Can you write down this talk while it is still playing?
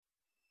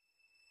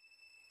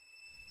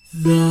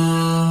The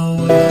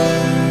world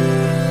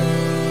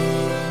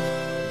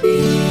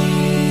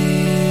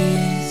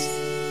is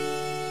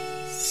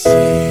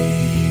saved.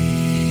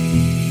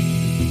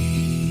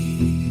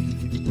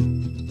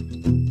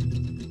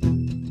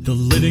 The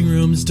living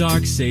room's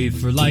dark, save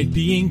for light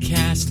being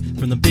cast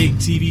from the big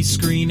TV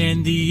screen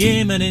and the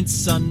imminent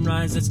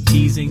sunrise that's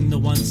teasing the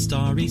one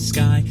starry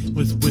sky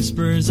with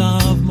whispers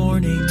of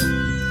morning.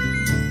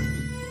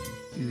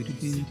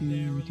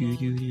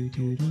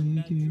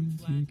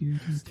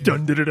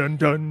 Dun dun dun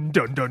dun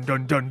dun dun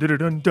dun dun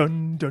dun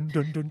dun dun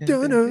dun dun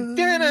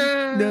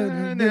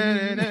dun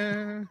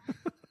dun.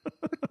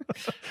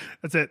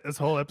 That's it. That's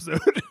the whole episode.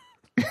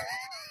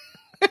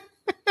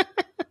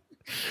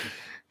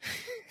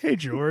 Hey,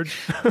 George.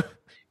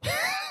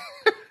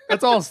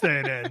 That's all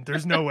staying in.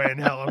 There's no way in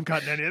hell I'm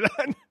cutting any of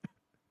that.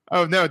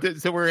 Oh no!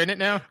 So we're in it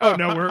now. Oh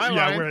no, we're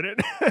in it.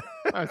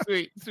 Oh,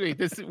 sweet.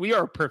 We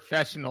are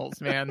professionals,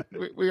 man.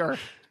 We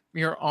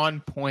are on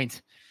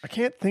point. I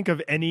can't think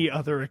of any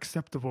other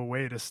acceptable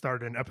way to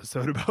start an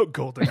episode about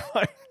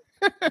GoldenEye.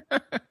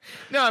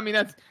 No, I mean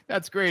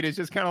that's great. It's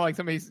just kind of like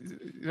somebody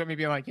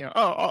being like,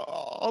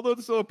 all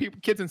those little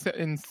kids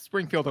in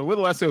Springfield are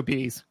little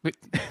SOBs. But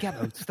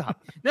Gabbo,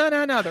 stop. No,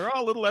 they're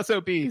all little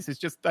SOBs. It's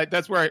just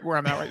that's where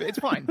I'm at right. It's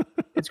fine.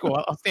 It's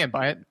cool. I'll stand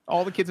by it.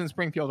 All the kids in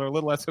Springfield are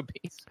little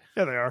SOBs.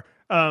 Yeah, they are.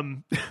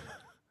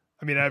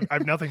 I mean, I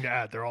have nothing to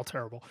add. They're all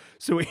terrible.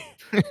 So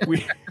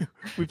we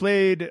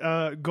played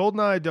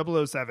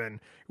GoldenEye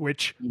 007,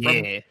 which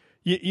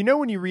you know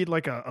when you read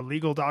like a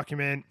legal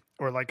document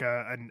or like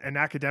an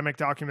academic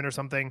document or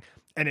something,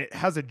 and it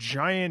has a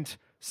giant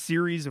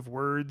series of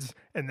words,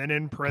 and then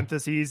in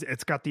parentheses,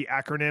 it's got the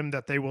acronym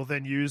that they will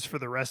then use for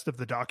the rest of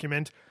the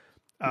document.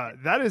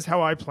 That is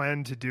how I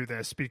plan to do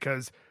this,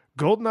 because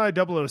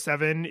GoldenEye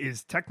 007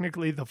 is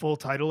technically the full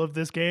title of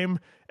this game,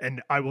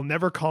 and I will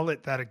never call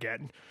it that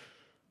again.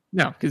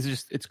 No, because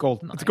it's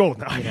GoldenEye. It's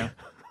GoldenEye. You know?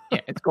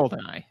 Yeah, it's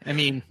GoldenEye. I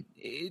mean,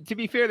 to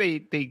be fair,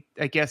 they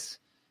I guess.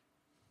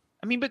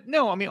 I mean, but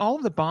no, I mean, all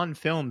of the Bond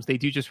films, they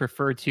do just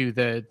refer to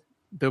the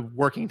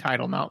working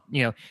title, not,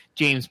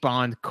 James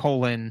Bond :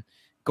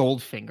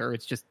 Goldfinger.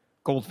 It's just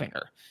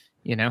Goldfinger,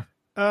 You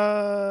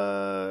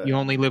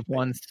only live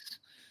once.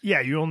 Yeah,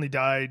 you only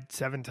died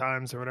 7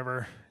 times or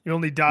whatever. You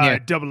only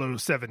died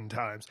 007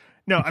 times.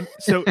 No,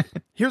 so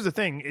here's the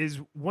thing is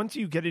once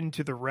you get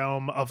into the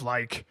realm of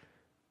like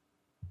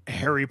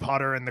Harry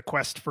Potter and the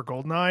quest for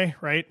GoldenEye,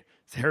 right?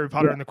 It's Harry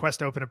Potter and the quest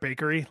to open a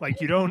bakery.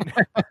 Like you don't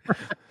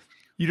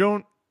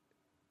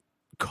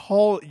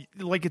call,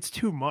 like, it's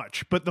too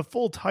much, but the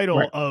full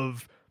title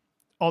of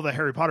all the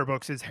Harry Potter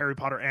books is Harry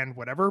Potter and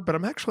whatever, but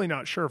I'm actually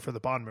not sure for the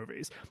Bond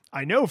movies.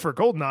 I know for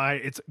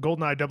GoldenEye, it's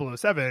GoldenEye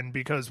 007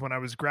 because when I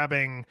was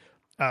grabbing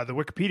the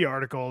Wikipedia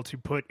article to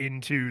put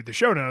into the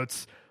show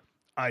notes,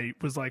 I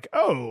was like,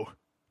 oh,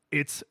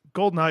 it's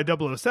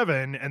GoldenEye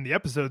 007 and the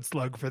episode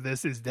slug for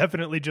this is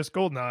definitely just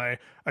GoldenEye.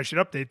 I should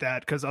update that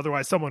because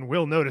otherwise someone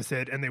will notice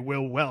it and they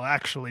will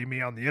actually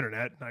me on the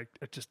internet. I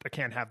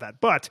can't have that.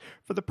 But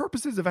for the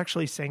purposes of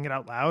actually saying it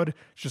out loud,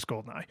 it's just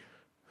GoldenEye.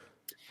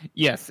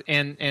 Yes,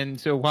 and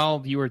so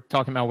while you were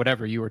talking about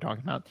whatever you were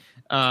talking about,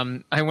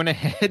 I went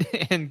ahead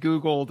and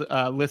Googled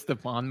a list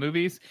of Bond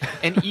movies,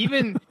 and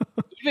even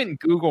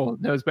Google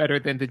knows better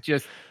than to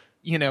just,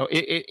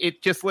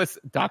 it just lists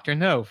Dr.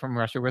 No, From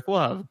Russia with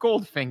Love,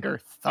 Goldfinger,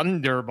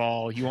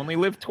 Thunderball, You Only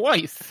Live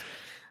Twice.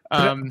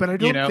 But I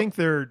don't think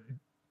they're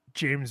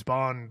James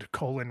Bond :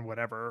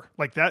 whatever.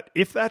 Like that,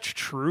 if that's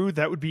true,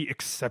 that would be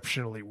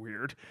exceptionally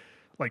weird.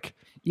 Like,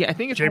 yeah, I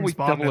think it's James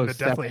Bond and the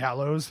 007. Deathly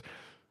Hallows.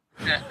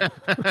 No,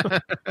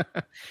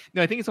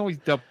 I think it's always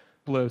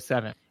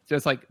 007. So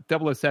it's like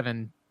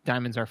 007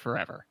 Diamonds Are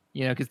Forever.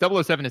 Because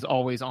 007 is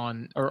always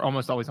on, or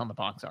almost always on the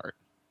box art.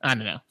 I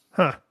don't know.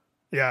 Huh.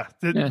 Yeah.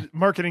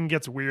 Marketing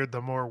gets weird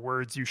the more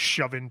words you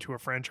shove into a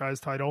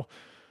franchise title.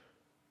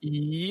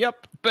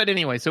 Yep. But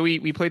anyway, so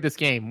we played this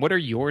game. What are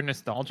your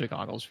nostalgia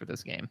goggles for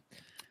this game?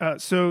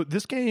 So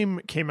this game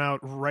came out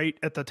right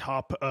at the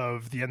top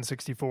of the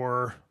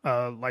N64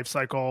 life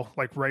cycle,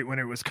 like right when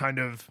it was kind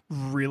of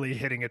really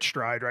hitting its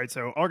stride, right?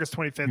 So August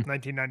 25th,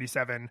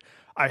 1997,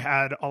 I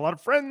had a lot of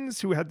friends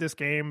who had this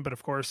game, but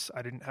of course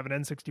I didn't have an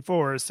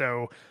N64.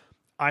 So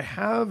I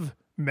have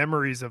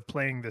memories of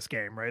playing this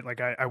game, right?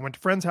 Like I went to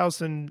a friend's house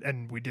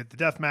and we did the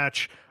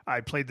deathmatch. I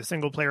played the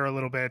single player a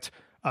little bit.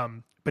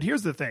 But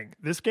here's the thing.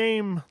 This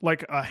game,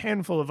 like a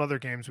handful of other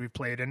games we've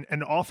played,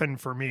 and often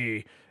for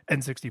me,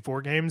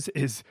 N64 games,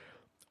 is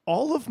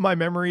all of my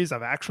memories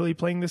of actually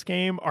playing this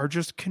game are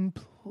just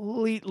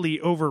completely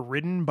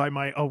overridden by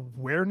my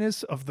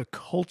awareness of the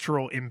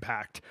cultural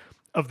impact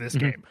of this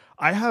game.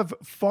 I have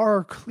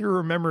far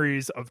clearer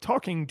memories of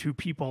talking to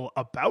people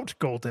about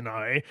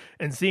GoldenEye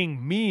and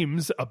seeing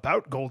memes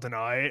about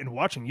GoldenEye and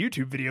watching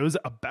YouTube videos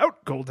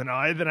about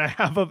GoldenEye than I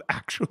have of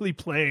actually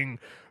playing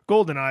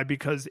GoldenEye,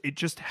 because it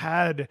just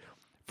had,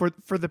 for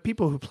the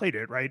people who played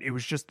it, right, it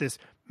was just this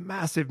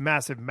massive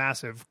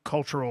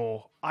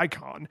cultural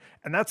icon.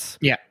 And that's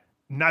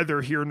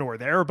neither here nor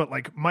there, but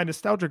like my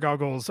nostalgia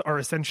goggles are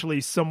essentially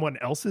someone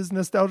else's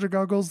nostalgia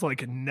goggles,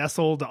 like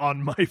nestled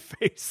on my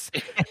face.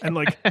 And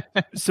like,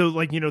 so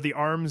like, you know, the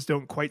arms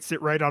don't quite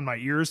sit right on my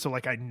ears. So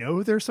like, I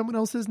know they're someone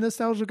else's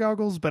nostalgia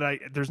goggles, but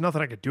there's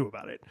nothing I could do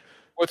about it.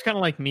 Well, it's kind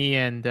of like me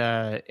and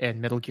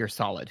Metal Gear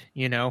Solid,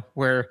 you know,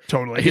 where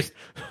Totally. I just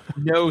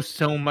know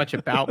so much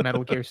about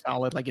Metal Gear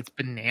Solid, like it's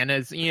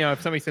bananas. You know,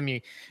 if somebody said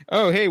me,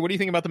 "Oh, hey, what do you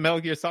think about the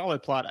Metal Gear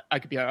Solid plot?" I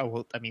could be, "Oh,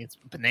 well, I mean, it's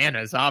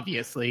bananas,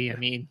 obviously." I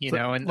mean, you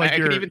know, and like I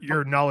could even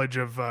your knowledge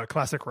of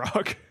classic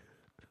rock.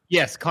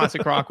 Yes,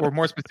 classic rock, or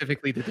more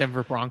specifically, the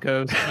Denver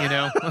Broncos. You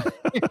know,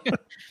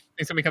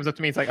 and somebody comes up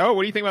to me, it's like, "Oh,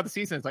 what do you think about the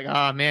season?" It's like,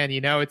 "Oh man,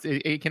 you know,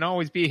 it can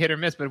always be hit or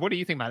miss, but what do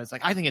you think about it?" It's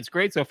like, "I think it's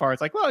great so far."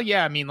 It's like, "Well,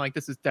 yeah, I mean, like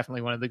this is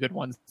definitely one of the good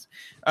ones."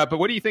 But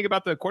what do you think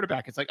about the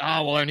quarterback? It's like,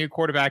 "Oh, well, our new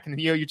quarterback," and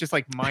you know, you're just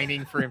like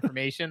mining for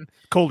information.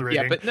 Cold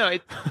reading. Yeah, but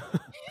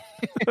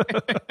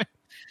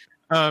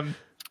no,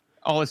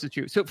 all this is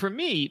true. So for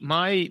me,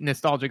 my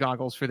nostalgia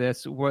goggles for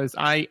this was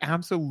I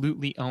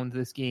absolutely owned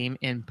this game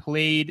and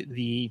played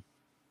the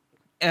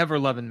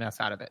ever-loving mess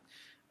out of it.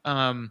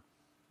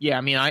 Yeah,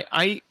 I mean,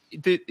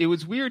 it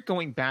was weird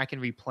going back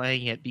and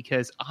replaying it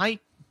because I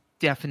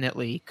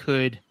definitely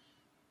could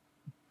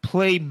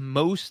play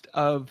most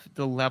of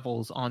the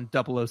levels on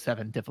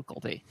 007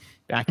 difficulty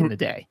back in the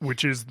day.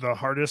 Which is the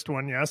hardest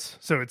one, yes?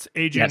 So it's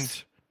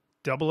Agent,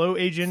 00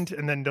 Agent,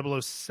 and then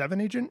 007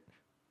 Agent?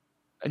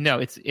 No,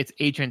 it's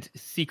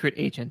Secret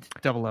Agent,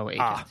 00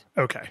 Agent. Ah,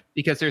 okay.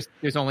 Because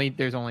there's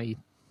only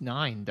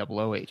 9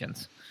 00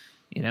 agents,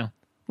 you know?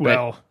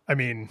 Well, I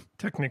mean,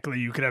 technically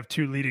you could have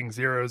 2 leading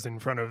zeros in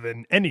front of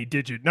any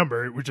digit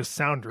number. It would just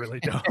sound really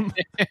dumb.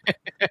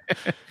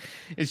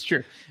 It's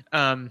true.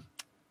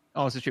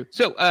 All this is true.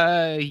 So,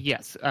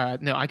 yes,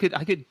 no, I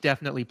could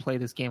definitely play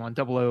this game on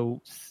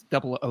 00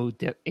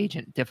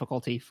 agent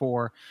difficulty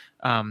for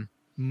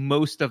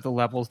most of the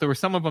levels. There were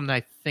some of them that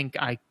I think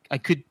I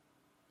could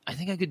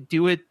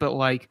do it, but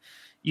like,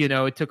 you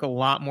know, it took a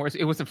lot more.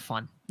 It wasn't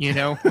fun, you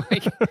know,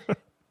 like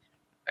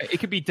it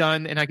could be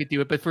done and I could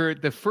do it. But for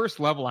the first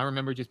level, I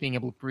remember just being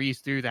able to breeze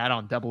through that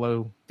on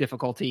 00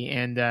 difficulty.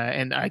 And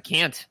I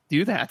can't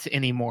do that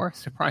anymore,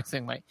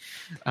 surprisingly.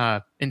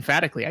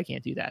 Emphatically, I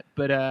can't do that.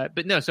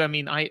 But no, so I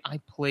mean, I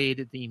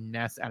played the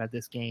mess out of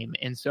this game.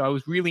 And so I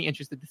was really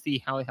interested to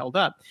see how it held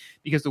up,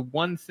 because the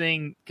one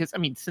thing, because I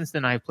mean, since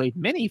then I've played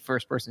many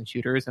first person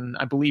shooters, and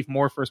I believe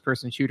more first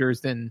person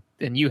shooters than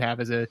you have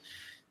as a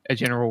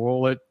general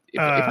rule. If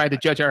I had to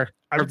judge our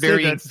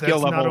varying skill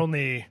level.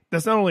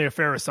 That's not only a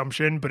fair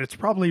assumption, but it's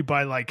probably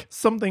by like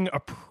something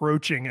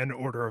approaching an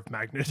order of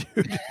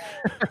magnitude.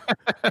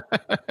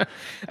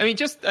 I mean,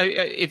 just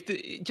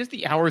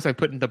the hours I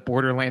put into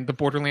the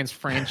Borderlands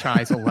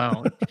franchise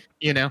alone,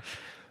 you know.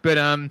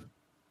 But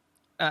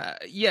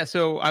yeah,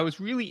 so I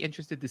was really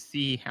interested to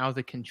see how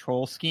the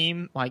control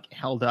scheme like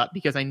held up,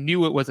 because I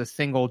knew it was a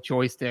single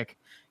joystick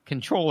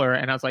controller,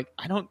 and I was like,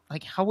 I don't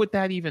like, how would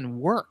that even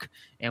work?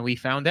 And we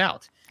found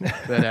out,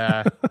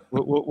 but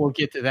we'll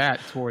get to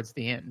that towards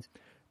the end.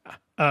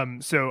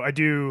 So I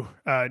do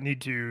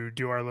need to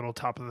do our little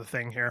top of the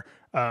thing here.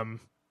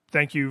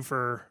 Thank you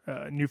for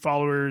new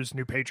followers,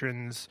 new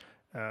patrons,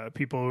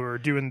 people who are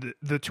doing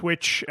the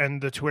Twitch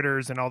and the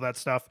Twitters and all that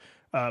stuff.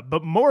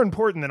 But more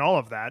important than all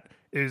of that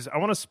is I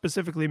want to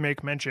specifically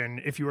make mention,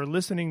 if you are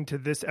listening to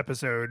this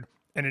episode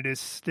and it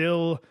is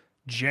still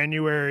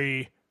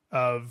January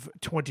of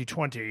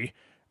 2020,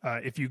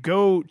 if you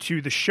go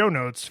to the show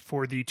notes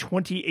for the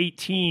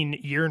 2018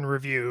 year in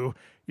review,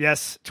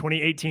 yes,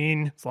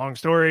 2018, it's a long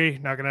story,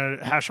 not going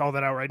to hash all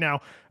that out right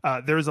now.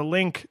 There's a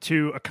link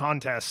to a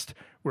contest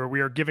where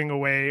we are giving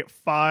away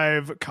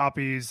 5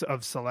 copies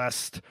of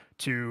Celeste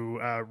to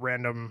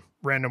random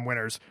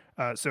winners.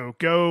 So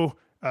go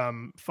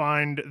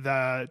find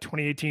the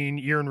 2018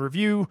 year in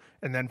review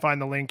and then find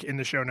the link in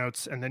the show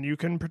notes, and then you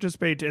can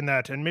participate in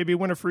that and maybe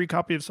win a free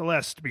copy of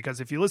Celeste,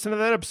 because if you listen to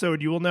that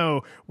episode, you will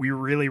know we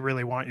really,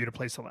 really want you to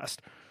play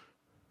Celeste.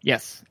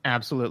 Yes,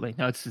 absolutely.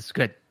 No, it's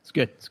good. It's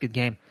good. It's a good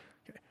game.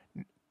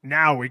 Okay.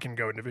 Now we can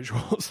go into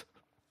visuals.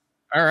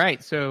 All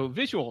right. So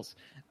visuals.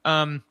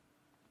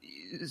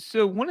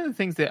 So one of the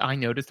things that I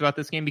noticed about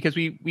this game, because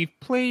we've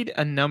played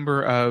a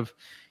number of,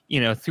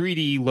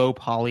 3D low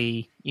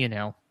poly,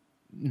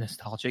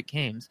 nostalgic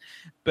games,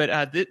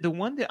 but the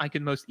one that I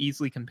could most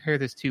easily compare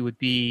this to would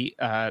be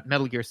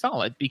Metal Gear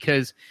Solid,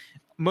 because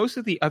most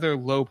of the other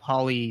low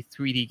poly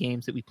 3D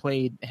games that we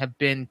played have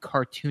been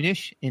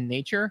cartoonish in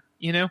nature.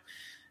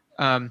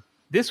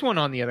 This one,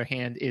 on the other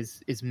hand,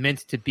 is meant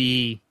to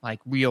be like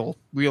real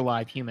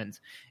live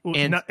humans, well,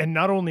 and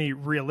not only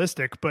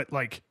realistic, but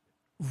like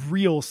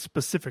real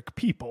specific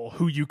people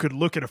who you could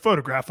look at a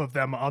photograph of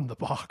them on the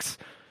box.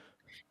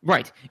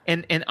 Right,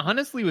 and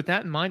honestly, with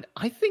that in mind,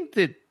 I think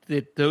that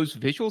those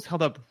visuals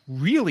held up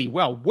really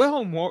well,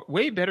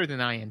 way better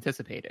than I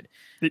anticipated,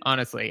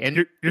 honestly.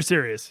 And you're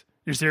serious?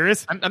 You're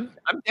serious? I'm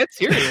dead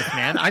serious,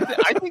 man. I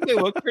think they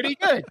look pretty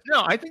good.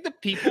 No, I think the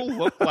people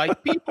look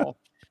like people.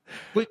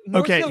 But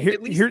okay, so,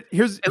 here's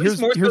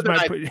my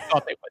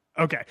thought they would.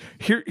 Okay,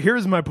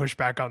 here's my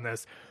pushback on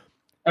this.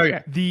 Oh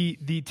yeah.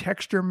 The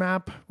texture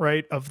map,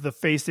 right, of the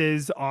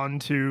faces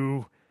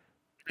onto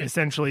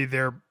essentially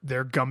their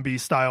Gumby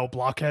style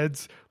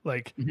blockheads,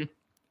 like Mhm.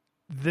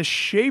 the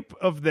shape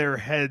of their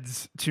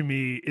heads to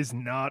me is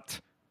not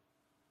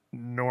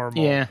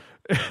normal. Yeah.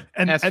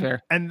 and That's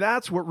fair. and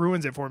that's what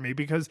ruins it for me,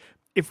 because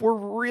if we're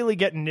really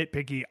getting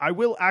nitpicky, I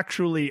will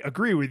actually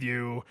agree with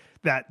you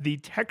that the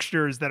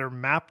textures that are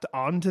mapped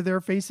onto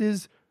their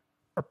faces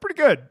are pretty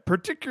good,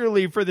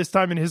 particularly for this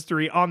time in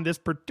history on this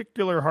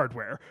particular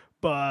hardware.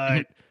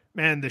 But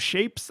man, the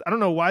shapes, I don't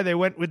know why they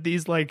went with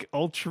these like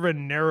ultra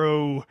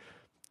narrow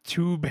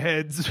tube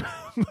heads,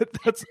 but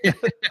that's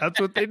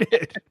what they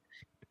did.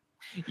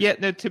 Yeah,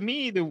 no, to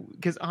me,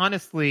 because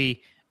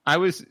honestly, I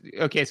was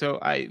okay. So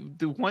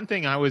the one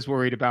thing I was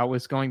worried about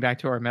was going back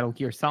to our Metal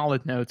Gear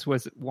Solid notes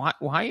was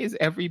why is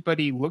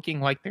everybody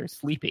looking like they're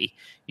sleepy?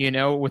 You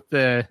know, with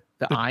the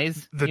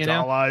eyes, The you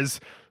doll know?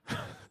 eyes.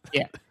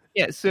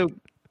 Yeah. So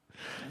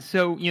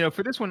you know,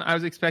 for this one, I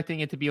was expecting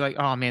it to be like,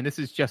 oh man, this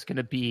is just going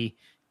to be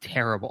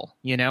terrible,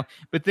 you know.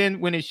 But then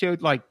when it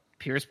showed like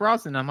Pierce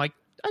Brosnan, I'm like,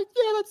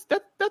 yeah,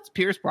 that's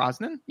Pierce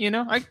Brosnan, you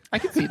know. I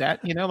could see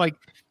that, you know. Like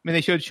when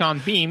they showed Sean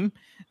Beam,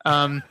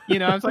 you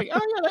know, I was like,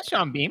 oh yeah, that's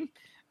Sean Beam.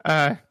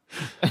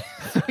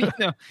 So, you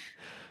know,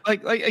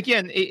 like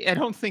again, I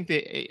don't think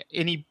that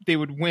they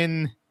would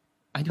win.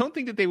 I don't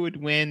think that they would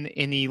win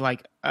any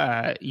like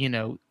you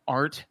know,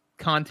 art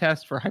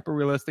contest for hyper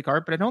realistic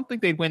art, but I don't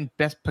think they'd win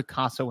best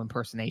Picasso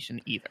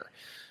impersonation either.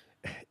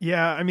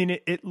 Yeah, I mean,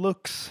 it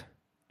looks,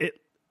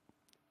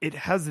 it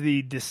has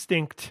the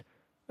distinct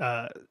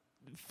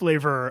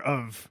flavor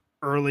of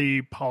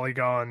early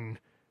Polygon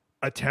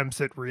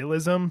attempts at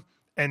realism,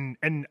 and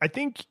I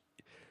think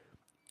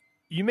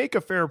you make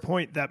a fair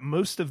point that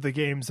most of the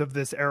games of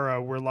this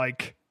era were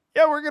like,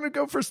 yeah, we're gonna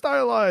go for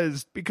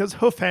stylized because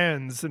hoof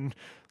hands, and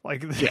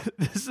like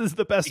this is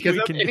the best Because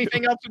we can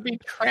anything do. else would be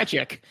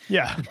tragic.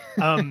 Yeah.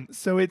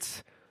 So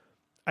it's,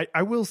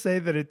 I will say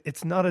that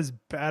it's not as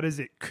bad as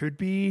it could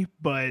be,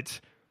 but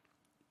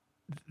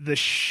the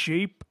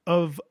shape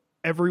of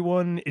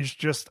everyone is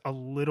just a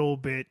little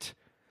bit.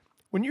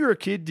 When you were a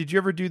kid, did you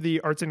ever do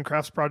the arts and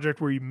crafts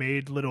project where you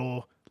made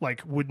little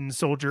like wooden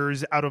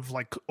soldiers out of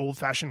like old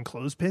fashioned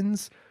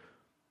clothespins?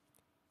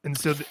 And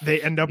so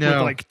they end up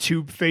with like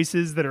tube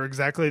faces that are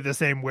exactly the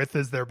same width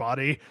as their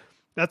body.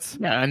 That's,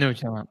 Yeah, I know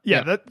what you're talking about.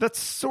 yeah, that's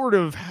sort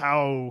of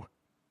how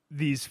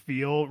these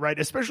feel, right?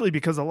 Especially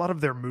because a lot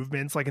of their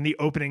movements, like in the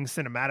opening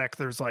cinematic,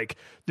 there's like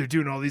they're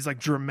doing all these like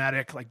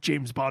dramatic like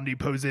James Bondy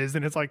poses,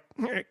 and it's like,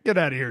 get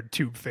out of here,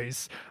 tube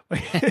face.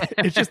 Like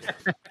it's just,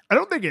 I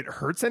don't think it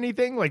hurts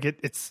anything. Like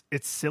it's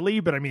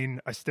silly, but I mean,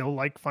 I still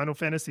like Final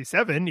Fantasy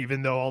VII,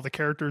 even though all the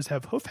characters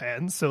have hoof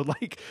hands. So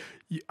like,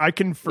 I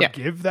can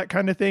forgive that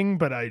kind of thing,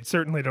 but I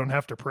certainly don't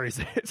have to praise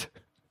it.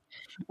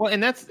 Well,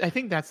 and I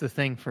think that's the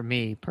thing for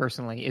me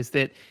personally, is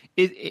that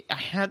I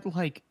had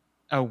like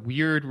a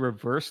weird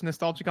reverse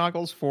nostalgia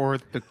goggles for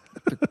the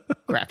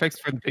graphics,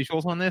 for the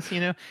visuals on this, you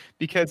know,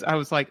 because I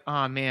was like,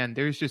 oh man,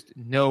 there's just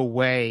no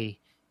way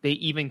they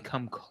even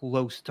come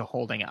close to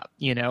holding up,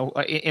 you know,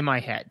 in my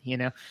head, you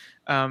know.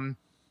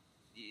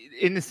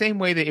 In the same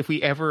way that if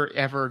we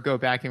ever go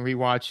back and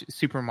rewatch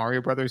Super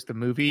Mario Brothers the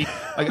movie,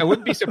 like I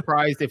wouldn't be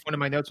surprised if one of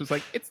my notes was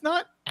like, it's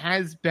not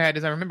as bad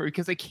as I remember,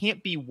 because it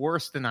can't be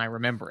worse than I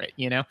remember it,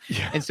 you know?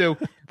 Yeah. And so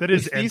That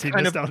is these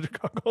kind of anti-nostalgia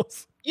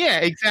goggles. Yeah,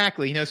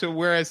 exactly. You know, so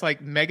whereas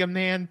like Mega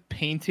Man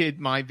painted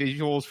my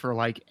visuals for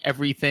like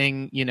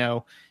everything, you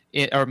know,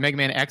 or Mega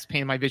Man X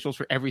painted my visuals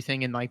for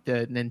everything in like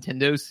the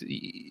Nintendo's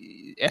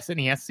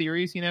SNES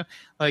series, you know,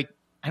 like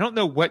I don't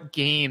know what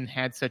game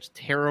had such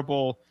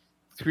terrible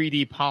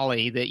 3D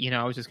poly that, you know,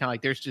 I was just kind of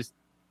like, there's just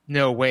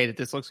no way that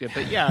this looks good.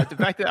 But yeah, the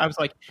fact that I was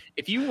like,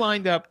 if you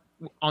lined up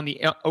on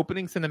the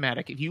opening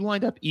cinematic, if you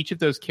lined up each of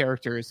those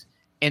characters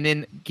and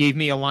then gave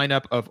me a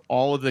lineup of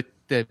all of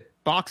the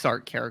box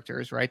art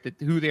characters, right, that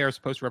who they are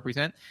supposed to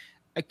represent,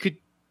 I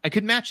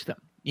could match them,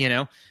 you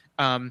know.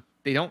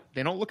 They don't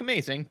look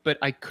amazing, but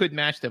I could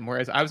match them.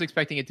 Whereas I was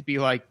expecting it to be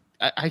like,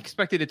 I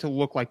expected it to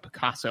look like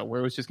Picasso, where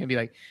it was just going to be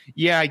like,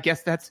 yeah, I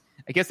guess that's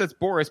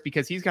Boris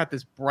because he's got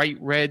this bright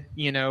red,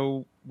 you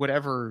know,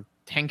 whatever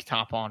tank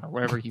top on or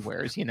whatever he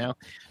wears, you know.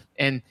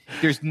 And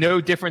there's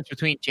no difference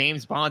between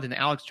James Bond and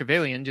Alex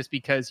Trevelyan, just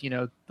because, you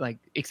know, like,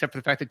 except for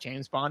the fact that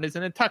James Bond is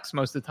in a tux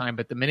most of the time.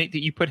 But the minute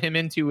that you put him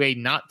into a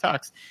not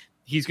tux,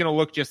 he's going to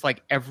look just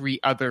like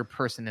every other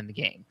person in the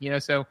game, you know.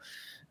 So,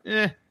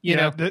 you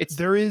know,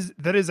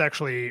 that is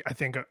actually, I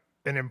think,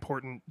 an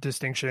important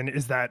distinction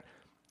is that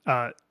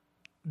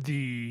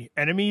the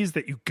enemies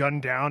that you gun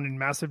down in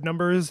massive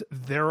numbers,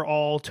 they're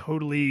all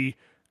totally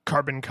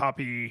carbon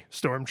copy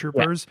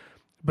stormtroopers. Yeah.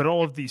 But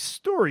all of these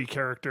story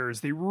characters,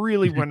 they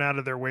really went out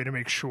of their way to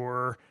make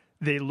sure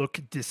they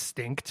look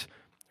distinct,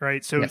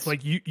 right? So it's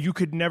like you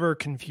could never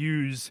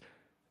confuse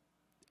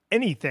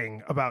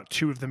anything about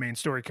two of the main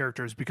story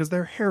characters because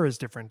their hair is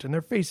different and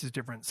their face is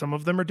different. Some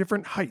of them are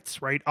different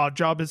heights, right?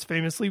 Oddjob is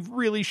famously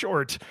really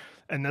short,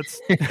 and that's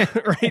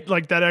right.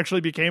 Like that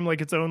actually became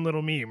like its own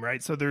little meme,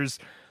 right? So there's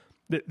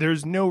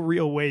no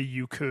real way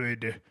you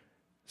could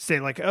say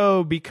like,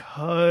 oh,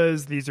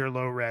 because these are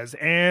low res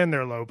and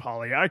they're low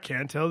poly, I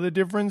can't tell the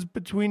difference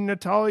between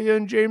Natalia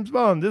and James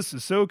Bond. This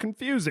is so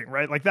confusing,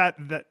 right? Like that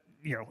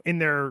in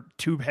their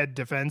tube head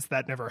defense,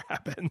 that never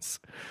happens.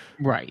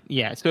 Right.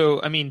 Yeah.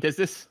 So, I mean, does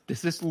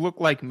this look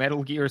like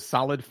Metal Gear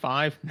Solid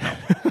 5?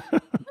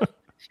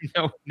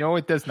 No. No,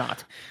 it does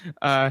not.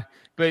 But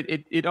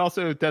it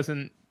also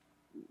doesn't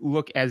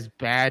look as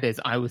bad as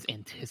I was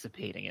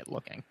anticipating it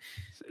looking.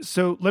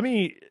 So let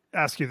me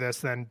ask you this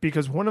then,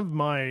 because one of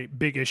my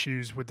big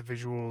issues with the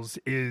visuals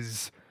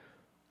is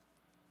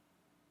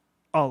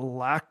a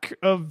lack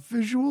of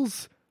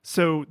visuals.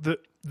 So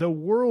the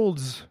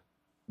worlds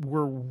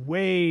were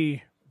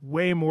way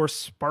more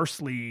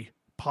sparsely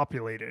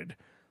populated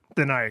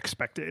than I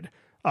expected.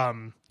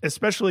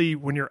 Especially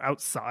when you're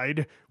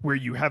outside, where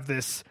you have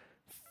this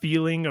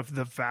feeling of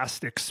the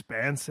vast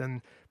expanse,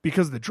 and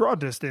because the draw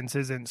distance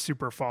isn't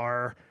super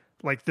far,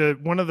 like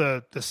one of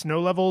the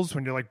snow levels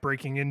when you're like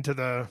breaking into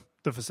the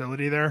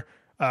facility there,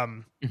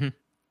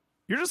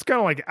 you're just kind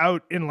of like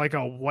out in like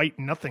a white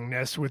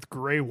nothingness with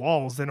gray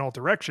walls in all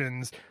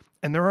directions,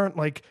 and there aren't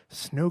like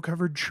snow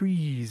covered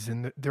trees,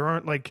 and there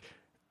aren't like,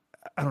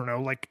 I don't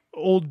know, like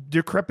old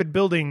decrepit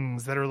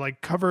buildings that are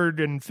like covered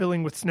and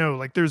filling with snow.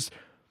 Like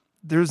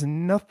there's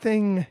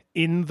nothing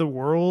in the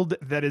world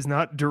that is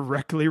not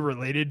directly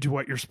related to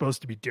what you're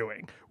supposed to be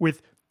doing,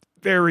 with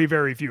very,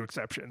 very few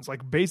exceptions.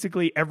 Like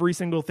basically every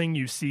single thing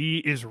you see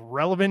is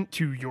relevant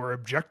to your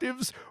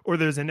objectives, or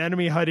there's an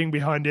enemy hiding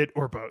behind it,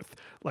 or both.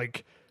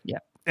 Like, yeah.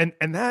 And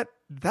that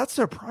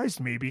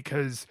surprised me,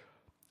 because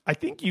I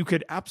think you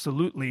could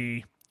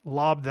absolutely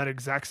lob that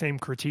exact same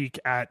critique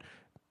at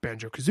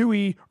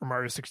Banjo-Kazooie or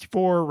Mario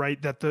 64, right?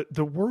 That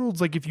the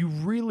worlds, like if you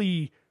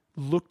really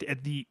looked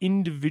at the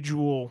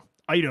individual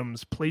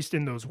items placed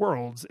in those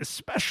worlds,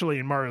 especially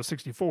in Mario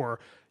 64,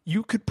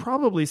 you could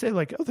probably say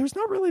like, oh, there's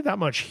not really that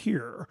much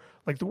here.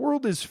 Like the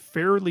world is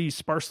fairly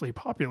sparsely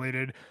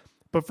populated,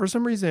 but for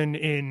some reason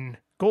in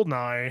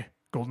GoldenEye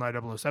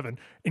 007,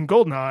 in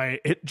GoldenEye,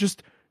 it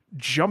just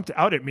jumped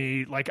out at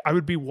me. Like I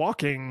would be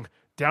walking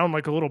down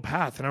like a little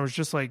path, and I was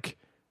just like,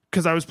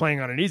 because I was playing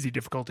on an easy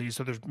difficulty,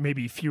 so there's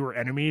maybe fewer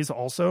enemies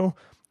also.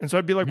 And so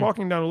I'd be like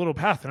walking down a little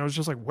path, and I was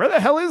just like, where the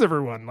hell is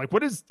everyone? Like,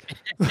 what is,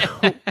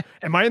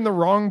 am I in the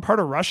wrong part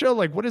of Russia?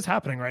 Like, what is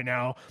happening right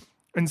now?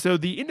 And so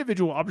the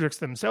individual objects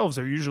themselves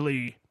are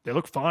usually, they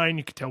look fine.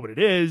 You can tell what it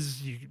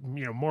is. You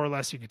know, more or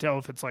less you can tell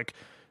if it's like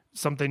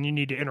something you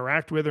need to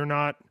interact with or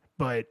not,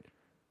 but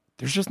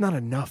there's just not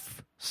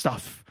enough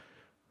stuff.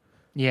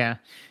 Yeah.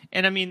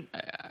 And I mean,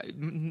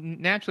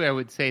 naturally I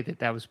would say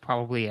that was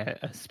probably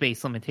a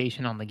space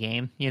limitation on the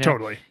game, you know?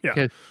 Totally.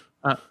 Yeah.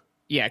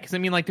 Because I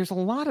mean, like, there's a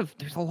lot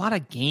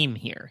of game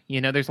here. You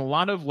know, there's a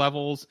lot of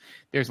levels.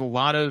 There's a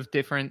lot of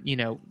different, you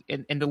know,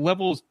 and the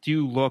levels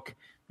do look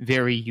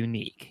very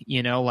unique.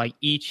 You know, like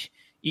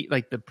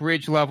like the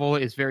bridge level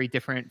is very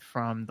different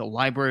from the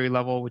library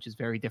level, which is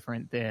very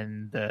different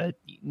than the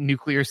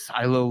nuclear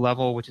silo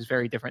level, which is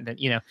very different than,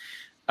 you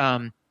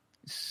know.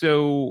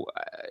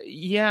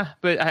 Yeah,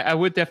 but I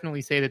would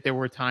definitely say that there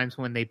were times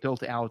when they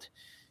built out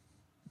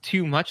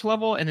too much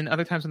level, and then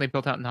other times when they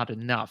built out not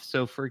enough.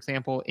 So, for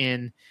example,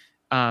 in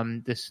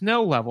the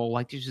snow level,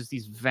 like there's just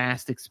these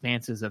vast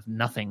expanses of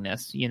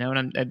nothingness, you know,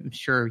 and I'm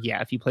sure,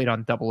 yeah, if you played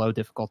on 00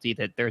 difficulty,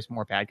 that there's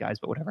more bad guys,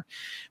 but whatever.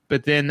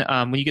 But then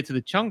when you get to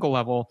the jungle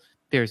level,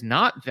 there's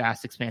not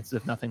vast expanses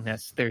of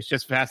nothingness. There's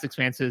just vast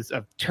expanses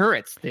of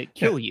turrets that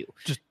kill you.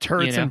 Just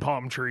turrets and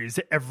palm trees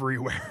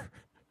everywhere.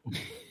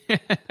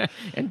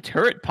 And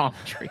turret palm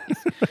trees.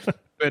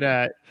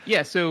 But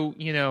yeah, so,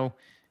 you know,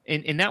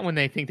 in that one,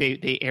 I think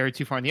they erred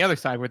too far on the other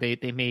side, where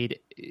they made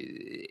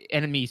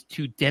enemies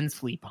too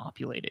densely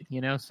populated,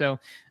 you know? So,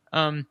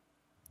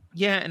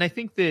 yeah, and I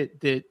think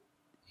that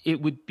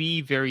it would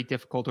be very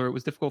difficult, or it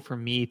was difficult for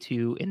me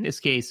to, in this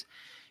case,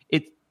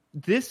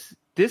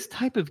 this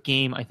type of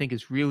game, I think,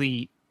 is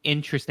really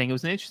interesting. It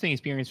was an interesting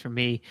experience for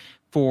me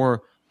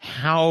for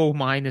how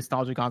my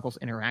nostalgia goggles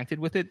interacted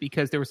with it,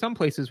 because there were some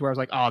places where I was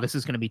like, oh, this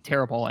is going to be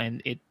terrible,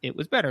 and it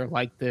was better,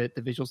 like the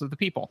visuals of the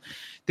people.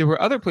 There were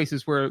other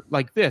places where,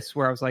 like this,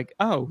 where I was like,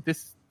 oh,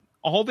 this,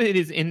 all that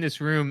is in this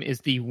room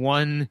is the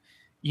one,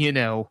 you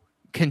know,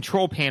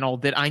 control panel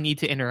that I need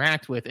to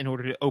interact with in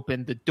order to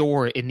open the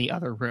door in the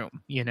other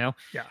room, you know?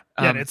 Yeah.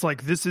 And it's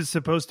like, this is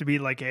supposed to be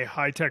like a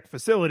high-tech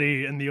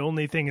facility, and the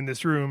only thing in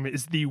this room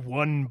is the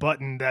one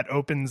button that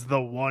opens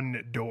the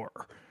one door.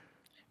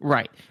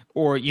 Right.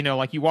 Or, you know,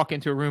 like you walk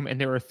into a room and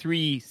there are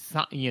 3,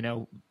 you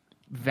know,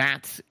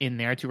 vats in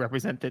there to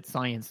represent that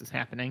science is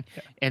happening.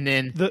 Yeah. And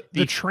then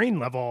the train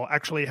level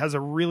actually has a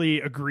really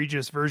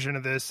egregious version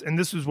of this. And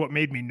this was what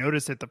made me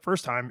notice it the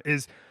first time,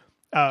 is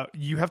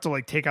you have to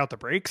like take out the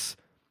brakes.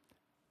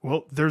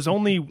 Well, there's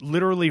only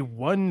literally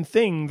one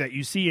thing that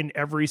you see in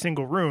every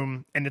single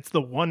room, and it's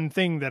the one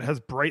thing that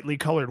has brightly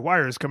colored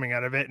wires coming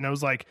out of it. And I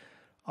was like,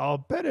 I'll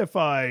bet if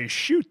I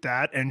shoot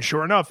that, and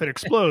sure enough, it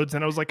explodes.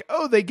 And I was like,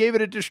 oh, they gave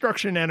it a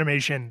destruction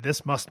animation.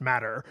 This must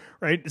matter,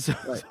 right? So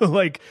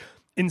like,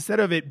 instead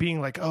of it being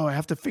like, oh, I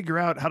have to figure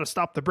out how to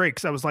stop the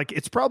brakes, I was like,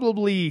 it's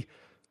probably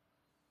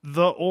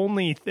the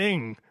only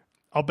thing.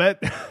 I'll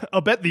bet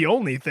the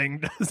only thing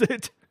does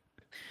it.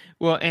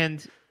 Well,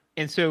 and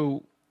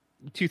so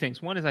two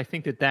things. One is I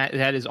think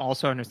that is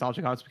also a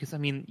nostalgic audience because I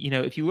mean,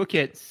 if you look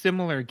at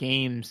similar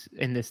games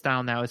in this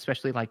style now,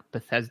 especially like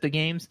Bethesda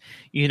games,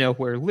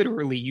 where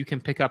literally you can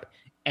pick up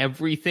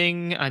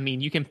everything. I mean,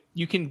 you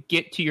can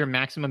get to your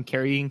maximum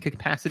carrying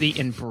capacity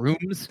in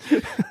brooms,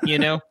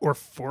 or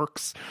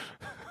forks.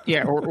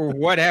 Yeah, or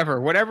whatever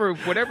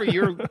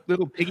your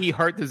little piggy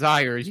heart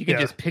desires, you can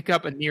just pick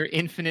up a near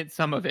infinite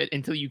sum of it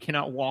until you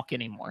cannot walk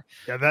anymore.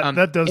 Yeah,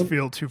 that does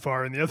feel too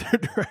far in the other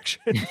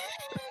direction.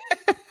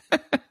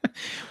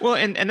 Well,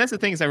 and that's the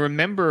thing is I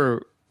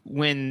remember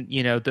when,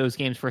 those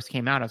games first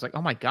came out, I was like,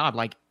 oh my God,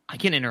 like I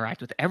can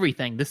interact with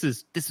everything. This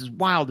is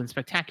wild and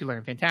spectacular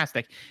and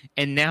fantastic.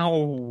 And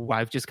now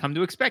I've just come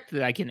to expect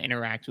that I can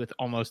interact with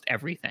almost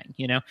everything,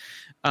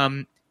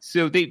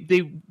 So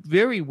they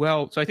very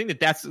well. So I think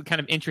that's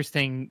kind of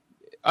interesting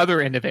other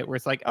end of it where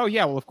it's like, oh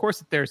yeah, well, of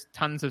course there's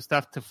tons of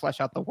stuff to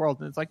flesh out the world.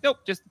 And it's like, nope,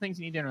 just the things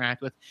you need to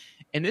interact with.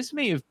 And this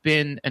may have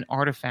been an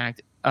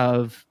artifact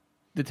of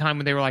the time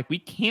when they were like, we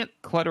can't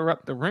clutter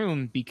up the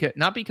room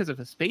not because of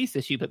a space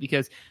issue, but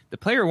because the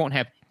player won't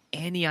have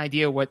any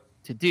idea what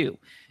to do.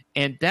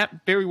 And that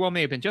very well may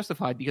have been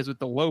justified because with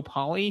the low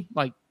poly,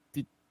 like,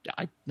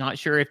 I'm not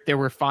sure if there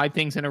were 5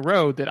 things in a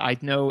row that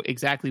I'd know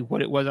exactly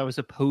what it was I was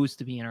supposed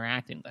to be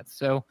interacting with.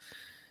 So,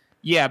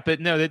 yeah, but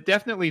no, that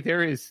definitely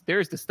there is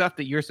the stuff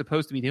that you're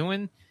supposed to be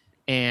doing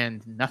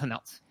and nothing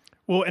else.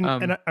 Well,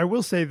 and I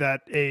will say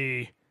that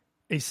a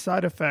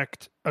side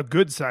effect, a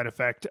good side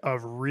effect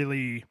of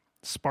really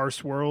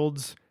sparse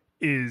worlds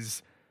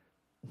is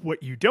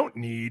what you don't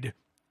need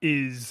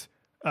is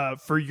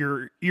for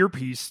your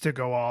earpiece to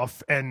go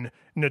off, and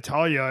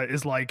Natalia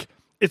is like,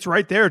 it's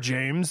right there,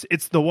 James.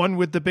 It's the one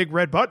with the big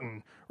red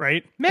button,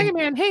 right? Mega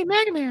Man, hey,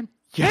 Mega Man.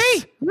 Yes.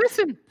 Hey,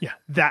 listen. Yeah,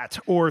 that.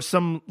 Or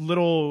some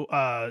little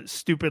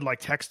stupid like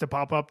text to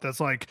pop up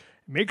that's like,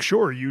 make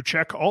sure you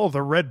check all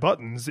the red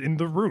buttons in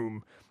the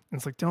room. And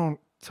it's like, don't,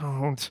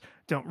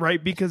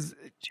 right? Because,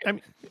 I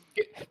mean...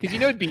 Because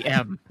it'd be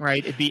M,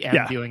 right? It'd be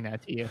M doing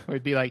that to you. Or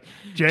it'd be like,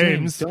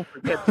 James don't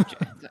forget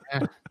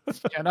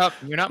shut up.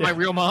 You're not my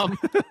real mom.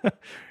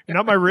 You're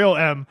not my real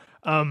M.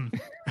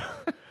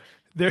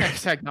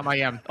 Hashtag not my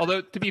M.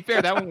 Although, to be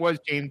fair, that one was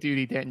Dame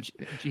Judi Dench.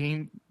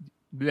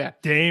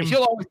 Dame.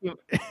 She'll always be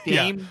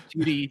Dame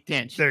Judi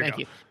Dench. Thank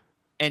you.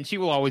 And she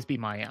will always be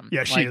my M.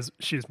 Yeah, she is.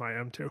 She's my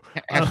M too.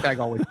 Hashtag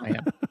always my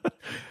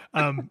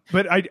M.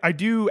 But I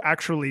do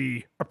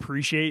actually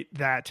appreciate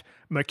that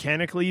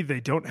mechanically they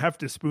don't have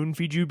to spoon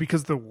feed you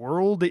because the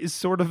world is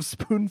sort of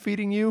spoon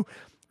feeding you.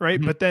 Right.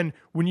 Mm-hmm. But then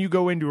when you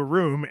go into a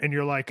room and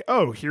you're like,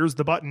 oh, here's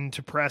the button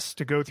to press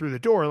to go through the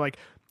door. Like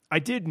I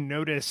did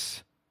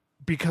notice,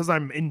 because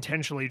I'm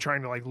intentionally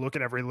trying to like look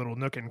at every little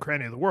nook and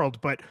cranny of the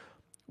world. But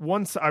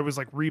once I was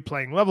like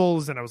replaying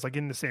levels and I was like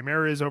in the same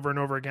areas over and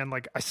over again,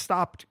 like I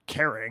stopped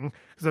caring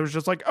because I was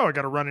just like, oh, I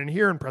got to run in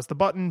here and press the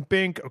button.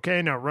 Bink.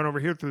 Okay. Now run over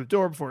here through the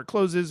door before it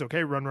closes.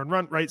 Okay. Run.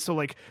 Right. So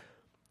like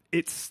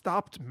it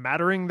stopped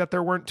mattering that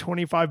there weren't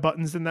 25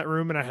 buttons in that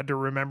room and I had to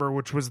remember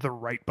which was the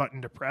right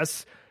button to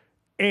press.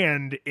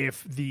 And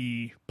if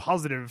the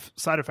positive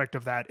side effect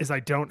of that is I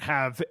don't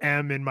have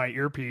M in my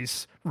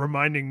earpiece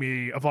reminding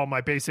me of all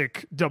my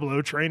basic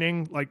 00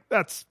 training, like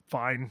that's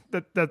fine.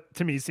 That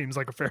to me seems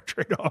like a fair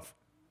trade-off.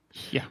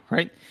 Yeah,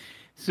 right.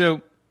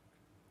 So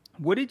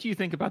what did you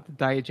think about the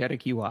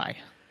diegetic UI?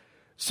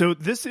 So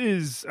this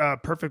is a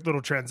perfect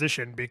little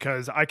transition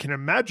because I can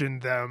imagine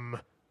them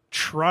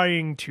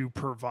trying to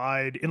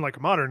provide, in like a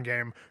modern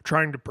game,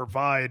 trying to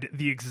provide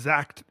the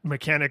exact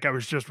mechanic I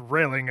was just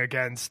railing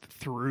against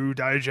through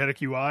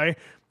diegetic UI,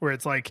 where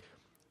it's like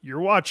your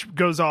watch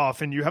goes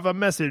off and you have a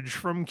message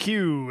from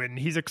Q and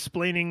he's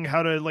explaining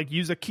how to like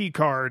use a key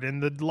card in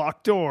the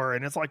locked door.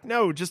 And it's like,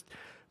 no, just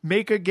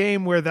make a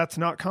game where that's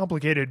not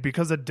complicated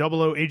because a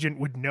 00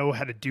 agent would know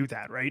how to do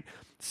that, right?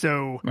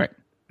 So right.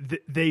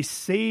 They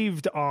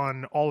saved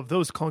on all of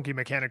those clunky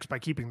mechanics by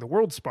keeping the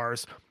world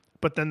sparse.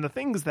 But then the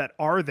things that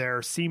are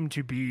there seem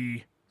to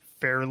be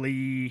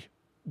fairly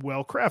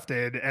well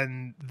crafted,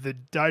 and the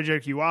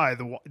diegetic UI,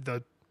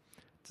 the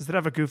does it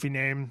have a goofy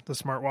name? The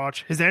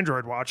smartwatch, his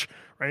Android watch,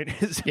 right?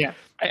 Yeah,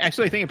 I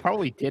actually think it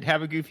probably did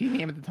have a goofy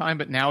name at the time,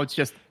 but now it's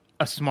just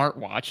a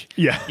smartwatch.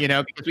 Yeah,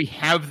 because we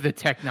have the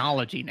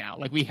technology now.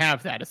 Like we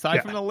have that.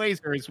 Aside from the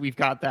lasers, we've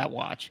got that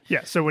watch.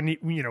 Yeah. So when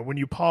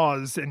you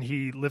pause and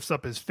he lifts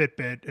up his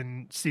Fitbit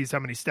and sees how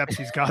many steps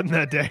he's gotten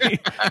that day,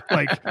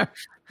 like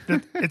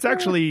it's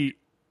actually.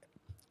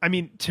 I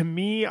mean, to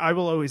me, I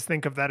will always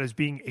think of that as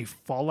being a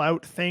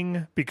Fallout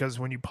thing because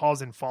when you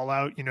pause in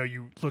Fallout,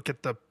 you look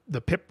at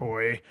the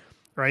Pip-Boy,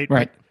 right?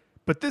 Right.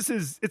 But it's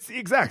the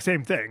exact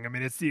same thing. I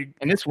mean,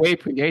 and this way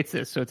predates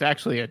this, so it's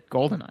actually a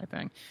GoldenEye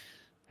thing.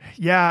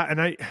 Yeah,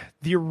 and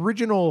the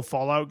original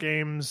Fallout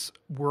games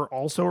were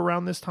also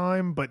around this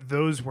time, but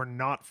those were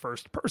not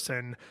first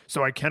person,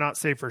 so I cannot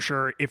say for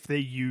sure if they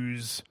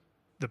use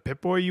the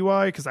Pip-Boy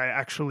UI because I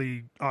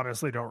actually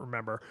honestly don't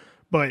remember.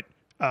 But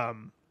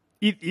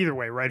either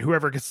way, right?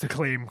 Whoever gets to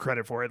claim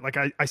credit for it. Like,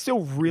 I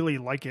still really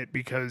like it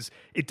because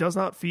it does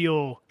not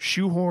feel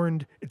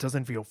shoehorned. It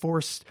doesn't feel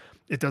forced.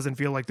 It doesn't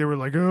feel like they were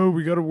like, oh,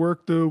 we got to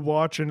work the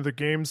watch into the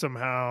game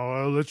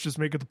somehow. Oh, let's just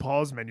make it the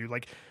pause menu.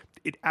 Like,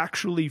 it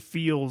actually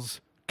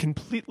feels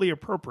completely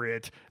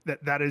appropriate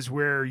that is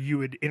where you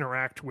would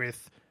interact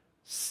with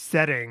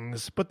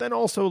settings. But then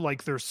also,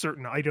 like, there's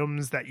certain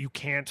items that you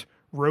can't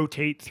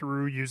rotate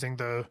through using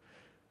the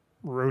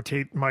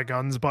rotate my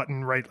guns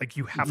button, right? Like,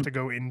 you have to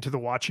go into the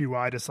watch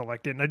UI to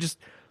select it. And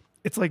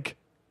it's like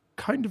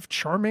kind of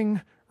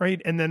charming,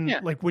 right? And then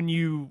like when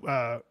you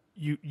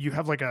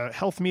have like a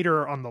health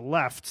meter on the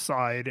left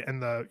side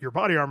and your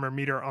body armor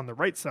meter on the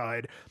right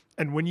side.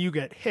 And when you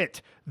get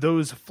hit,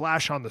 those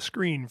flash on the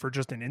screen for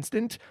just an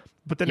instant.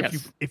 But then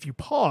if you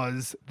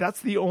pause,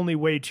 that's the only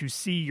way to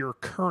see your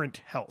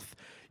current health.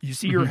 You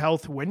see your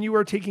health when you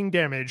are taking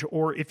damage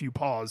or if you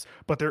pause,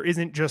 but there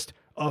isn't just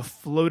a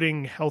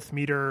floating health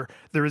meter.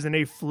 There isn't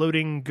a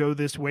floating go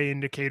this way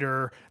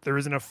indicator. There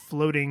isn't a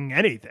floating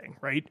anything,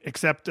 right?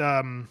 Except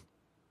ammo.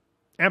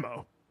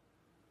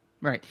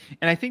 Right.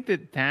 And I think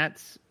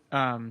that's,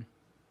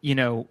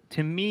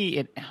 to me,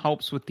 it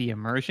helps with the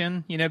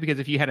immersion, because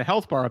if you had a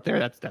health bar up there,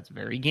 that's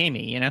very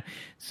gamey,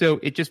 So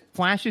it just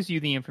flashes you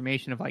the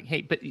information of like,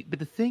 hey, but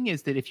the thing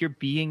is that if you're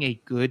being a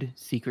good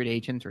secret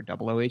agent or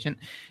 00 agent,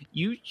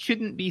 you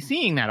shouldn't be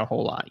seeing that a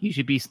whole lot. You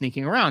should be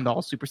sneaking around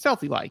all super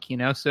stealthy like,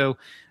 So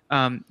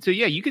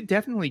yeah, you could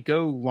definitely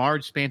go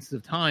large spans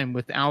of time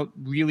without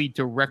really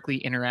directly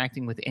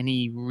interacting with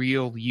any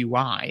real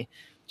UI,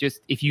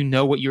 just if you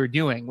know what you're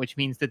doing, which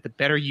means that the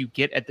better you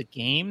get at the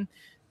game,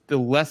 the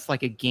less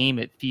like a game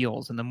it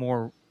feels, and the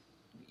more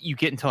you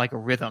get into like a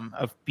rhythm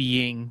of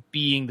being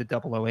the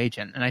 00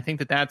 agent. And I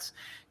think that's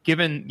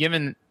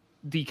given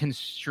the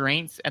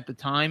constraints at the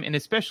time, and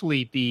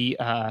especially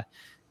the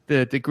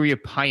degree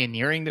of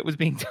pioneering that was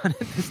being done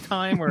at this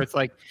time, where it's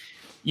like,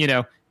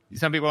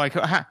 some people are like,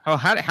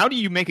 how do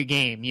you make a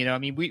game? I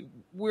mean,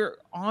 we're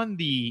on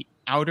the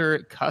outer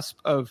cusp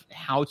of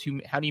how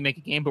do you make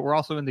a game, but we're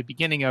also in the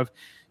beginning of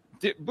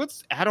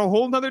let's add a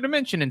whole nother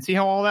dimension and see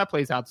how all that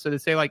plays out. So to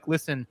say like,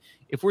 listen,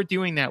 if we're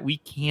doing that, we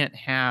can't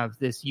have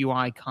this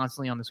UI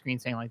constantly on the screen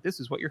saying like, this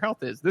is what your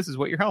health is. This is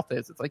what your health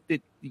is. It's like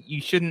you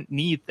shouldn't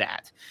need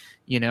that,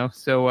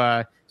 So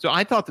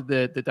I thought that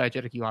the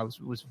diegetic UI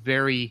was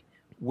very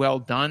well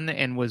done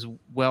and was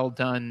well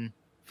done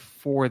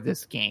for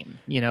this game.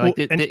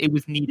 It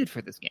was needed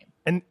for this game.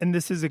 And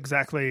this is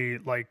exactly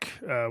like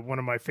one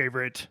of my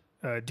favorite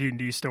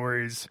D&D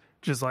stories,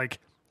 just like,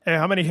 hey,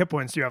 how many hit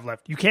points do you have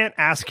left? You can't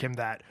ask him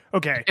that.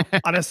 Okay,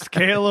 on a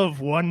scale of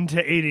 1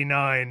 to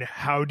 89,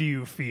 how do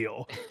you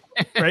feel?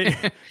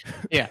 Right?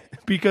 Yeah.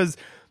 Because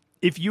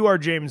if you are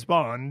James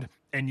Bond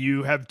and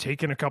you have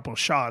taken a couple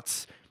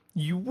shots,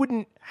 you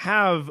wouldn't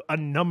have a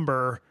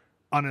number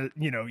on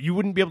you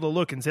wouldn't be able to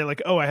look and say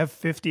like, oh, I have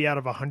 50 out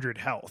of 100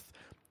 health.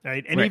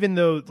 Right? And even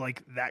though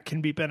like that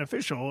can be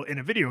beneficial in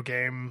a video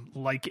game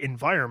like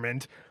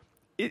environment,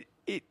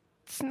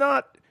 it's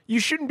not, you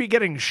shouldn't be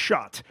getting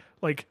shot.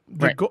 Like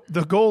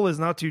the goal is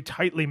not to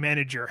tightly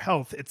manage your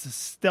health. It's a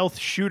stealth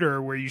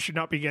shooter where you should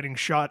not be getting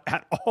shot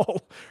at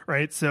all,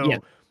 right? So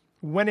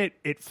when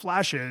it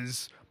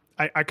flashes,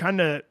 I kind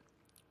of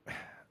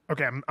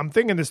okay. I'm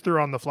thinking this through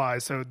on the fly,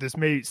 so this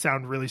may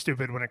sound really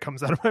stupid when it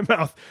comes out of my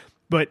mouth,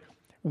 but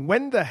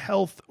when the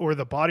health or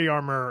the body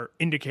armor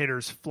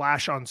indicators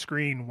flash on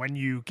screen when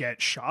you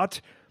get shot,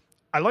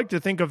 I like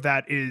to think of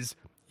that as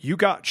you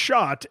got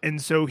shot,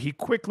 and so he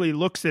quickly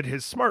looks at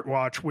his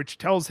smartwatch, which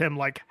tells him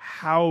like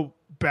how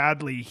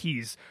badly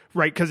he's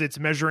right, because it's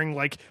measuring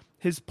like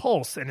his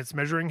pulse and it's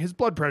measuring his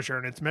blood pressure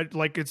and it's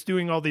it's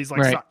doing all these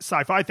like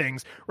sci-fi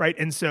things, right?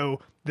 And so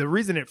the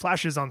reason it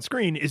flashes on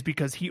screen is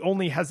because he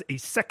only has a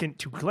second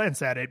to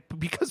glance at it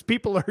because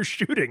people are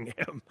shooting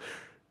him.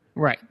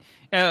 Right.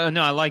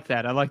 No, I like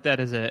that. I like that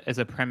as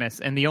a premise.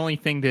 And the only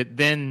thing that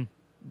then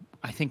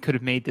I think could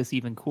have made this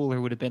even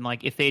cooler would have been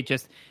like if they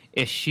just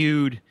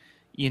eschewed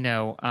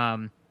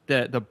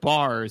the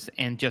bars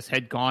and just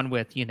had gone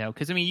with,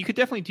 because I mean, you could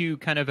definitely do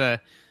kind of a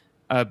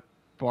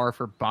bar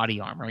for body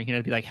armor,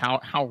 be like,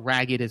 how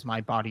ragged is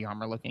my body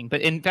armor looking?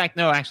 But in fact,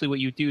 no, actually what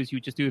you do is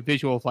you just do a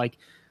visual of like,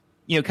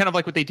 kind of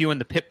like what they do in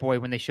the Pip-Boy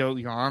when they show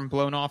your arm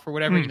blown off or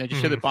whatever,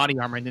 just show the body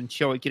armor and then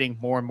show it getting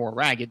more and more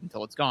ragged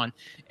until it's gone.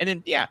 And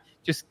then,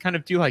 just kind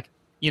of do like,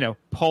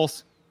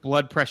 pulse,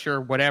 blood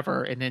pressure,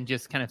 whatever. And then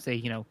just kind of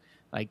say,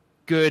 like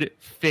good,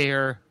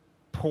 fair,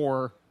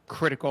 poor,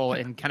 critical,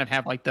 and kind of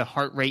have like the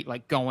heart rate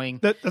like going.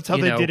 That's how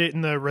they did it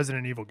in the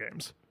Resident Evil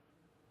games.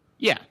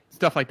 Yeah,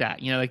 stuff like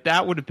that. Like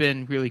that would have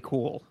been really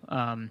cool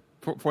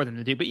for them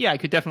to do. But I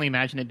could definitely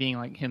imagine it being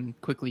like him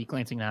quickly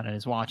glancing down at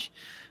his watch.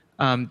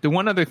 The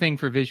one other thing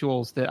for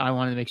visuals that I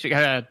wanted to make sure,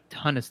 I got a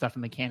ton of stuff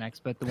in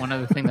mechanics, but the one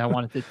other thing that I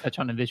wanted to touch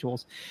on in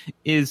visuals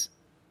is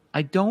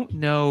I don't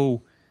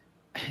know.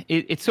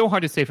 It's so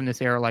hard to say from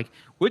this era, like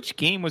which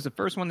game was the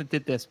first one that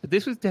did this, but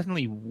this was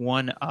definitely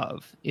one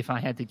of, if I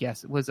had to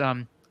guess, it was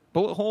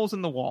bullet holes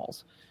in the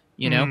walls,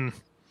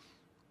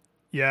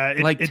 Yeah,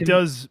 Like, it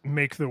does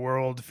make the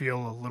world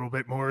feel a little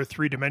bit more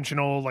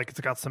three-dimensional, like it's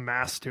got some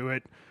mass to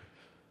it.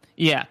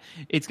 Yeah,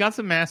 it's got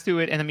some mass to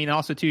it, and I mean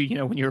also too,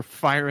 when you're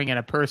firing at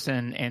a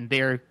person and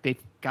they've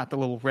got the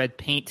little red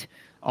paint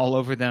all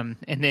over them,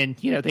 and then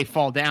they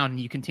fall down and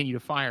you continue to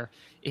fire,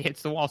 it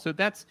hits the wall. So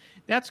that's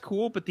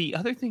cool. But the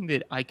other thing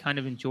that I kind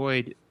of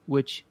enjoyed,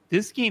 which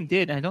this game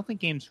did, and I don't think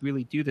games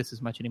really do this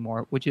as much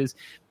anymore, which is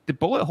the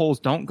bullet holes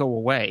don't go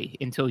away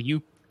until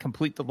you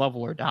complete the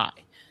level or die.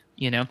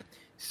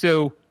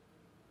 So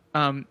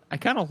I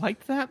kind of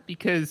liked that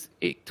because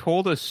it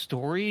told a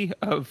story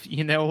of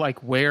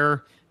like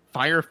where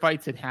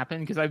firefights had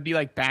happened, because I'd be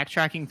like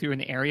backtracking through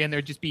an area and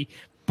there'd just be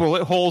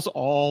bullet holes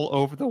all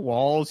over the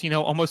walls,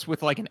 almost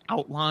with like an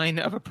outline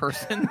of a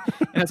person.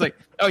 And it's like,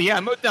 oh yeah, I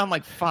mowed down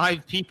like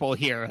 5 people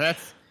here.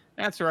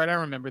 That's right, I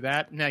remember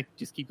that. And I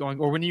just keep going.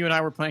 Or when you and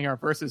I were playing our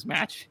versus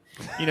match,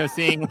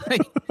 seeing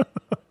like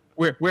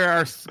where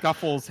our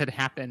scuffles had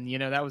happened,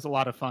 that was a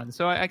lot of fun.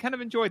 So I kind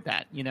of enjoyed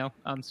that,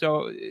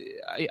 So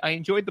I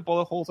enjoyed the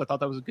bullet holes. I thought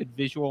that was a good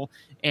visual,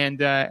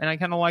 and I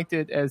kind of liked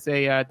it as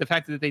the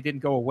fact that they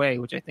didn't go away,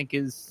 which I think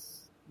is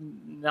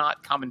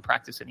not common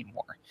practice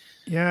anymore.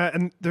 Yeah,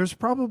 and there's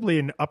probably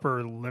an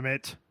upper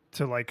limit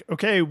to like,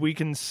 okay, we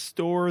can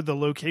store the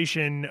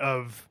location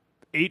of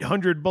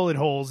 800 bullet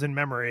holes in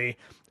memory,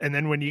 and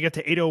then when you get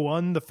to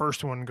 801, the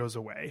first one goes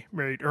away,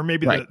 right? Or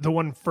maybe right. the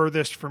one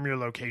furthest from your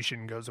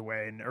location goes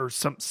away, or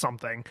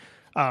something.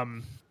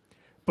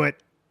 But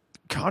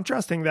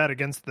contrasting that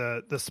against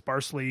the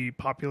sparsely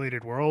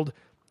populated world,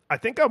 I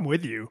think I'm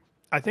with you.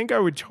 I think I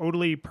would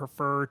totally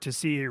prefer to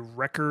see a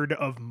record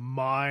of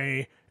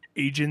my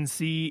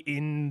agency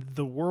in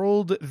the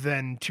world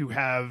than to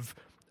have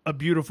a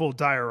beautiful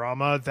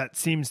diorama that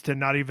seems to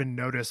not even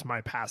notice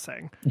my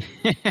passing.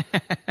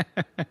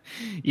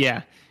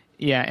 Yeah.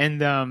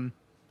 And I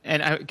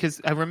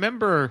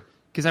remember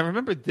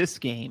this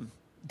game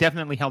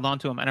definitely held on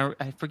to them. And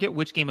I forget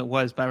which game it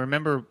was, but I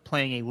remember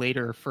playing a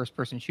later first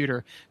person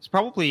shooter. It's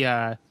probably,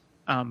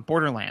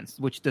 Borderlands,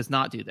 which does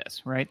not do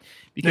this, right?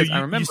 Because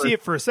I remember you see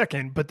it for a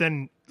second, but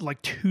then like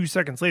 2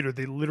 seconds later,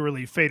 they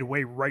literally fade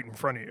away right in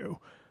front of you.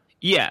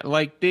 Yeah,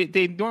 like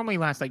they normally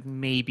last like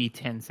maybe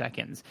 10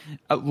 seconds,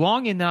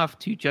 long enough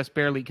to just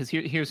barely. Because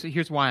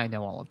here's why I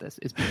know all of this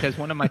is because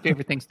one of my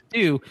favorite things to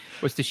do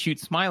was to shoot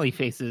smiley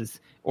faces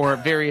or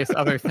various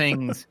other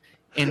things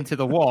into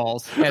the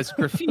walls as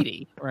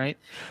graffiti, right?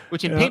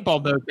 Which in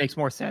paintball mode makes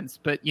more sense,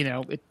 but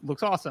it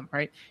looks awesome,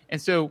 right? And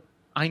so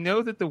I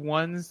know that the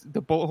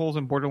bullet holes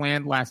in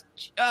Borderland last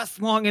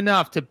just long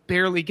enough to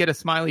barely get a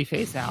smiley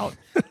face out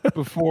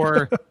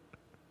before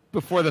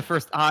the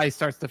first eye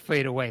starts to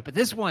fade away. But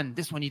this one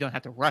you don't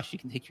have to rush. You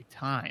can take your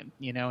time,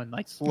 and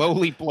like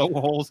slowly blow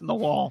holes in the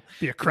wall.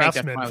 Be a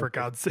craftsman, for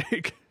God's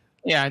sake.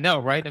 Yeah, I know,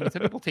 right? I mean,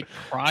 some people take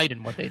pride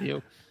in what they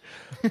do.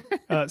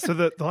 So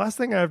the last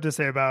thing I have to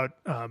say about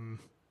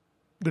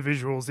the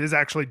visuals is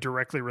actually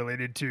directly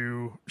related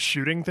to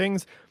shooting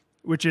things,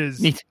 which is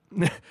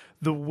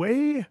the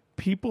way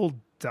people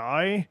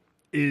die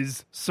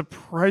is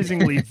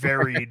surprisingly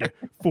varied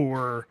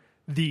for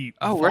the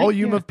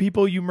volume of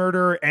people you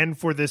murder and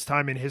for this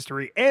time in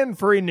history and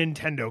for a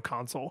Nintendo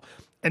console.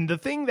 And the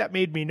thing that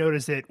made me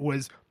notice it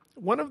was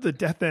one of the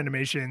death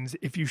animations,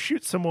 if you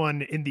shoot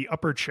someone in the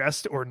upper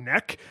chest or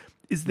neck,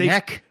 is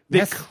they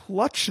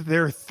clutch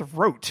their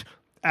throat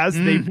as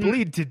they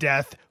bleed to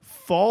death,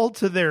 fall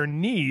to their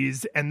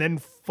knees, and then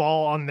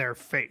fall on their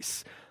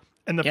face.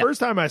 And the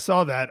first time I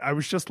saw that, I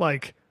was just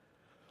like,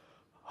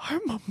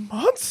 I'm a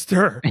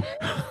monster.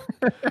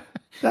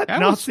 That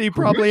Nazi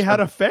probably had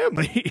a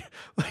family.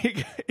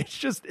 Like,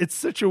 it's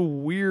such a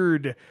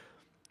weird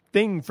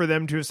thing for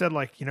them to have said,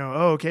 like,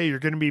 oh, okay, you're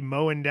going to be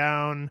mowing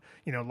down,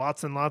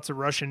 lots and lots of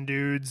Russian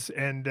dudes.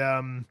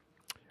 And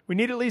we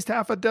need at least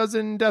half a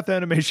dozen death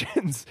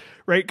animations,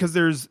 right? Because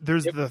there's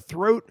the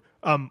throat.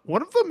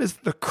 One of them is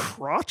the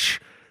crotch,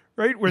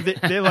 right? Where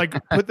they like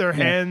put their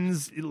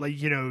hands, like,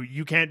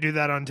 you can't do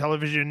that on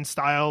television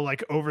style,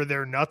 like over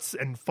their nuts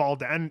and fall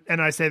down.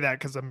 And I say that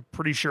because I'm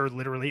pretty sure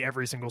literally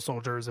every single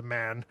soldier is a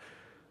man.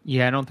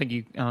 Yeah, I don't think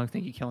you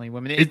kill any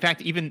women. In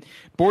fact, even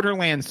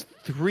Borderlands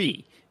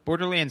 3,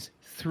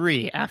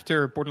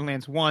 after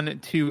Borderlands 1,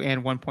 2,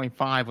 and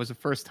 1.5 was the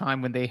first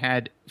time when they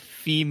had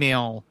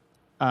female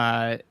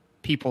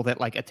people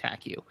that like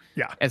attack you.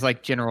 Yeah. As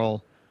like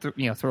general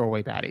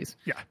throwaway baddies.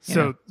 Yeah.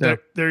 So there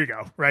you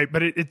go. Right.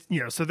 But it's,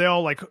 so they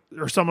all like,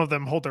 or some of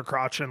them hold their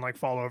crotch and like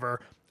fall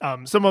over.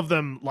 Some of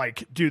them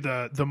like do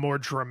the more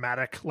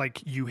dramatic,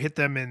 like you hit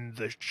them in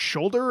the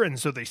shoulder. And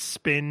so they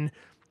spin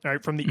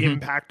right from the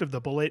impact of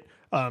the bullet.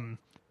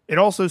 It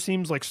also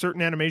seems like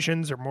certain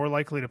animations are more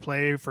likely to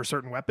play for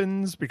certain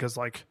weapons because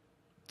like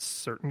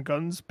certain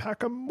guns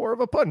pack more of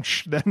a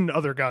punch than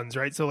other guns.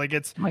 Right. So like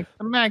it's like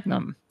the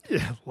Magnum.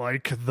 Yeah,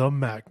 like the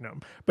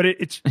Magnum. But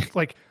it's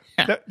like,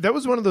 that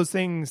was one of those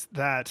things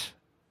that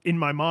in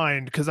my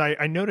mind, because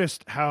I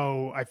noticed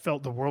how I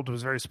felt the world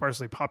was very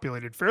sparsely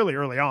populated fairly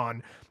early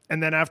on.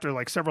 And then after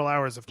like several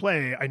hours of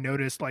play, I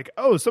noticed like,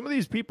 oh, some of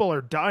these people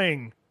are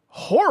dying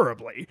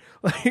horribly.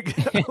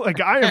 Like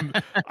I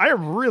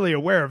am really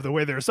aware of the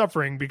way they're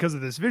suffering because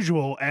of this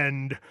visual,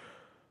 and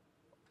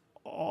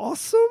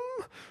awesome.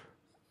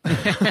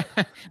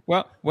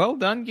 well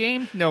done,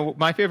 game. No,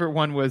 my favorite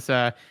one was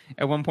at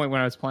one point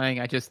when I was playing,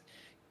 I just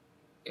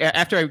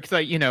because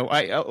I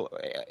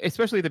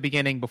especially at the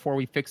beginning before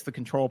we fixed the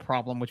control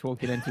problem, which we'll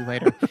get into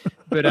later,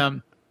 but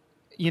I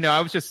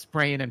was just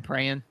spraying and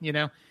praying,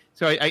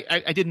 so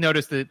I did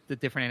notice the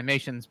different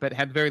animations, but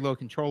had very low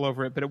control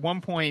over it. But at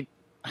one point,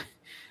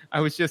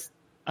 I just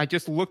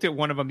looked at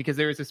one of them because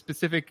there is a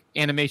specific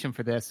animation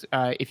for this.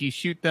 If you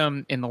shoot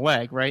them in the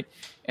leg, right?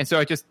 And so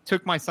I just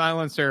took my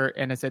silencer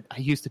and I said, I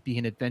used to be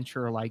an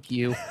adventurer like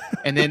you.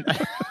 And then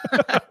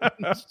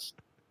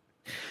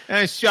and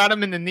I shot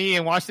him in the knee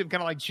and watched him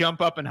kind of like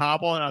jump up and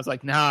hobble. And I was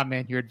like, nah,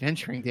 man, your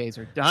adventuring days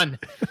are done.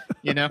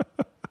 I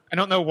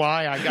don't know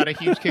why I got a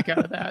huge kick out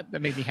of that.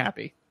 That made me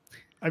happy.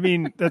 I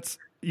mean, that's,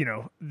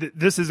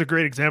 this is a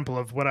great example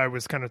of what I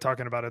was kind of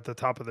talking about at the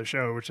top of the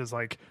show, which is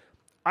like,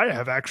 I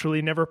have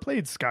actually never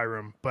played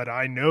Skyrim, but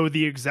I know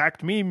the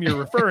exact meme you're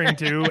referring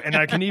to, and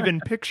I can even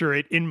picture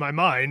it in my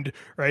mind,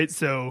 right?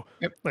 So,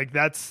 like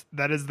that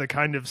is the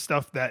kind of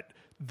stuff that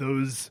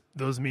those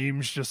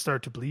memes just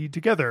start to bleed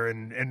together,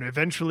 and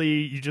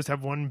eventually you just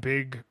have one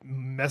big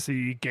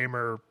messy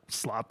gamer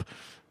slop.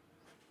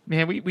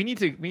 Man, we need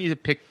to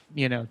pick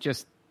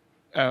just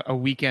a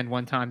weekend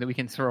one time that we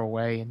can throw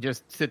away and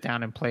just sit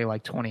down and play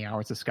like 20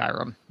 hours of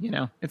Skyrim.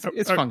 It's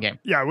a fun game.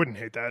 Yeah, I wouldn't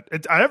hate that.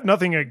 I have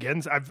nothing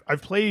against.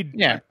 I've played.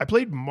 Yeah, I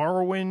played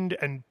Morrowind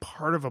and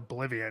part of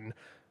Oblivion.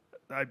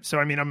 I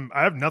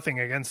have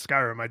nothing against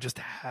Skyrim. I just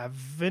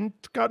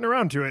haven't gotten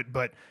around to it.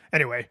 But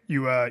anyway,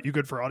 you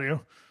good for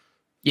audio?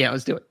 Yeah,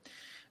 let's do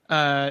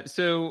it.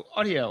 So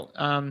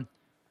audio.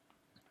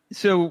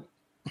 So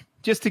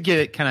just to get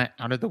it kind of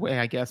out of the way,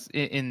 I guess,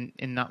 in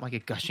not like a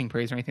gushing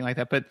praise or anything like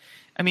that, but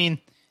I mean,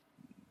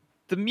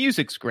 the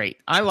music's great.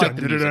 I like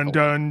the music.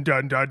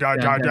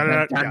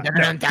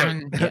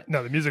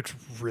 No, the music's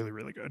really,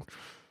 really good.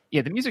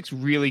 Yeah, the music's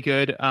really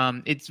good.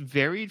 It's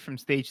varied from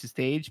stage to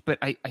stage, but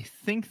I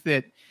think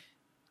that,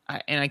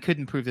 and I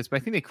couldn't prove this,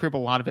 but I think they crib a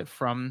lot of it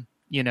from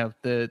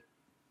the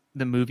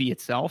movie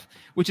itself,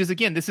 which is,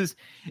 again, this is,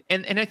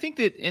 and I think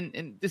that,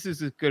 and this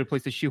is as good a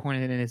place to shoehorn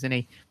it in as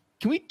any.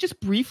 Can we just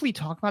briefly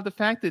talk about the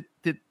fact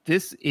that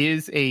this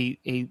is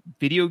a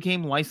video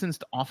game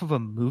licensed off of a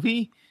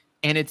movie,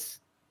 and it's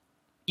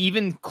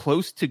even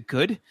close to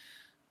good?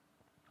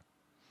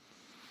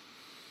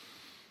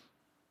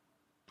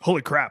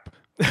 Holy crap.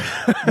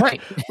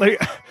 Right.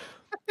 Like,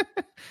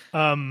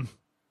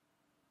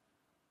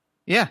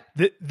 yeah.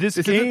 This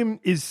game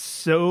is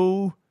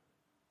so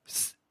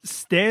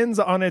stands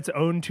on its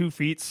own 2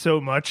 feet so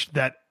much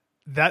that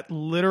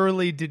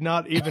literally did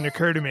not even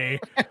occur to me,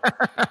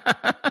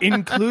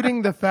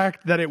 including the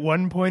fact that at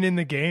one point in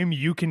the game,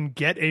 you can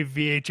get a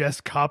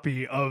VHS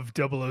copy of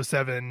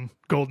 007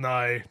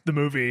 GoldenEye, the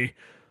movie.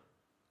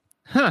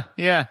 Huh.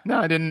 Yeah. No,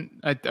 I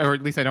didn't, or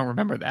at least I don't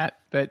remember that,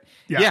 but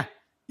yeah.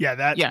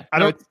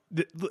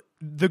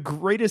 The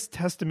greatest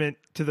testament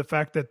to the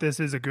fact that this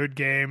is a good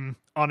game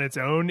on its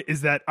own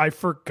is that I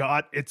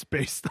forgot it's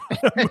based on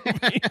a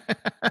movie.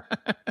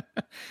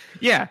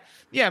 Yeah.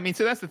 I mean,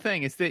 so that's the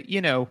thing is that,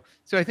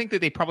 so I think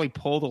that they probably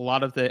pulled a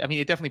lot of they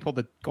definitely pulled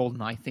the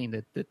GoldenEye theme,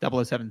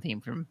 the 007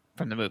 theme from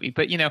the movie.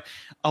 But,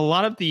 a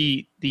lot of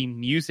the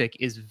music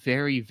is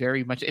very,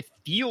 very much, it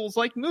feels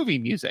like movie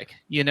music.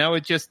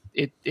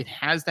 It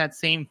has that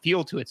same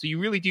feel to it. So you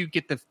really do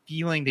get the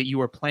feeling that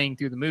you are playing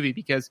through the movie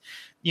because,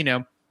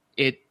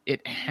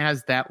 it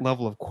has that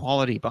level of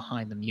quality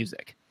behind the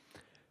music.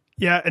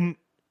 Yeah. And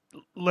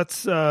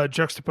let's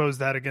juxtapose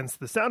that against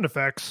the sound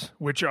effects,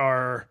 which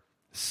are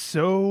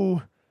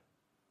so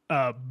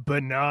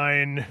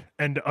benign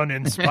and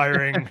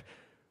uninspiring.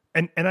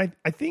 and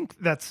I think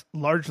that's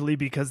largely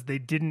because they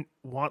didn't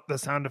want the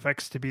sound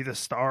effects to be the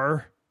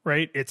star,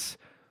 right? It's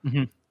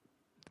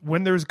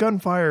when there's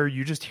gunfire,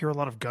 you just hear a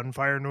lot of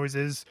gunfire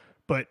noises,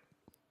 but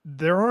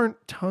there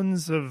aren't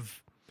tons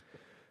of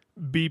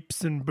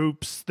beeps and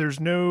boops.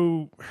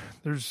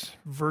 There's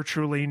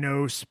virtually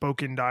no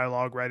spoken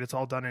dialogue, right? It's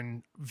all done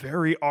in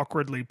very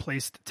awkwardly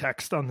placed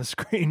text on the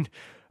screen.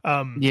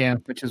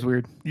 Which is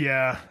weird.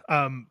 Yeah.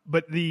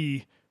 But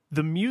the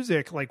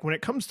music, like when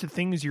it comes to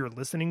things you're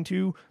listening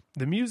to,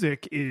 the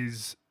music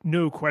is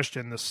no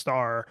question the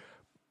star,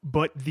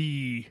 but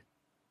the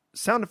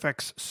sound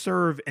effects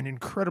serve an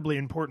incredibly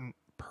important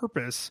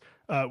purpose,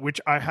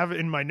 which I have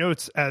in my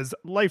notes as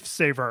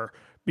lifesaver,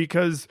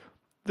 because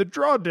the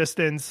draw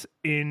distance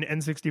in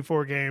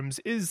N64 games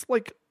is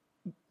like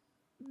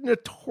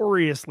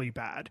notoriously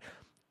bad,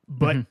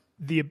 but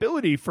the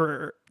ability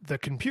for the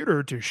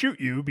computer to shoot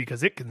you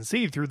because it can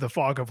see through the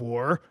fog of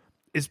war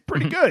is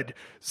pretty good.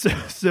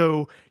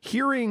 So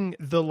hearing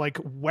the like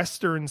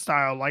Western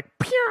style, like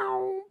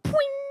pew, poing,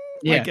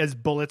 like as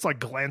bullets like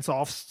glance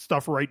off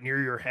stuff right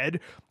near your head.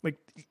 Like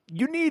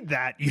you need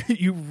that.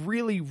 You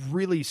really,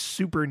 really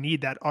super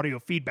need that audio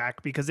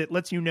feedback because it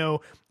lets you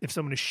know if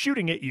someone is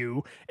shooting at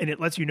you, and it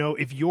lets you know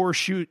if your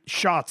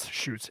shots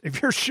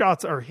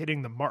are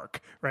hitting the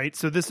mark, right?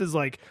 So this is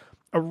like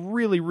a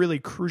really, really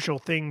crucial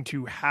thing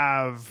to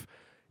have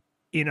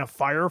in a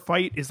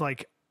firefight is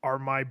like, are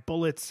my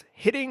bullets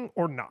hitting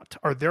or not?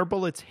 Are their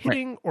bullets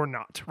hitting or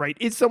not, right?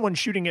 Is someone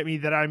shooting at me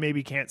that I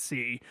maybe can't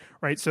see,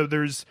 right? So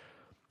there's,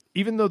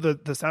 even though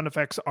the sound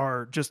effects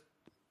are just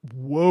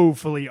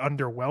woefully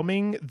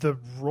underwhelming, the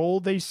role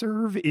they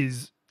serve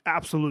is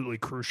absolutely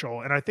crucial.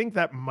 And I think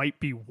that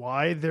might be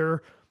why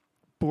they're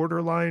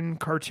borderline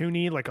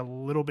cartoony, like a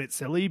little bit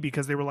silly,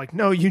 because they were like,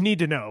 no, you need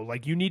to know.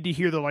 Like, you need to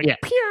hear the like,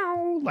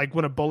 pew, like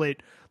when a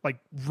bullet like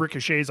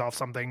ricochets off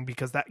something,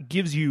 because that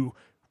gives you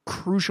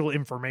crucial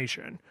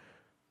information.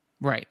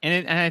 Right.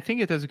 And I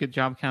think it does a good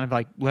job kind of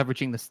like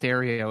leveraging the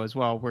stereo as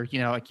well, where, you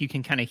know, like you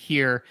can kind of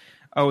hear,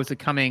 oh, is it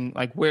coming?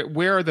 Like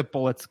where are the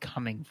bullets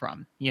coming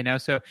from? You know,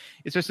 so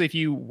especially if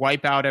you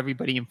wipe out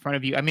everybody in front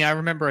of you. I mean, I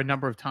remember a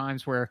number of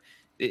times where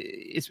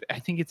I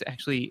think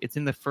it's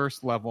in the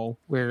first level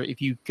where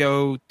if you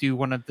go do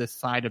one of the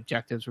side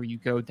objectives where you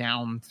go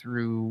down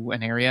through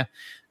an area,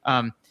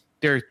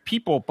 there's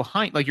people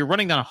behind, like you're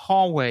running down a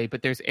hallway,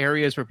 but there's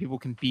areas where people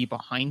can be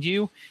behind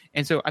you.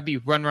 And so I'd be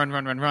run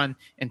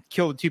and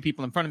kill the two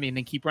people in front of me and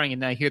then keep running.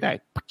 And then I hear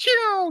that,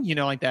 you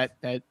know, like that,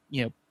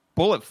 you know,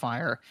 bullet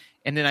fire.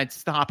 And then I'd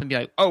stop and be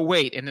like, oh,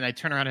 wait. And then I'd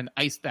turn around and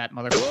ice that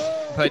mother.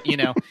 But, you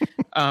know,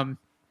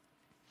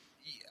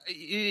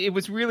 it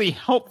was really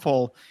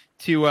helpful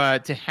to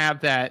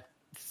have that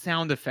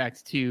sound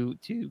effect to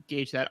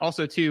gauge that.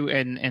 Also, too,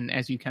 and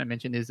as you kind of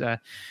mentioned, is,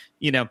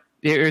 you know,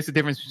 there is a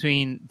difference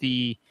between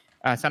the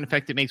sound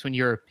effect it makes when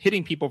you're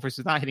hitting people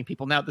versus not hitting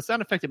people. Now, the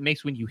sound effect it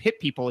makes when you hit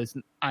people is,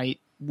 I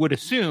would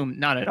assume,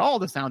 not at all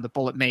the sound the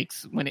bullet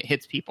makes when it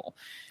hits people.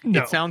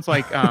 No. It sounds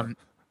like a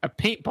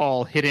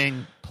paintball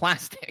hitting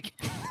plastic.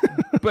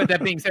 But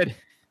that being said,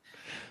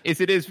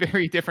 it is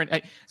very different.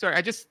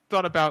 I just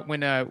thought about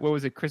when, what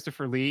was it,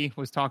 Christopher Lee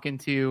was talking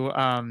to...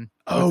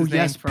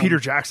 Peter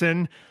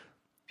Jackson.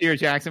 Peter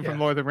Jackson from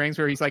Lord of the Rings,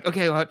 where he's like,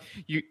 okay, well,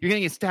 you're going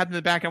to get stabbed in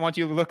the back. I want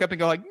you to look up and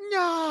go like,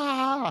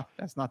 nah.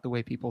 That's not the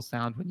way people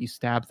sound when you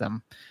stab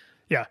them.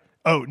 Yeah.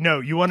 Oh, no.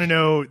 You want to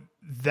know,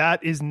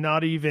 that is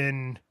not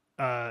even,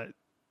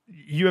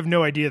 you have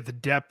no idea the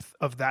depth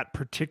of that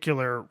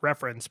particular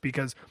reference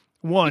because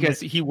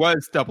he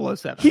was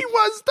 007. He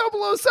was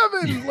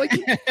 007.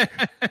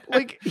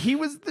 Like he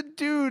was the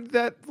dude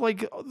that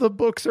like the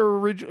books are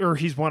original, or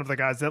he's one of the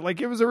guys that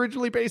like it was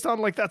originally based on.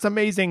 Like, that's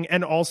amazing.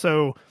 And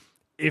also,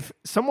 if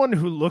someone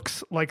who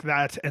looks like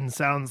that and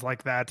sounds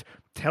like that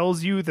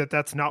tells you that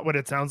that's not what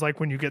it sounds like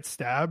when you get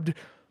stabbed,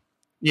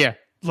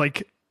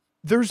 like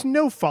there's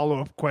no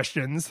follow-up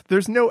questions.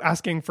 There's no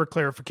asking for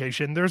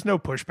clarification. There's no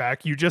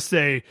pushback. You just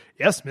say,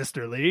 yes,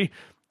 Mr. Lee.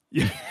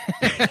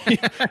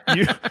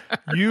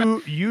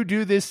 you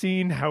do this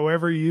scene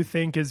however you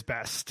think is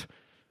best.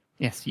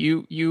 Yes,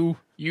 you do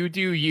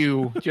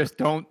you. Just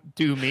don't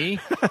do me.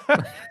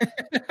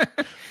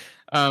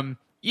 I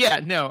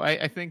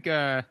think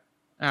I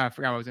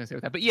forgot what I was going to say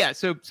with that, but yeah.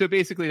 So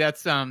basically,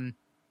 that's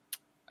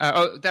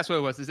that's what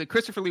it was. Is that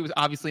Christopher Lee was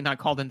obviously not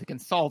called in to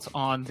consult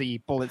on the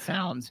bullet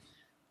sounds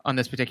on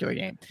this particular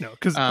game. No,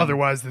 because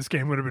otherwise this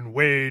game would have been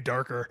way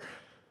darker.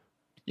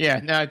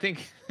 Yeah, no, I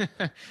think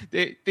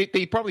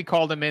they probably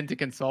called him in to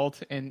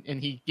consult, and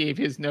he gave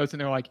his notes, and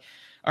they're like,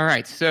 "All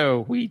right,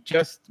 so we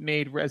just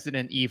made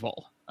Resident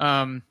Evil.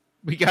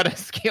 We got to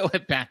scale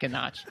it back a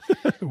notch."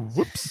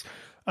 Whoops.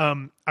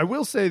 I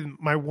will say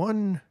my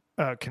one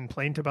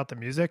complaint about the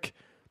music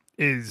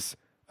is,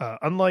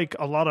 unlike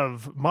a lot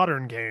of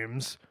modern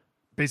games,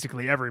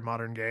 basically every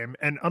modern game,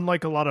 and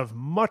unlike a lot of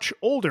much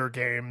older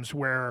games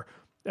where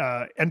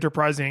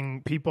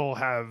enterprising people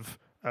have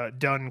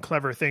done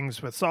clever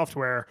things with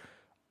software,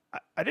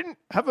 I didn't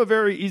have a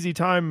very easy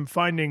time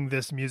finding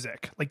this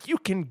music. Like, you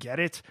can get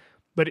it,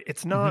 but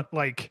it's not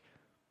like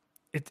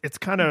it's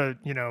kind of,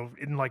 you know,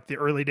 in like the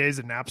early days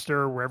of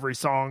Napster, where every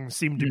song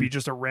seemed to be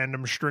just a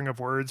random string of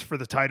words for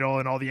the title,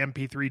 and all the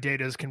MP3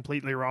 data is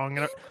completely wrong.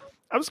 And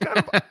I was kind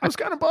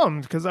of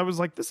bummed, because I was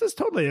like, this is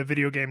totally a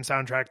video game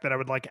soundtrack that I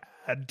would like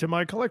add to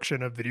my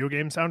collection of video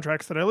game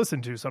soundtracks that I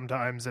listen to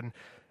sometimes, and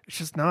it's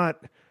just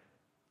not.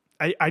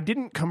 I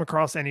didn't come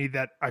across any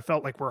that I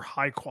felt like were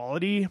high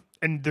quality,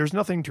 and there's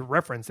nothing to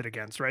reference it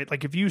against, right?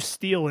 Like, if you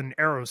steal an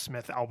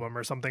Aerosmith album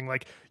or something,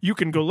 like, you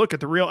can go look at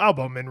the real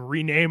album and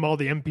rename all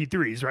the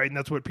MP3s, right? And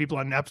that's what people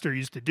on Napster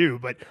used to do.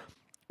 But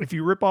if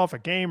you rip off a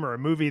game or a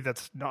movie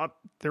that's not,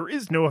 there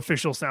is no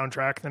official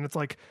soundtrack, then it's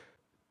like,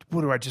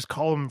 what do I just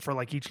call them for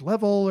like each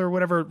level or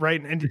whatever,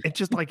 right? And it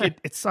just like,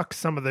 it sucks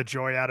some of the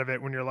joy out of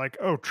it when you're like,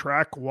 oh,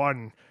 track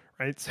 1.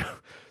 Right.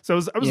 So I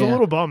was a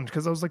little bummed,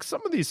 because I was like, some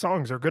of these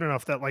songs are good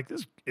enough that like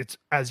this, it's,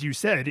 as you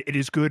said, it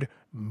is good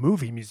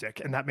movie music,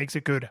 and that makes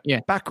it good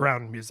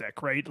background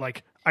music, right?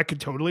 Like, I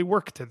could totally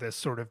work to this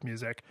sort of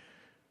music.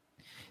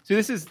 So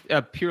this is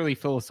a purely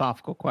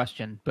philosophical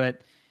question,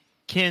 but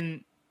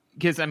can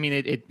because I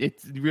mean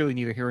it's really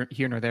neither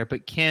here nor there,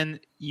 but can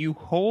you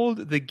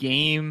hold the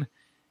game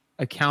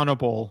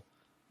accountable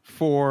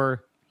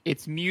for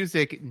its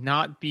music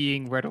not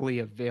being readily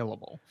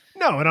available?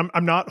 No, and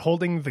I'm not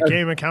holding the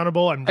game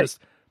accountable. I'm just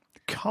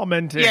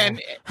commenting. Yeah.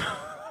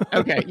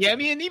 Okay. Yeah. I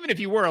mean, even if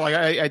you were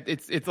like,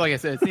 it's like I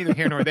said, it's neither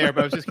here nor there.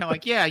 But I was just kind of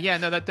like, yeah,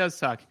 no, that does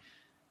suck.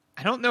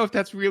 I don't know if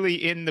that's really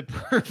in the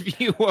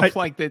purview of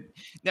like the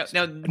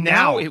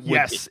now it would.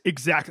 Yes,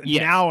 exactly.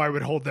 Yes. Now I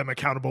would hold them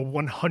accountable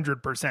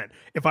 100%.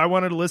 If I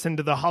wanted to listen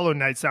to the Hollow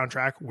Knight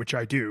soundtrack, which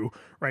I do,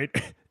 right,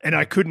 and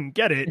I couldn't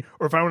get it,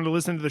 or if I wanted to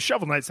listen to the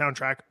Shovel Knight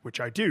soundtrack,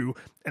 which I do,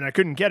 and I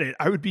couldn't get it,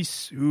 I would be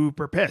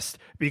super pissed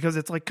because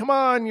it's like, come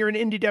on, you're an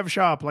indie dev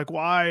shop. Like,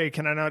 why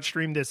can I not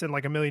stream this in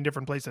like a million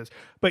different places?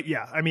 But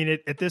yeah, I mean,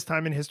 at this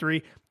time in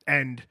history,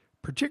 and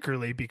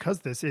particularly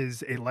because this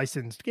is a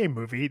licensed game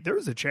movie,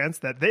 there's a chance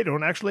that they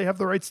don't actually have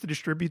the rights to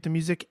distribute the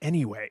music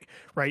anyway,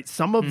 right?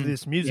 Some of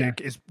this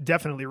music is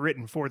definitely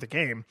written for the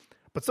game,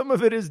 but some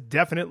of it is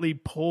definitely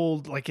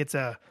pulled, like it's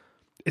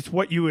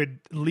what you would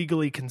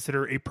legally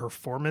consider a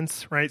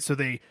performance, right? So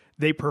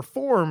they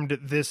performed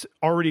this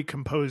already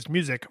composed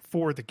music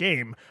for the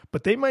game,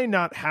 but they might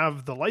not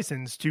have the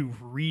license to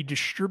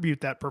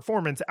redistribute that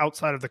performance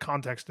outside of the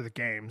context of the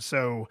game.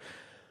 So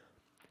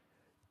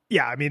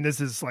yeah, I mean, this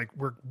is like,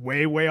 we're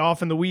way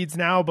off in the weeds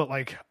now, but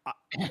like,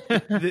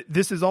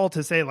 this is all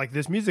to say, like,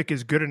 this music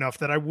is good enough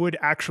that I would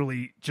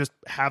actually just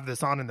have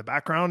this on in the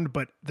background,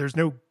 but there's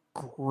no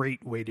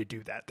great way to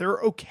do that. There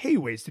are okay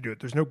ways to do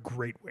it. There's no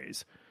great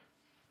ways.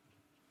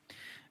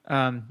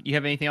 You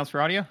have anything else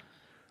for audio?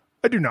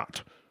 I do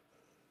not.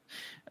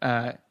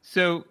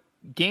 So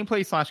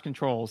gameplay /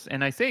 controls,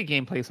 and I say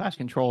gameplay /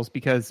 controls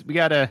because we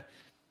gotta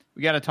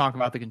talk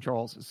about the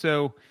controls.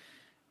 So,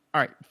 all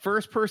right,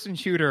 first person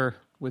shooter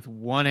with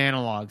one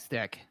analog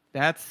stick.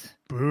 That's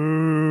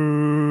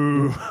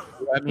boo.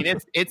 I mean,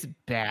 it's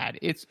bad.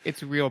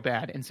 It's real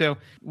bad. And so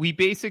we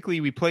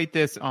played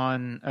this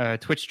on a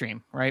Twitch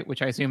stream, right?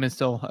 Which I assume is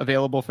still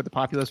available for the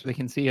populace, where they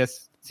can see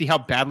how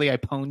badly I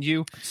pwned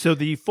you. So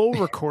the full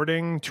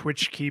recording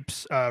Twitch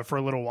keeps for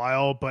a little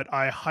while, but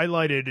I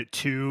highlighted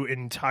 2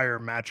 entire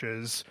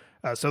matches.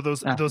 So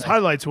those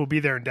highlights will be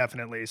there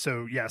indefinitely.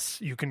 So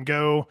yes, you can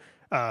go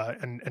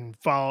and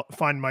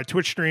find my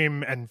Twitch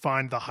stream and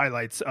find the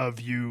highlights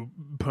of you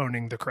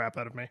pwning the crap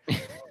out of me.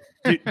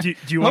 Do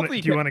you want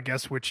to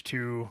guess which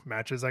 2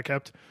 matches I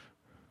kept?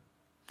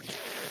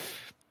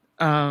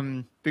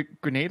 The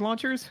grenade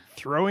launchers,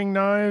 throwing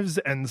knives,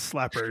 and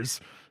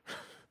slappers.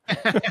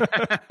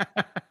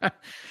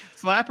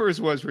 Slappers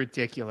was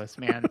ridiculous,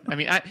 man. I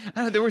mean, I don't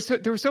know, there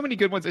were so many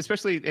good ones,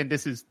 especially, and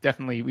this is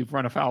definitely, we've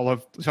run afoul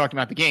of talking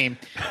about the game,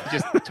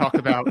 just talk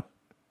about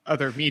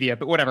other media,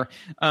 but whatever.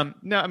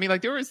 No, I mean,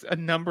 like, there was a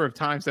number of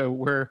times though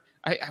where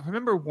I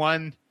remember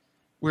one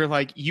where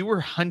like you were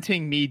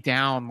hunting me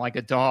down like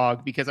a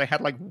dog because I had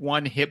like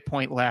 1 hit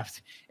point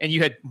left and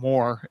you had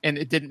more and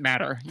it didn't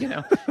matter, you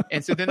know?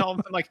 And so then all of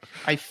a sudden, like,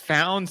 I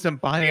found some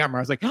body armor.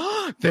 I was like,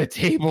 oh, the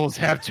tables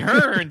have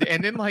turned.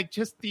 And then like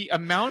just the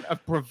amount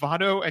of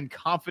bravado and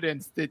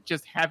confidence that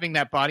just having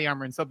that body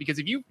armor and stuff, because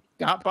if you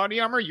got body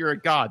armor, you're a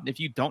god. If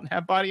you don't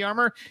have body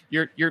armor,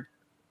 you're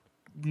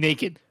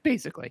naked,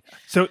 basically.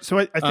 So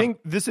I think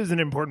this is an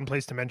important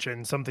place to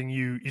mention something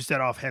you said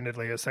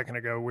offhandedly a second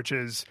ago, which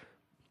is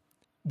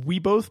we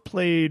both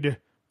played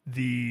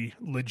the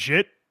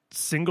legit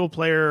single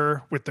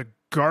player with the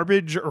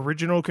garbage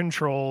original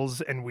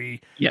controls, and we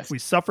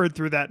suffered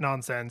through that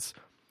nonsense.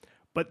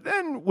 But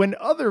then when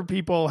other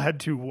people had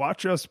to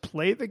watch us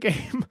play the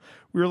game,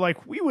 we were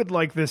like, we would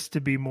like this to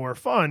be more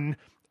fun.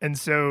 And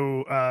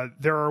so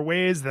there are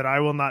ways that I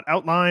will not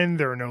outline.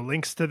 There are no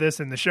links to this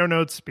in the show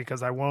notes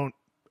because I won't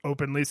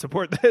openly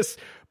support this,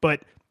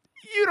 but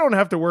you don't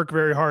have to work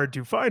very hard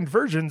to find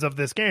versions of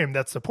this game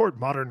that support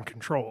modern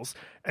controls.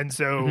 And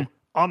so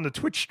on the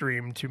Twitch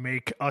stream, to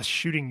make us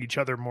shooting each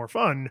other more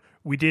fun,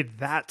 we did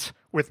that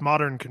with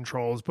modern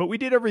controls, but we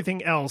did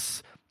everything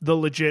else the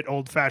legit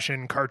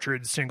old-fashioned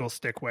cartridge single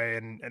stick way,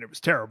 and it was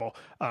terrible.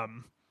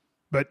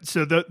 But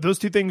so those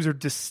 2 things are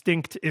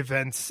distinct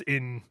events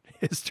in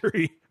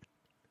history.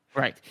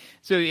 Right.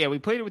 So yeah, we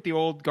played it with the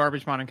old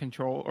garbage modern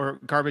control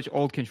or garbage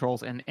old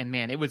controls, and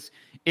man, it was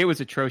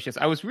atrocious.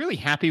 I was really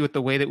happy with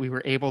the way that we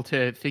were able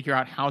to figure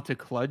out how to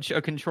kludge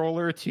a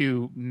controller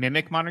to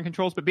mimic modern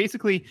controls. But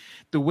basically,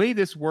 the way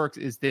this works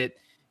is that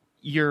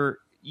you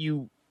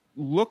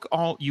look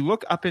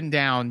up and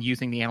down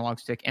using the analog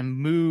stick and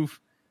move.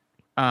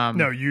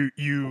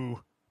 You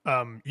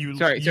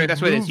Sorry,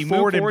 that's what it is. You move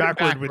forward and backward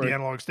backward with the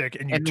analog stick,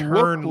 and you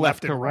turn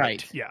left and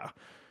right.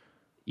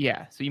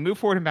 Yeah, so you move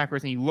forward and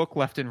backwards, and you look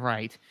left and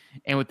right.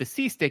 And with the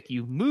C stick,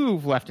 you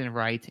move left and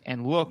right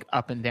and look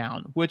up and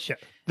down. Which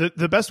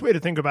the best way to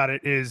think about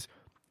it is,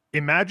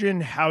 imagine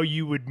how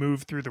you would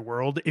move through the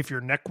world if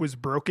your neck was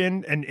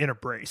broken and in a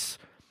brace.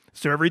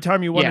 So every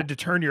time you wanted to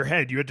turn your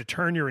head, you had to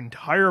turn your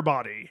entire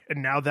body,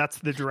 and now that's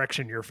the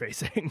direction you're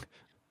facing.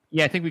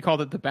 Yeah, I think we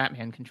called it the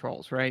Batman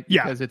controls, right?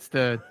 Yeah, because it's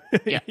the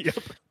Yep.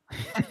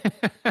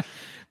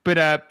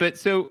 But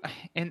so,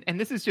 and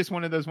this is just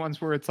one of those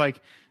ones where it's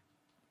like,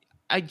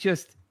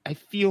 I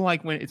feel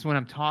like when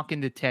I'm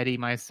talking to Teddy,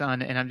 my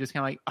son, and I'm just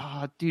kind of like,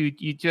 oh, dude,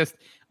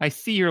 I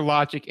see your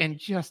logic and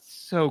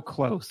just so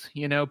close,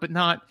 but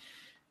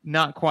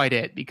not quite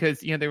it, because,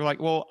 they were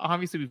like, well,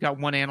 obviously we've got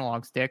one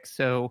analog stick.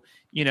 So,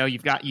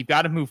 you've got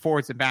to move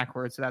forwards and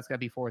backwards. So that's got to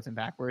be forwards and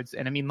backwards.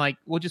 And I mean, like,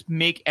 we'll just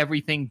make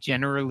everything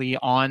generally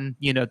on,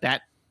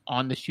 that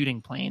on the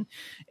shooting plane.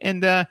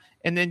 And then,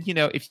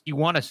 if you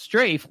want to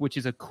strafe, which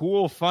is a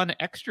cool, fun,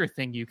 extra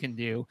thing you can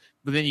do,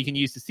 but then you can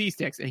use the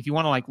C-sticks. And if you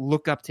want to like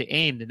look up to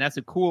aim, then that's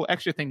a cool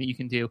extra thing that you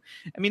can do.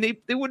 I mean,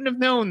 they wouldn't have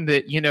known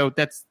that,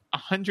 that's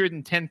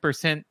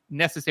 110%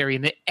 necessary,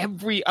 and that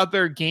every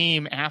other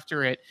game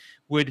after it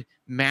would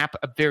map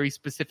a very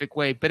specific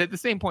way. But at the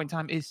same point in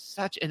time, is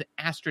such an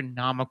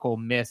astronomical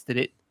miss that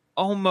it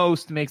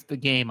almost makes the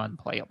game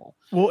unplayable.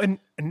 Well, and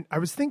I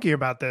was thinking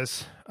about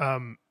this,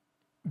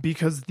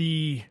 because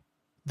the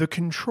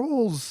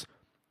controls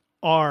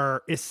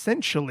are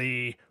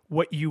essentially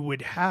what you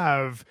would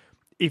have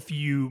if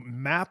you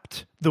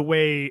mapped the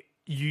way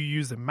you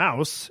use a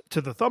mouse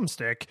to the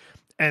thumbstick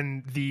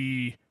and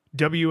the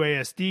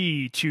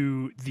WASD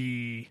to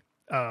the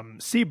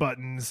C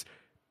buttons,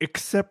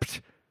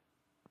 except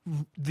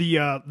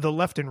the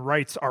left and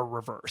rights are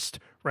reversed,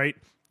 right?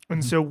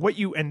 And so what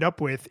you end up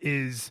with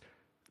is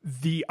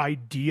the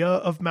idea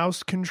of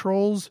mouse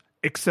controls,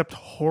 except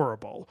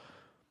horrible.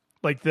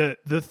 Like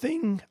the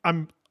thing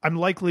I'm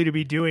likely to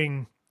be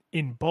doing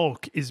in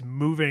bulk is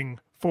moving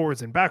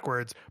forwards and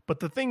backwards, but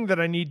the thing that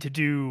I need to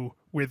do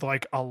with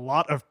like a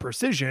lot of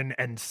precision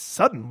and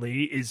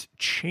suddenly is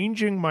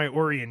changing my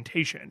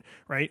orientation,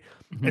 right?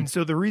 Mm-hmm. And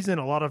so the reason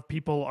a lot of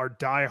people are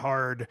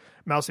diehard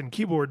mouse and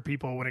keyboard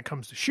people when it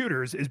comes to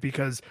shooters is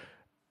because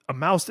a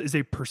mouse is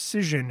a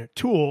precision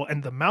tool,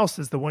 and the mouse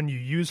is the one you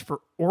use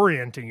for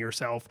orienting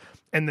yourself.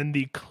 And then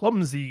the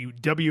clumsy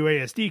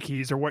WASD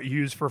keys are what you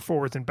use for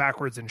forwards and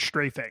backwards and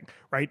strafing,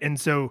 right? And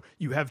so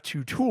you have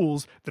two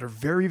tools that are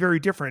very,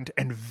 very different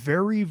and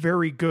very,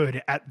 very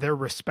good at their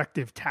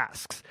respective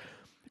tasks.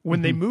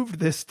 When they moved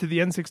this to the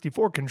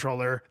N64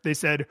 controller, they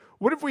said,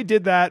 what if we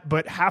did that,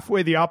 but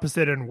halfway the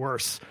opposite and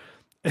worse?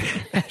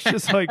 It's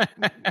just like,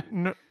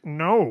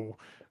 no.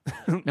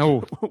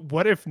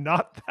 What if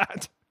not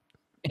that?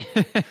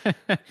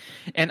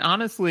 And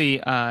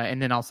honestly,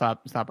 and then I'll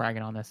stop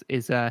bragging on this,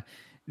 is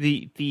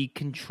the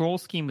control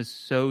scheme was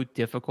so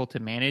difficult to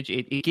manage.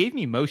 It gave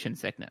me motion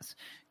sickness,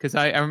 because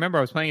I remember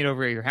I was playing it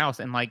over at your house,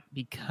 and like,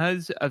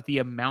 because of the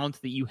amount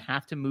that you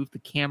have to move the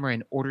camera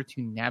in order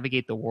to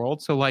navigate the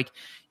world. So like,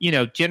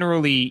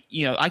 generally,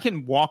 I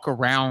can walk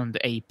around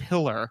a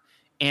pillar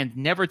and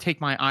never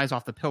take my eyes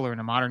off the pillar in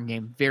a modern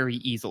game very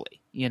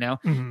easily.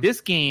 This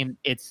game,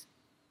 it's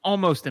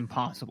almost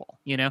impossible,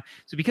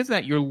 so because of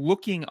that, you're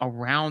looking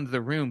around the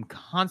room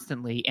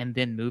constantly and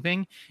then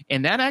moving,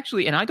 and that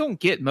actually, and I don't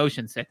get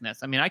motion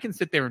sickness. I mean, I can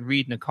sit there and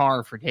read in a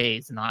car for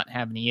days and not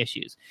have any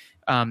issues.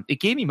 It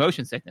gave me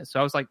motion sickness, so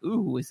I was like,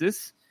 ooh, is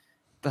this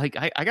like,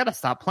 I gotta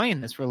stop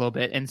playing this for a little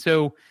bit. And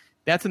so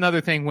that's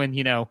another thing when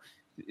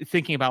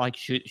thinking about like,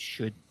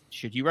 should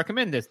you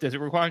recommend this? Does it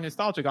require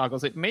nostalgia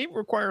goggles? It may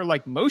require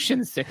like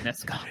motion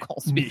sickness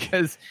goggles,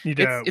 because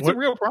it's a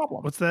real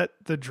problem. What's that,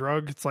 the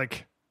drug? It's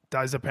like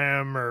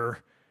diazepam or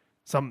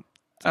some.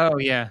 Oh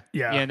yeah.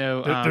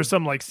 No, there's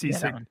some like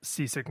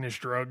seasickness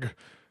drug.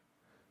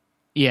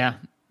 Yeah,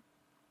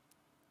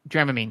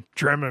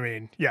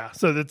 Dramamine. Yeah,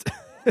 so that's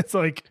it's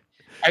like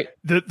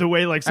the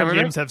way like some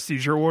games have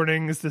seizure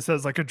warnings. This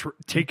has like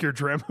take your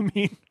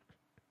Dramamine.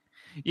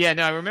 Yeah,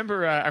 no, I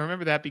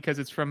remember that because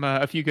it's from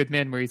A Few Good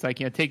Men, where he's like,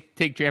 take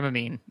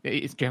Dramamine.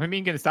 Is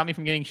Dramamine going to stop me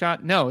from getting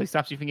shot? No, it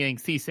stops you from getting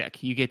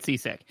seasick. You get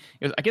seasick.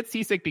 I get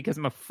seasick because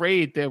I'm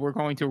afraid that we're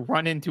going to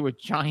run into a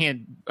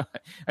giant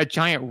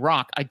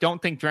rock. I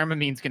don't think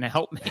Dramamine's going to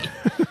help me.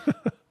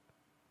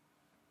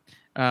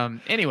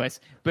 Anyways,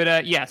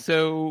 but yeah,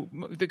 so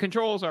the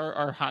controls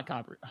are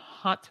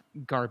hot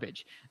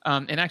garbage.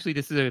 And actually,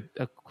 this is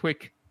a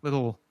quick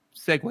little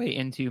segue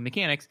into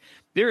mechanics.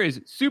 There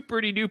is super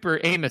duper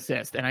aim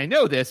assist, and I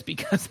know this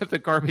because of the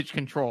garbage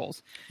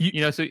controls.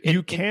 So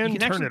you can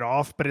turn it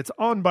off, but it's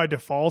on by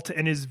default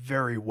and is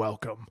very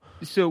welcome.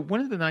 So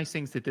one of the nice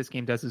things that this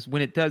game does is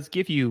when it does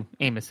give you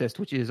aim assist,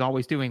 which it is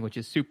always doing, which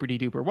is super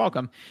duper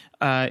welcome,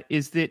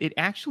 is that it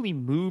actually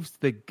moves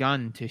the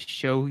gun to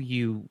show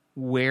you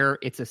where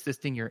it's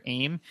assisting your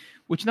aim,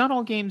 which not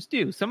all games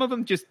do. Some of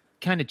them just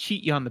kind of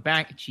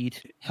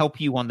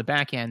help you on the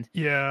back end.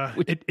 Yeah,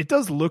 it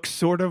does look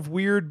sort of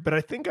weird, but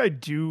I think I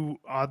do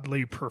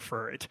oddly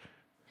prefer it.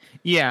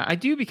 Yeah, I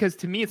do, because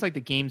to me, it's like the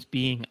game's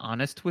being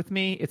honest with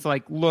me. It's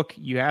like, look,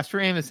 you asked for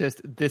aim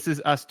assist. This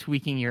is us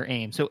tweaking your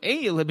aim. So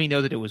A, it let me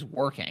know that it was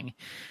working.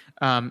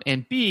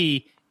 And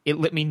B, it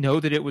let me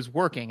know that it was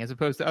working, as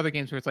opposed to other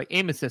games where it's like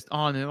aim assist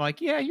on, and they're like,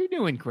 yeah, you're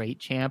doing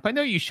great, champ. I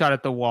know you shot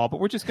at the wall, but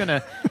we're just going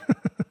to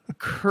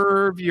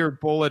curve your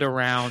bullet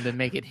around and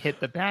make it hit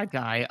the bad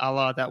guy, a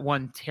la that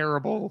one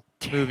terrible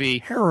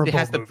movie. It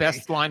has the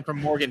best line from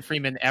Morgan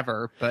Freeman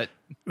ever, but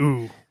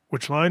ooh,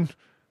 which line?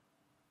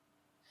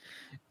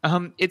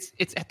 It's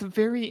at the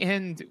very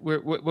end. Where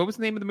what was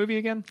the name of the movie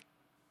again?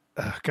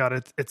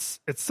 God, it's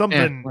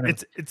something.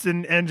 Whatever. It's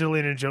an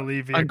Angelina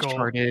Jolie vehicle.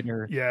 Uncharted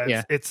or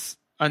It's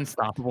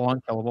Unstoppable,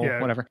 Unkillable,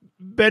 whatever.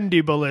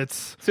 Bendy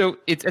bullets. So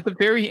it's at the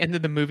very end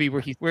of the movie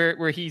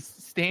where he's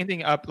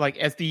standing up like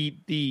as the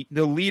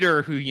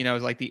leader who, you know,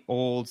 is like the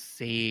old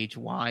sage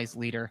wise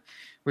leader,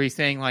 where he's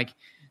saying like,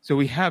 so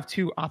we have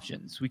two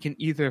options. We can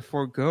either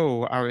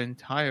forego our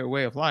entire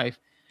way of life,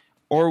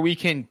 or we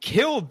can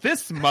kill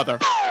this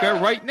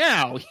motherfucker right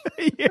now.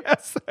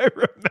 Yes, I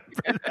remember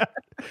that.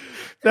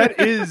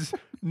 That is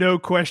no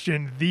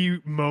question the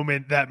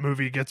moment that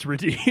movie gets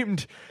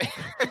redeemed.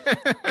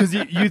 Because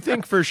you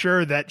think for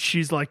sure that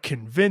she's like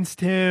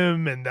convinced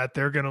him and that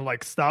they're going to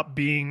like stop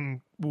being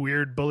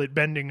weird bullet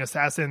bending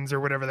assassins or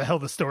whatever the hell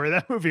the story of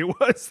that movie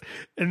was.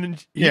 And then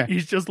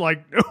he's just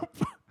like,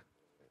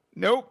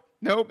 Nope.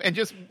 And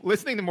just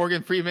listening to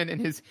Morgan Freeman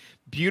and his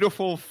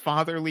beautiful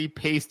fatherly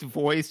paced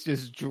voice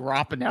just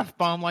drop an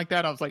F-bomb like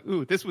that, I was like,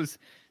 ooh, this was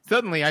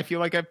suddenly I feel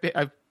like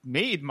I've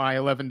made my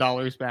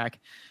 $11 back,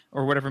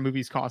 or whatever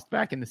movies cost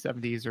back in the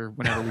 70s or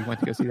whenever we went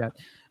to go see that.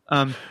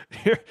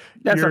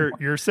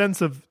 Your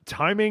sense of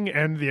timing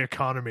and the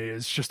economy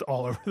is just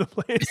all over the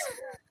place.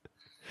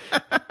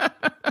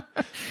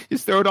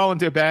 Just throw it all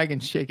into a bag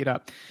and shake it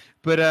up.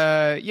 But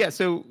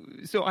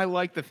so I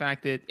like the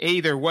fact that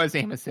A, there was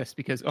aim assist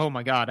because, oh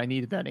my God, I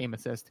needed that aim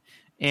assist.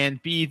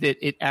 And B,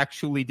 that it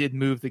actually did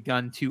move the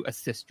gun to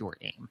assist your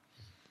aim.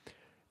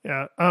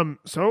 Yeah.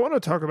 So I want to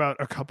talk about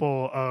a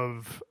couple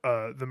of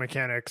the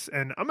mechanics,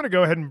 and I'm going to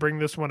go ahead and bring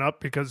this one up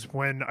because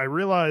when I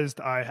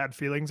realized I had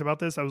feelings about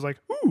this, I was like,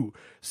 ooh,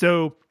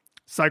 so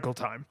cycle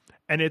time.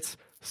 And it's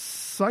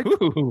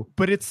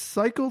but it's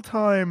cycle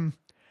time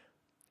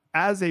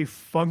as a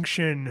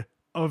function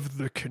of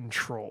the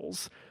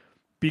controls.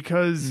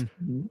 Because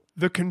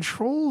the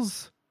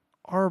controls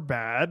are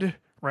bad,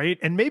 right?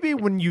 And maybe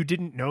when you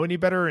didn't know any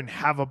better and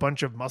have a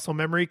bunch of muscle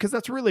memory, because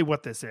that's really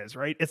what this is,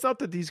 right? It's not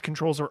that these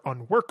controls are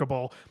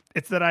unworkable.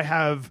 It's that I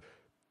have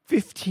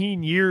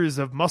 15 years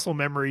of muscle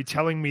memory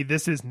telling me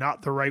this is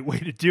not the right way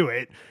to do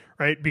it,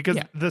 right? Because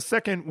the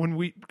second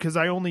because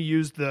I only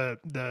used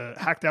the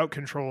hacked out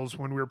controls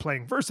when we were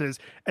playing Versus,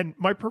 and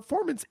my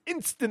performance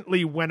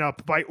instantly went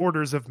up by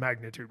orders of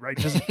magnitude, right?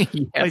 Just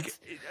like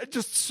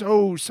just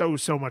so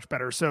much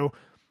better. So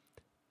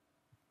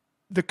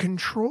the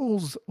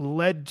controls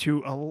led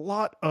to a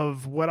lot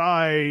of what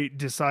I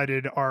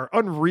decided are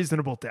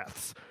unreasonable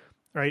deaths,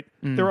 right?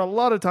 There were a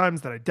lot of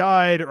times that I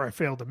died or I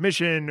failed a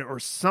mission or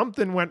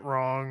something went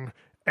wrong,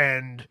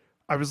 and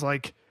I was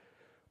like,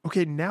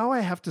 okay, now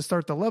I have to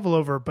start the level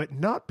over, but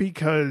not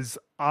because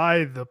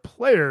I, the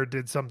player,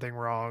 did something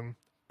wrong.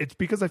 It's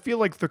because I feel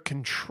like the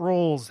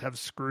controls have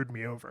screwed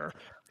me over.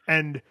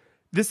 And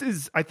this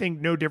is, I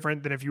think, no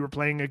different than if you were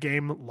playing a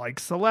game like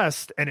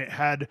Celeste and it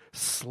had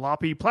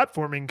sloppy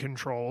platforming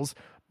controls.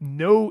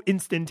 No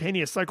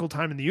instantaneous cycle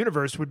time in the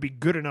universe would be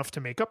good enough to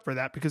make up for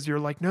that, because you're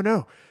like,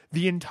 no,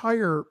 the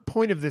entire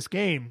point of this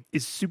game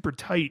is super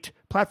tight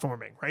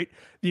platforming, right?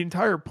 The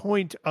entire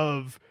point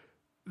of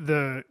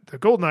the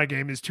GoldenEye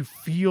game is to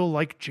feel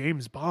like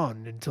James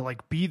Bond and to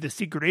like be the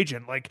secret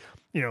agent, like,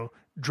 you know,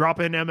 drop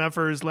in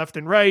MFers left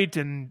and right,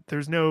 and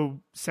there's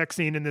no sex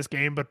scene in this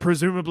game, but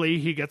presumably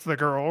he gets the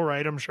girl,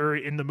 right? I'm sure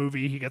in the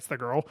movie he gets the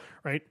girl,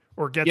 right?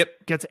 Or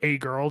gets a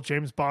girl.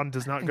 James Bond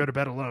does not go to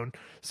bed alone.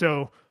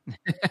 So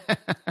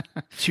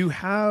to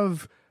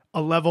have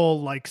a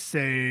level like,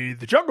 say,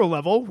 the jungle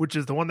level, which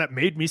is the one that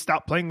made me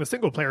stop playing the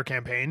single player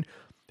campaign,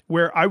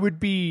 where I would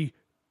be,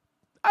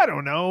 I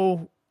don't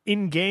know,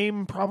 in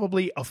game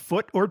probably a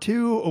foot or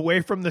two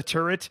away from the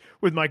turret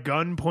with my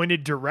gun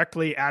pointed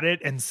directly at it,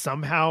 and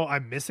somehow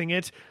I'm missing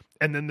it,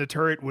 and then the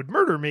turret would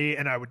murder me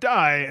and I would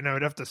die and I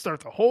would have to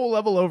start the whole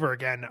level over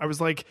again. I was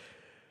like,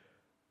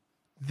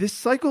 this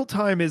cycle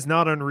time is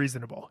not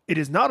unreasonable. It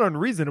is not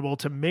unreasonable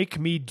to make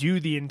me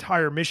do the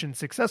entire mission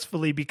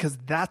successfully, because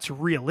that's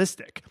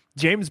realistic.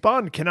 James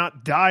Bond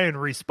cannot die and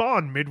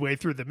respawn midway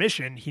through the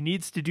mission. He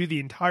needs to do the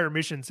entire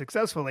mission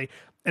successfully.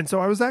 And so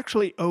I was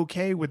actually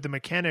okay with the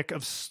mechanic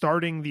of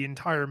starting the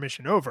entire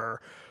mission over.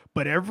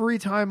 But every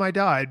time I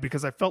died,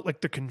 because I felt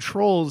like the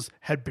controls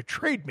had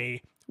betrayed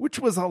me, which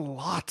was a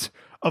lot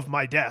of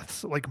my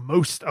deaths, like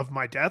most of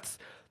my deaths,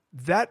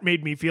 that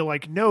made me feel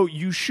like, no,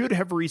 you should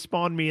have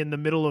respawned me in the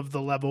middle of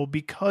the level,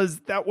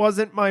 because that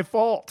wasn't my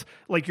fault.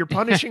 Like, you're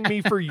punishing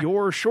me for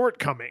your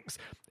shortcomings.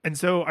 And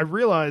so I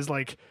realized,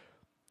 like,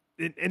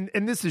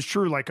 and this is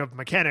true, like, of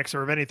mechanics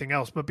or of anything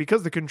else, but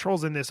because the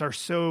controls in this are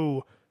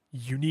so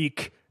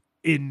unique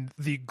in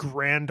the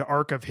grand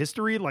arc of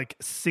history, like,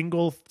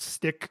 single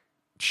stick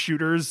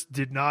shooters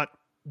did not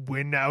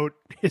win out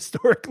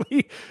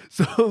historically.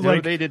 So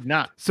no, they did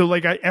not. So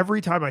like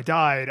every time I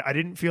died, I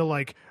didn't feel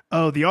like,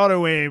 oh, the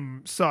auto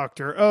aim sucked,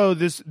 or oh,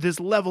 this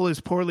level is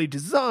poorly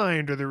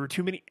designed, or there were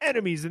too many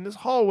enemies in this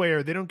hallway,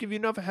 or they don't give you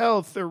enough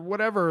health, or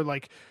whatever.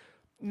 Like,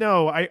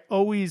 no, I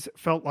always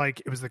felt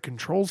like it was the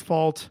controls'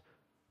 fault,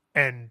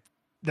 and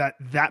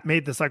that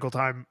made the cycle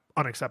time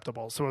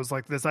unacceptable. So it was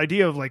like this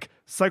idea of like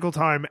cycle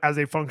time as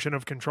a function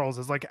of controls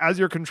is like, as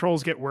your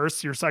controls get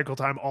worse, your cycle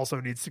time also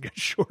needs to get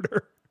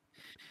shorter.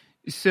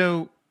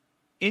 So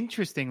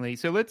interestingly,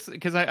 so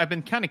because I've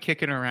been kind of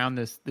kicking around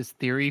this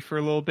theory for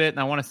a little bit, and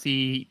I want to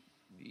see,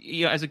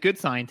 as a good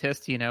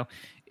scientist,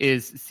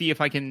 is see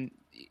if I can,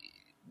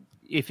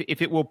 if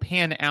it will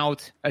pan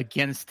out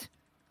against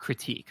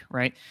critique,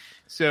 right?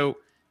 So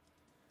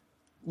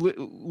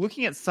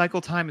looking at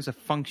cycle time as a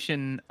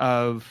function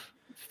of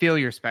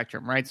failure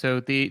spectrum, right? So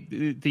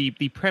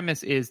the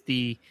premise is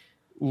the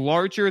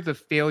larger the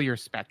failure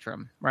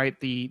spectrum, right,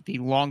 the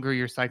longer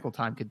your cycle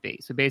time could be.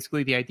 So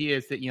basically the idea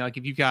is that, like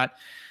if you've got,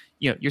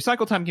 your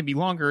cycle time can be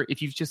longer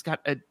if you've just got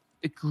an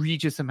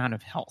egregious amount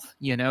of health,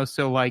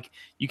 so like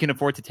you can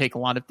afford to take a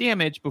lot of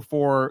damage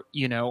before,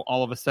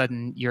 all of a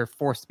sudden you're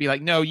forced to be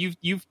like, no,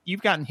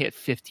 you've gotten hit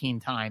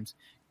 15 times,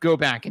 go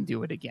back and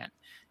do it again,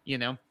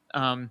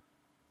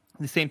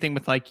 the same thing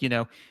with like,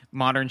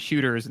 modern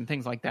shooters and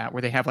things like that,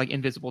 where they have like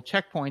invisible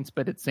checkpoints,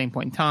 but at the same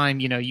point in time,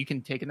 you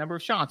can take a number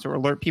of shots or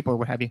alert people or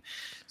what have you.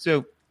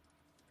 So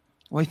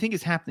what I think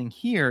is happening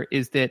here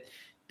is that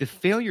the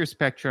failure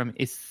spectrum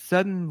is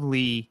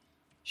suddenly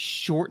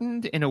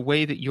shortened in a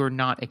way that you're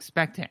not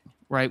expecting,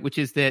 right? Which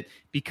is that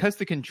because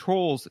the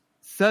controls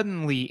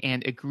suddenly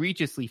and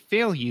egregiously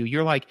fail you,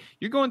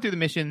 you're going through the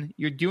mission,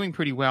 you're doing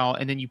pretty well,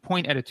 and then you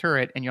point at a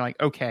turret and you're like,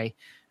 okay,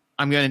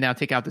 I'm going to now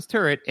take out this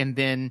turret, and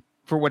then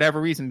for whatever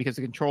reason, because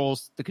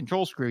the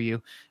controls screw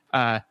you,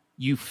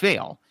 you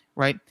fail,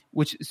 right?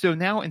 So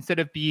now instead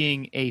of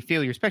being a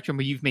failure spectrum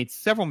where you've made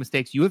several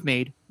mistakes, you have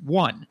made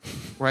one,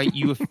 right?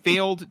 You have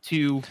failed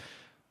to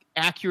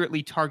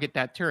accurately target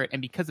that turret,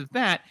 and because of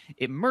that,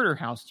 it murder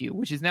housed you,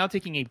 which is now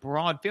taking a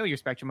broad failure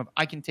spectrum of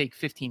I can take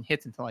 15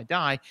 hits until I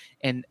die,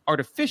 and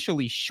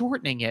artificially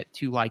shortening it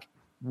to like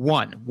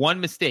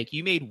one mistake.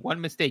 You made one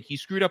mistake. You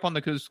screwed up on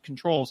the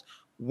controls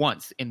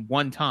once in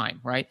one time,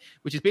 right?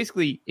 Which is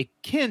basically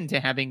akin to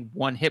having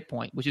one hit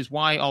point, which is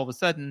why all of a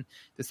sudden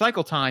the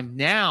cycle time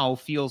now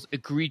feels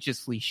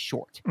egregiously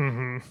short.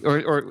 Mm-hmm.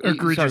 Or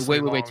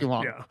egregiously way too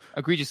long. Yeah.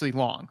 Egregiously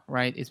long,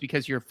 right? It's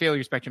because your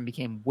failure spectrum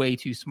became way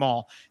too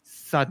small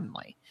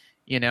suddenly,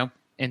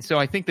 And so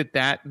I think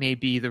that may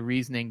be the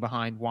reasoning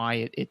behind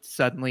why it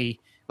suddenly,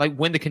 like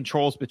when the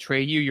controls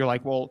betray you, you're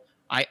like, well,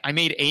 I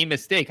made a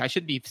mistake. I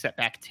should be set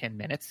back 10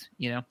 minutes,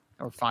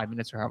 or 5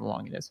 minutes or however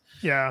long it is.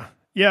 Yeah.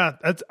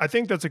 I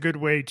think that's a good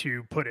way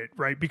to put it,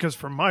 right? Because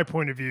from my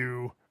point of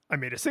view, I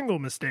made a single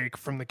mistake.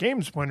 From the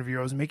game's point of view,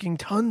 I was making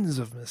tons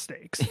of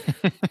mistakes.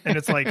 And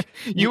it's like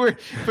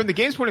from the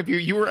game's point of view,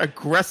 you were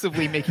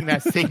aggressively making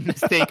that same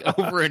mistake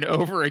over and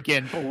over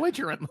again,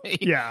 belligerently.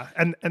 Yeah.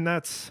 And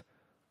that's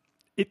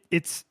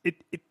it's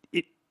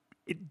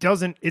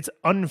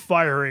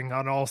unfiring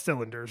on all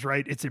cylinders,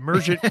 right? It's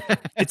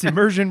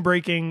immersion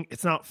breaking.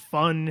 It's not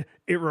fun.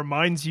 It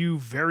reminds you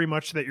very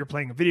much that you're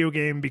playing a video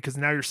game because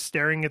now you're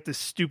staring at this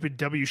stupid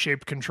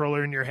W-shaped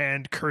controller in your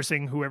hand,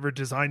 cursing whoever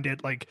designed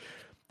it. Like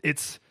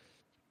it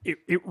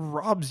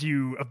robs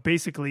you of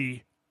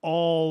basically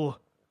all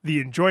the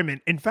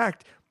enjoyment. In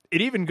fact, it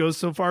even goes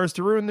so far as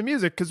to ruin the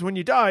music, because when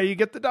you die, you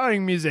get the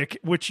dying music,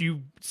 which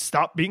you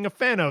stop being a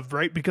fan of,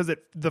 right? Because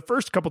the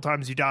first couple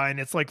times you die, and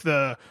it's like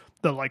the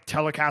like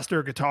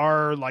Telecaster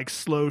guitar, like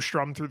slow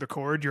strum through the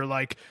chord, you're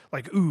like,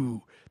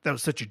 ooh, that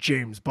was such a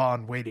James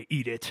Bond way to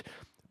eat it.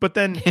 But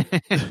then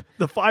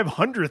the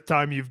 500th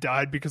time you've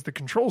died because the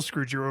controls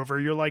screwed you over,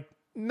 you're like,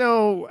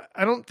 no,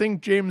 I don't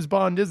think James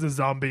Bond is a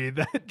zombie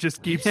that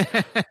just keeps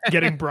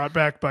getting brought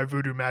back by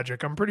voodoo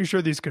magic. I'm pretty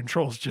sure these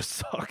controls just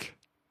suck.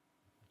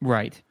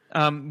 Right.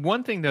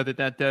 One thing though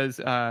that does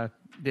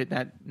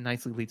that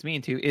nicely leads me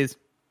into is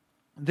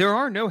there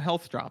are no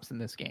health drops in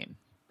this game,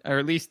 or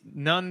at least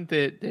none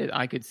that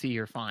I could see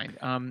or find.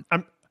 I'm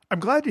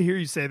glad to hear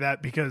you say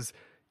that, because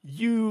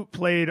you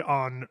played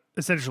on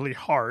essentially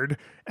hard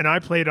and I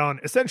played on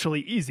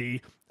essentially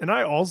easy, and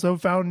I also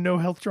found no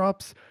health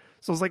drops.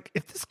 So I was like,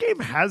 if this game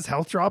has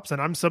health drops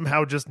and I'm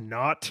somehow just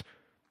not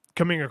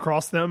coming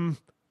across them,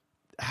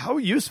 how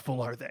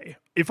useful are they?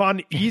 If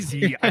on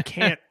easy, I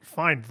can't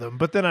find them.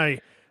 But then I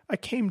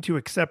came to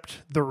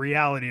accept the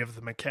reality of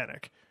the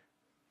mechanic.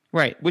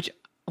 Right, which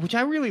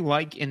I really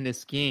like in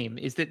this game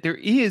is that there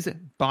is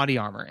body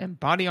armor, and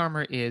body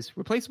armor is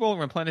replaceable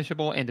and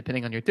replenishable, and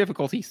depending on your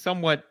difficulty,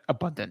 somewhat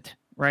abundant,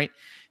 right?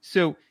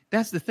 So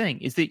that's the thing,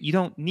 is that you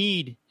don't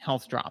need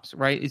health drops,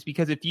 right? It's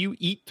because if you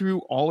eat through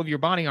all of your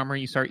body armor,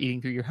 you start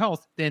eating through your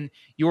health, then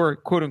your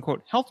quote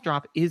unquote health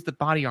drop is the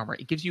body armor.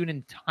 It gives you an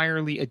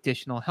entirely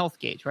additional health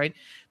gauge, right?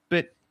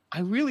 But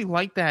I really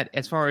like that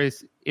as far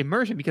as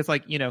immersion, because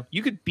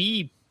you could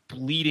be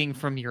bleeding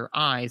from your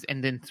eyes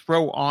and then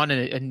throw on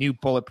a new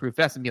bulletproof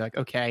vest and be like,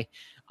 okay,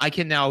 I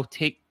can now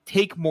take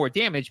more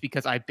damage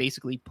because I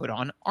basically put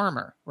on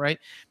armor, right?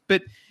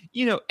 But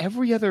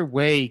every other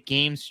way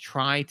games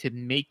try to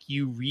make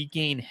you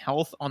regain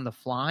health on the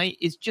fly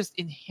is just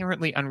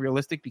inherently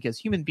unrealistic, because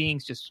human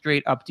beings just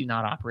straight up do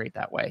not operate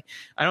that way.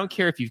 I don't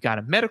care if you've got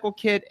a medical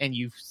kit and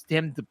you've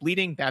stemmed the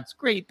bleeding, that's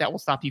great. That will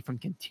stop you from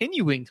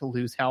continuing to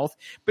lose health,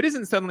 but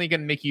isn't suddenly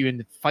going to make you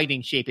in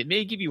fighting shape. It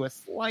may give you a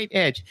slight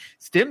edge.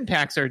 Stim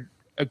packs are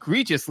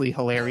egregiously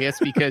hilarious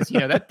because,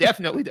 that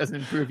definitely doesn't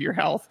improve your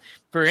health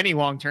for any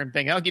long-term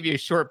thing. I'll give you a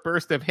short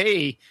burst of,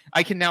 hey,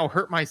 I can now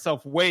hurt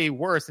myself way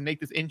worse and make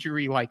this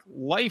injury like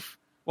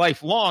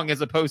lifelong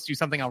as opposed to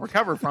something I'll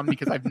recover from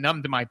because I've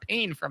numbed my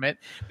pain from it.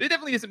 But it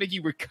definitely doesn't make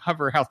you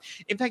recover health.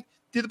 In fact,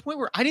 to the point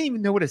where I didn't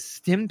even know what a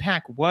stim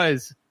pack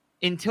was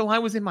until I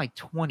was in my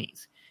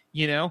 20s.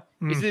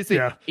 It's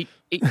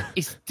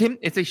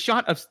a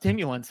shot of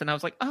stimulants, and I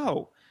was like,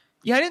 oh,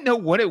 yeah, I didn't know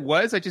what it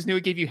was. I just knew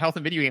it gave you health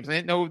in video games. I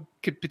didn't know it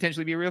could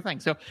potentially be a real thing.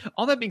 So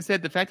all that being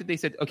said, the fact that they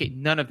said, okay,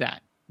 none of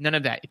that.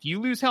 If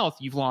you lose health,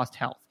 you've lost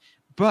health.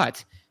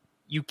 But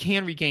you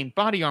can regain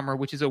body armor,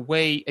 which is a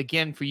way,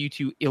 again, for you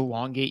to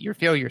elongate your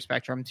failure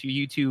spectrum, to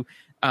you to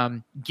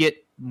get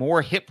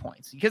more hit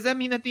points. Because, at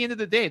the end of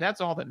the day, that's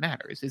all that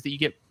matters, is that you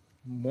get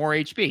more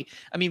HP.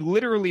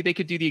 Literally, they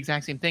could do the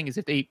exact same thing as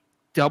if they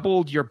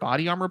doubled your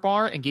body armor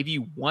bar and gave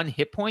you 1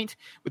 hit point,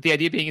 with the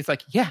idea being it's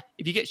like, yeah,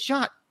 if you get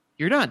shot,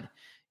 you're done,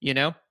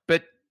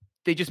 but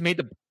they just made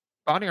the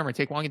body armor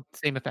take long and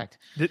same effect.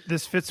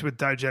 This fits with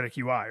diegetic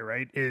UI,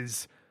 right?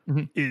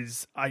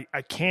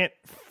 I can't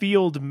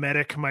field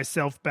medic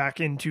myself back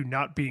into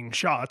not being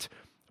shot,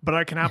 but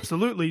I can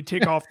absolutely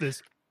take off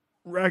this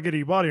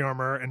raggedy body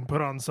armor and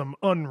put on some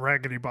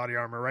unraggedy body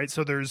armor, right?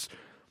 So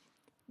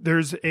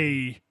there's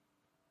a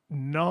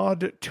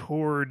nod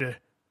toward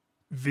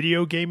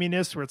video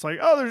gaminess where it's like,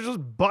 oh, there's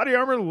just body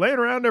armor laying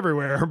around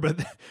everywhere,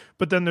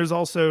 but then there's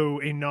also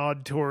a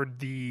nod toward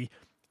the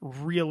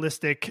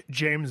realistic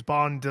James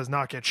Bond does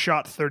not get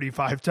shot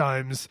 35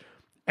 times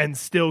and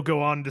still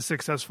go on to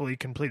successfully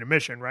complete a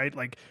mission, right?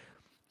 Like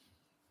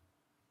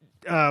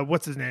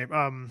what's his name,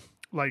 John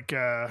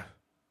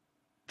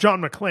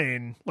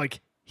McClane, like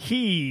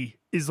he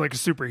is like a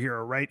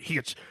superhero, right? He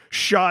gets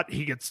shot,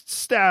 he gets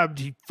stabbed,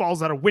 he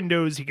falls out of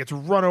windows, he gets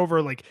run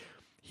over, like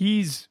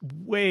he's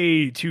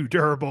way too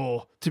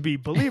durable to be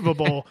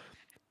believable.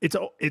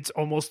 It's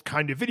almost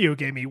kind of video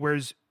gamey.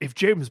 Whereas if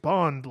James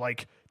Bond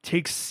like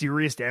takes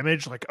serious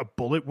damage, like a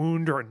bullet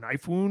wound or a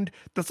knife wound,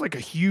 that's like a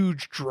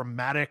huge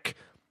dramatic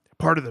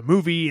part of the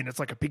movie, and it's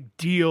like a big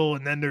deal.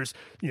 And then there's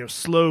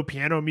slow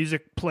piano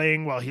music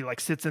playing while he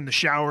like sits in the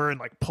shower and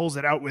like pulls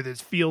it out with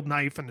his field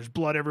knife, and there's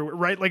blood everywhere,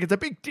 right? Like it's a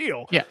big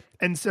deal. Yeah.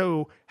 And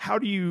so how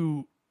do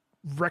you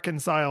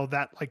reconcile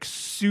that like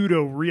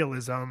pseudo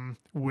realism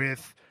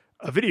with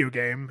a video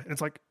game? And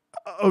it's like,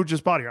 oh,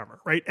 just body armor,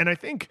 right? And I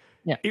think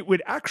it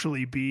would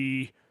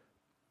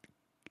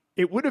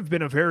have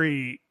been a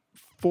very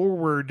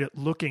forward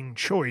looking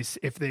choice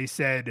if they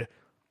said,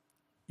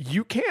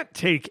 you can't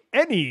take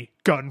any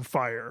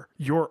gunfire,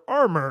 your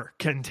armor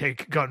can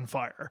take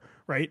gunfire,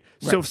 right?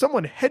 So if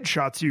someone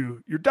headshots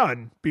you, you're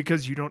done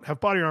because you don't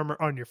have body armor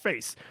on your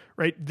face,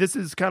 right? This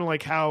is kind of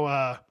like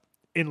how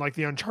in like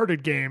the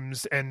Uncharted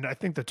games, and I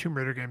think the Tomb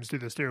Raider games do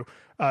this too,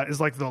 is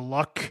like the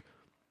luck,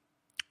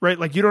 right?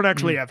 Like you don't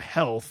actually have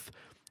health.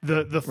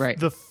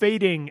 The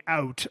fading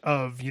out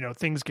of,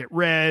 things get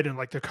red and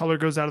like the color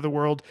goes out of the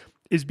world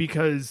is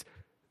because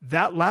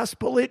that last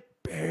bullet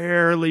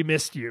barely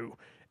missed you.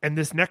 And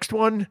this next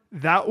one,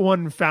 that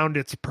one found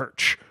its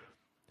perch,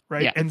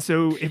 right? Yeah. And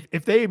so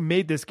if they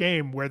made this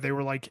game where they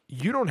were like,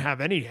 you don't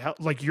have any health,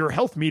 like your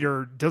health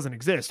meter doesn't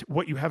exist.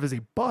 What you have is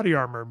a body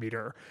armor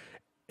meter.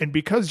 And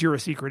because you're a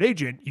secret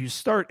agent, you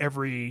start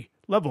every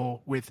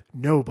level with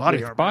no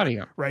body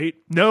armor. Right?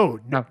 No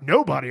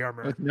body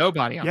armor. With no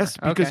body armor. Yes,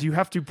 because you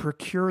have to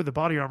procure the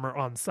body armor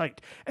on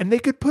site. And they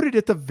could put it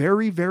at the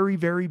very, very,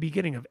 very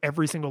beginning of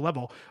every single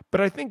level.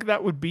 But I think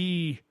that would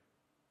be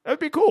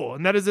cool.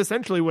 And that is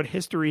essentially what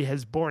history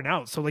has borne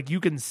out. So like you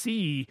can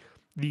see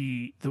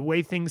the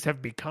way things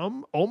have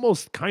become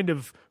almost kind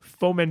of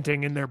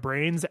fomenting in their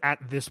brains at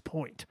this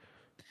point.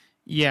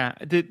 Yeah,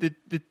 the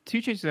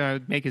two changes that I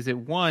would make is that,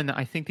 one,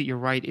 I think that you're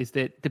right, is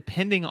that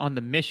depending on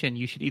the mission,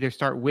 you should either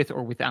start with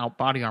or without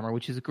body armor,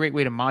 which is a great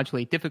way to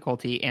modulate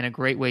difficulty and a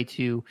great way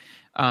to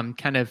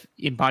kind of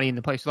embody in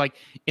the place. So like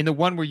in the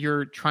one where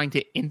you're trying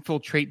to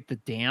infiltrate the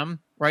dam,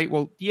 right?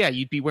 Well, yeah,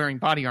 you'd be wearing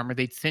body armor.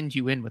 They'd send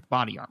you in with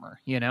body armor,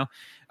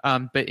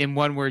 but in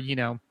one where,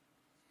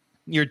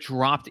 you're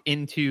dropped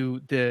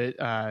into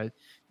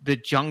the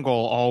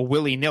jungle all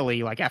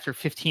willy-nilly, like after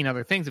 15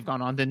 other things have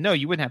gone on, then no,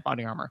 you wouldn't have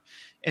body armor.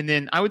 And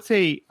then I would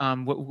say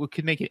what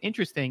could make it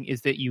interesting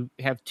is that you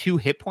have 2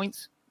 hit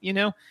points, and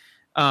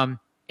a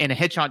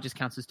headshot just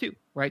counts as 2,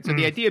 right? So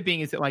the idea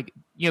being is that like,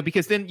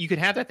 because then you could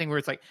have that thing where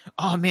it's like,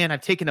 oh man,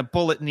 I've taken a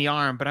bullet in the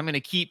arm, but I'm going to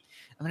keep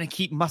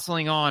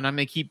muscling on. I'm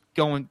going to keep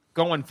going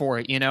for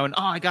it, and oh,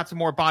 I got some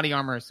more body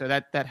armor. So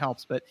that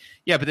helps. But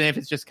yeah, but then if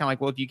it's just kind of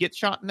like, well, if you get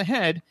shot in the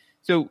head,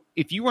 so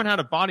if you run out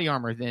of body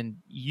armor, then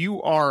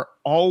you are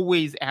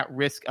always at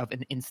risk of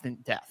an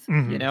instant death,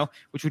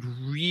 which would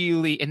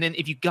really, and then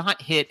if you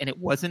got hit and it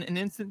wasn't an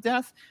instant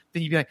death,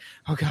 then you'd be like,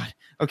 oh God,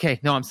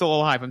 okay, no, I'm still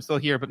alive. I'm still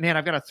here, but man,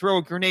 I've got to throw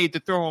a grenade to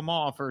throw them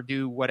off or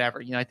do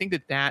whatever. I think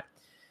that,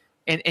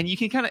 and you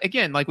can kind of,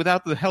 again, like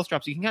without the health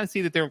drops, you can kind of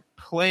see that they're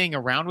playing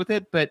around with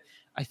it. But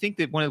I think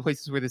that one of the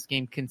places where this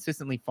game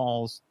consistently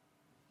falls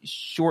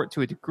short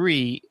to a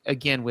degree,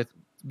 again, with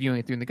viewing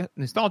it through the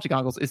nostalgia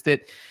goggles, is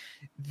that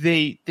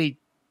they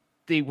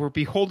they were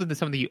beholden to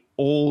some of the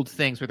old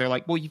things where they're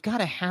like, well, you've got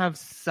to have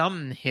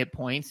some hit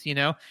points, you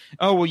know?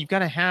 Oh, well, you've got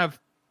to have,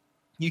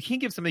 you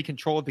can't give somebody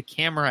control of the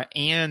camera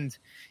and,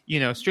 you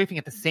know, strafing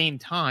at the same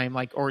time,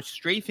 like, or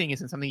strafing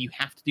isn't something you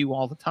have to do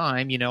all the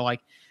time, you know,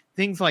 like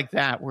things like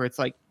that, where it's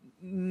like,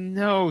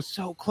 no,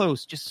 so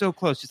close, just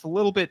a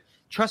little bit,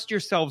 trust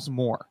yourselves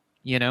more,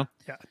 you know?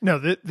 Yeah. No,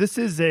 this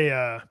is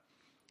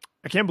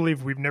I can't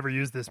believe we've never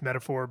used this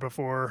metaphor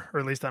before, or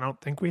at least I don't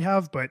think we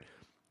have, but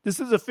this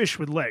is a fish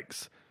with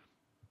legs,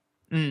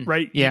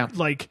 right? Yeah.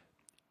 Like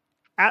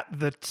at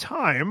the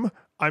time,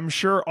 I'm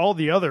sure all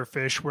the other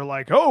fish were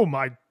like, oh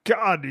my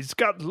God, he's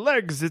got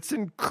legs. It's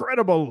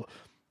incredible.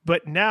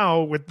 But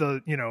now with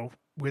the, you know,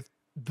 with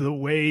the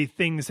way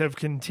things have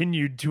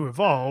continued to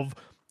evolve,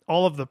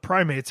 all of the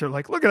primates are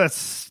like, look at that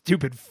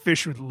stupid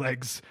fish with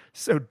legs.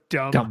 So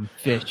dumb. Dumb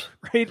fish.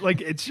 Right?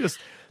 Like it's just,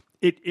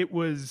 it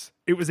was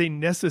a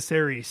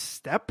necessary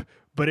step,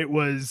 but it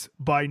was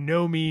by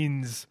no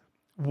means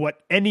what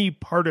any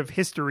part of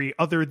history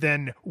other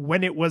than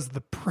when it was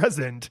the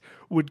present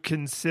would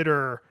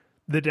consider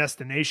the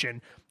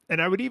destination. And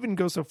I would even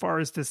go so far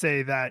as to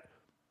say that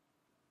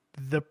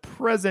the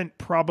present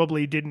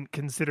probably didn't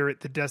consider it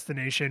the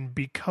destination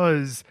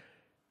because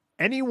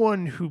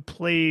anyone who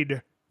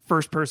played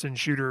first-person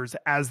shooters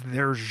as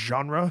their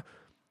genre,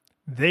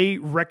 they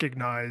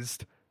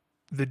recognized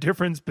the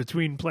difference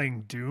between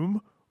playing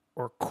Doom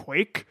or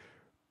Quake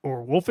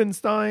or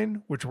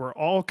Wolfenstein, which were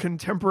all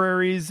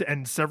contemporaries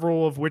and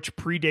several of which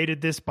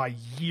predated this by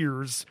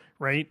years,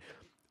 right?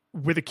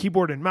 With a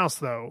keyboard and mouse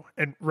though.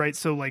 And right,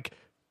 so like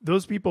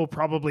those people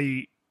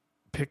probably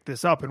picked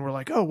this up and were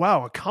like, oh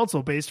wow, a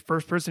console-based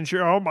first-person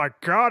shooter. Oh my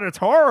God, it's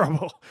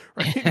horrible.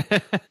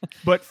 Right?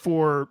 But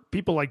for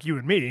people like you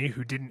and me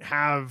who didn't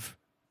have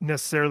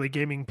necessarily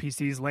gaming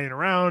PCs laying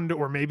around,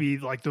 or maybe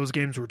like those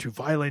games were too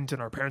violent and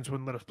our parents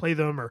wouldn't let us play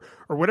them, or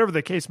whatever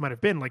the case might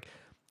have been, like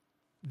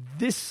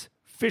this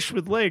fish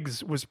with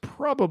legs was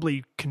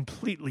probably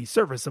completely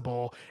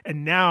serviceable,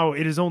 and now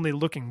it is only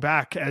looking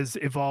back as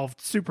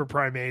evolved super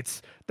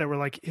primates that were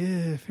like,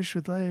 fish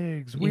with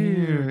legs,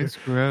 weird. Ew, it's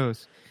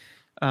gross.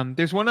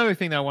 There's one other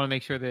thing that I want to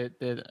make sure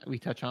that we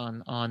touch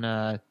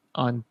on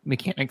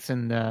mechanics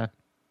and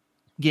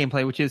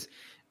gameplay, which is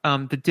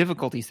the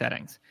difficulty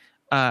settings.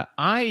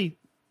 I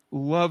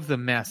love the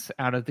mess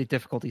out of the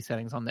difficulty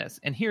settings on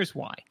this, and here's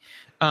why.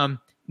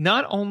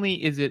 Not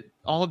only is it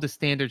all of the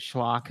standard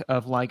schlock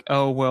of like,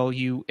 oh, well,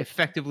 you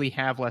effectively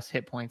have less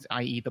hit points,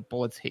 i.e. the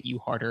bullets hit you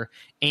harder,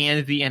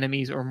 and the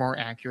enemies are more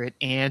accurate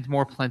and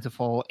more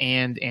plentiful,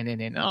 and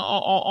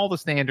all the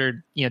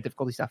standard, you know,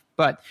 difficulty stuff.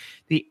 But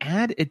they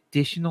add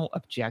additional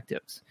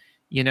objectives,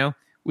 you know,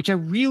 which I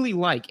really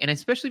like, and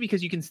especially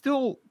because you can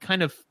still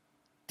kind of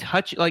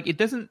touch, like it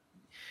doesn't,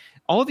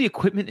 all of the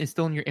equipment is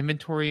still in your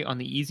inventory on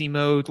the easy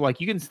mode. Like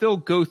you can still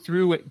go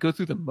through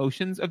the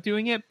motions of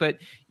doing it, but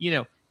you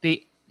know,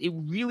 it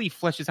really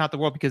fleshes out the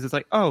world because it's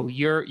like, oh,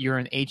 you're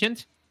an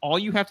agent. All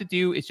you have to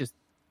do is just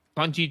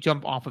bungee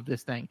jump off of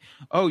this thing.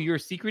 Oh, you're a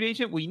secret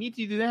agent. Well, you need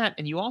to do that,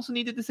 and you also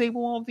need to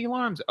disable all of the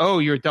alarms. Oh,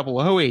 you're a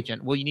 00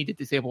 agent. Well, you need to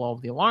disable all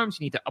of the alarms.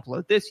 You need to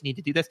upload this. You need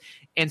to do this,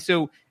 and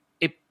so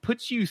it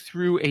puts you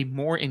through a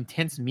more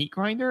intense meat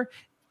grinder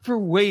for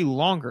way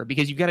longer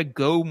because you've got to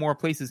go more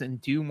places and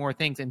do more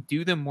things and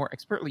do them more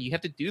expertly. You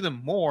have to do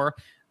them more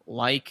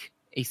like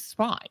a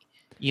spy,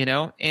 you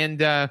know,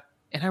 and I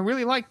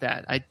really like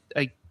that.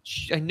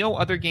 I know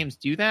other games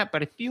do that,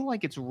 but I feel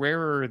like it's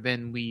rarer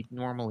than we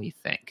normally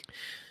think.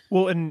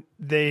 Well, and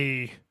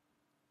they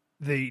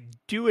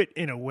do it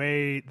in a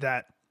way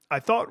that I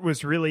thought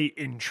was really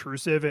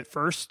intrusive at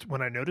first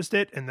when I noticed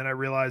it, and then I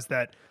realized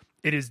that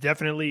it is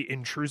definitely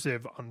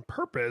intrusive on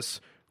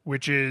purpose,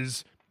 which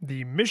is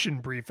the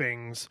mission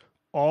briefings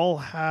all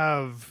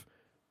have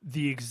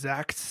the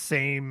exact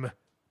same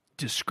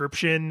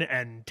description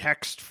and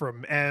text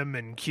from M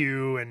and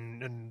Q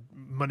and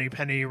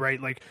Moneypenny,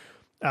 right? Like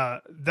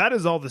that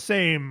is all the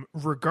same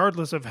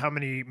regardless of how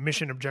many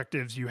mission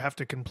objectives you have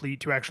to complete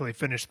to actually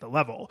finish the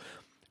level,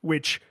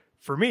 which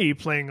for me,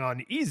 playing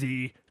on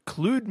easy,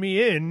 clued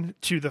me in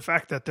to the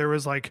fact that there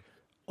was like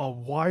a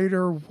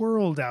wider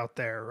world out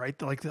there, right?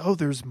 Like, oh,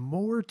 there's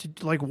more to,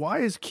 like, why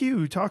is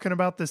Q talking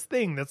about this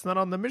thing that's not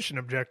on the mission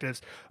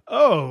objectives?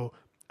 Oh,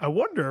 I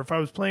wonder if I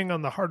was playing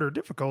on the harder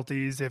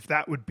difficulties, if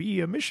that would be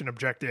a mission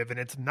objective and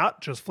it's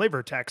not just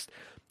flavor text.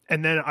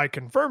 And then I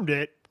confirmed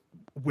it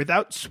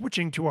without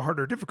switching to a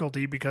harder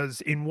difficulty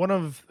because in one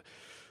of,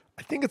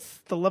 I think it's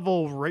the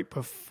level right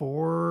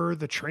before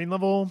the train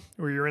level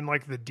where you're in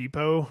like the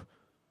depot,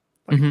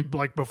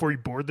 like before you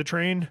board the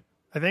train,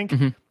 I think.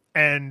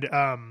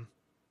 And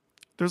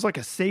there's like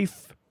a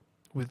safe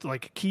with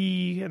like a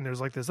key and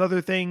there's like this other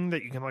thing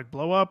that you can like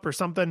blow up or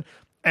something.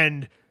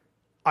 And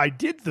I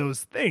did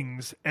those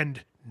things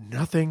and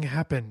nothing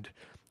happened.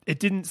 It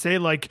didn't say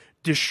like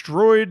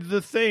destroyed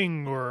the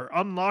thing or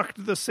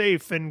unlocked the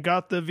safe and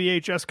got the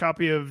VHS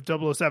copy of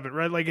 007,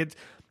 right? Like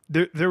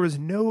there was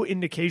no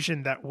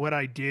indication that what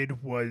I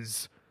did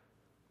was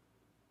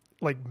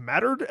like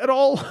mattered at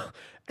all.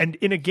 And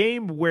in a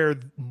game where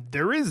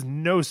there is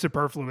no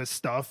superfluous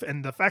stuff,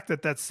 and the fact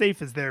that that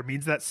safe is there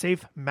means that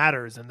safe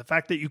matters, and the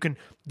fact that you can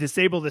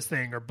disable this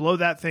thing or blow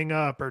that thing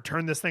up or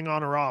turn this thing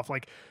on or off,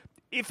 like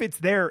if it's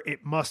there,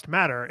 it must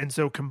matter. And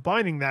so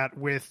combining that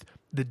with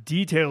the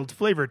detailed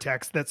flavor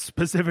text that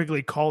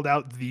specifically called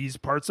out these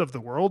parts of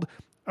the world,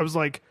 I was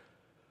like,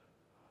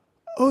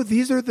 oh,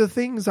 these are the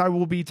things I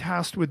will be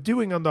tasked with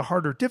doing on the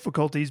harder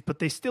difficulties, but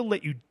they still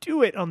let you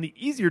do it on the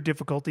easier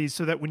difficulties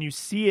so that when you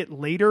see it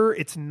later,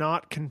 it's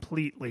not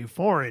completely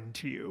foreign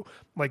to you.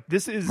 Like,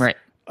 this is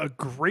a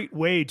great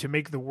way to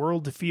make the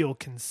world feel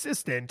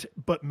consistent,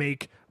 but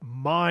make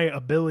my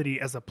ability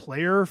as a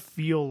player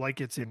feel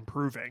like it's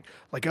improving.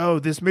 Like, oh,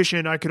 this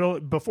mission,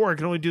 before I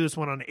could only do this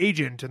one on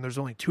agent and there's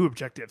only 2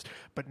 objectives,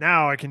 but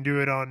now I can do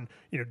it on,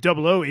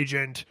 00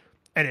 agent,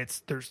 and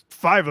there's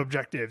 5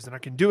 objectives, and I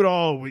can do it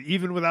all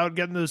even without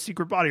getting the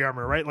secret body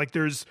armor, right? Like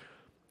there's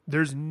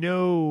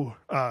no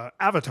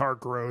avatar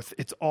growth.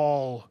 It's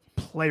all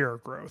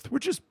player growth,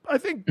 which is, I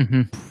think,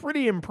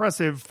 pretty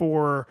impressive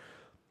for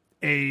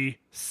a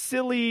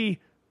silly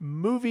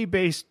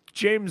movie-based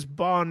James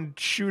Bond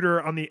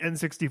shooter on the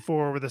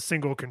N64 with a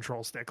single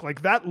control stick.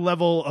 Like, that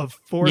level of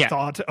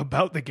forethought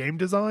about the game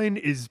design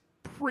is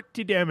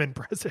pretty damn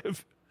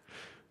impressive.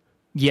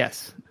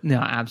 Yes. No,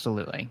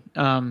 absolutely.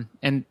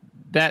 And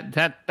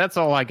that's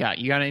all I got.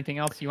 You got anything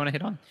else you want to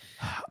hit on?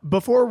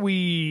 Before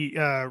we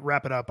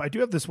wrap it up, I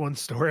do have this one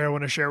story I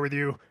want to share with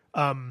you.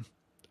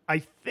 I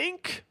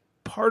think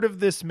part of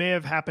this may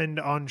have happened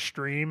on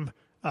stream,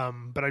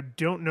 but I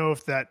don't know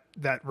if that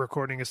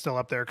recording is still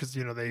up there because,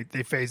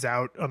 they phase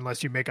out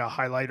unless you make a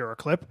highlight or a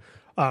clip.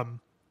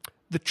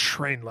 The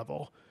train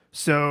level.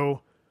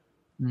 So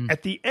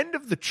at the end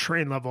of the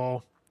train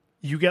level,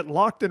 you get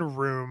locked in a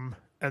room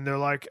and they're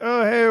like,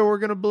 oh, hey, we're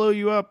going to blow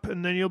you up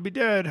and then you'll be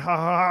dead. Ha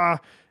ha ha.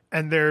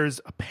 And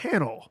there's a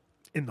panel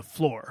in the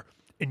floor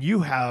and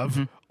you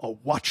have a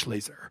watch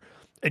laser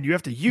and you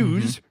have to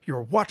use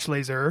your watch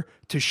laser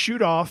to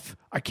shoot off.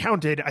 I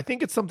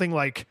think it's something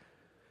like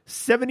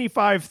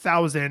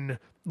 75,000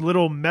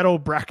 little metal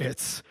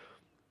brackets.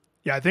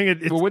 Yeah, I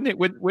think it's... Well,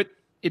 would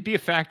it be a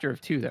factor of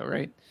 2 though,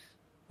 right?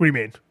 What do you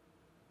mean?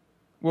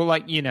 Well,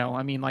 like,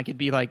 it'd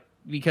be like,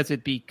 because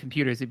it'd be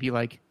computers, it'd be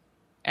like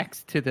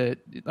X to the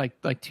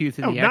like 2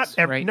 to the X,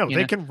 right? No,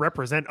 they can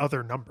represent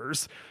other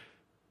numbers.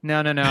 No.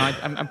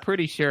 I'm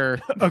pretty sure.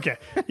 Okay,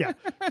 yeah.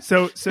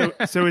 So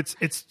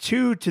it's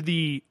 2 to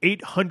the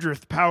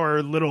 800th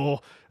power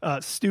little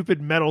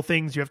stupid metal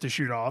things you have to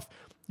shoot off.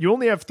 You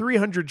only have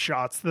 300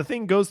 shots. The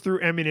thing goes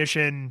through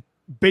ammunition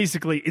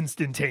basically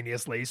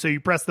instantaneously. So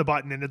you press the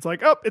button and it's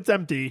like, oh, it's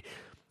empty.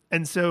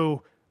 And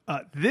so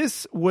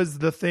this was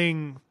the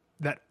thing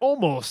that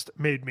almost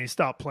made me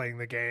stop playing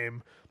the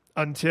game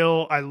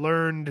until I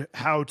learned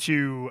how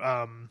to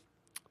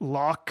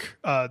lock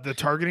the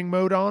targeting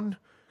mode on.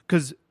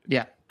 Because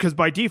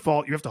by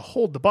default, you have to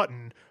hold the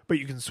button, but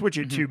you can switch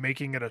it to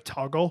making it a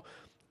toggle.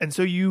 And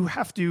so you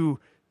have to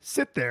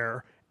sit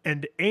there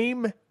and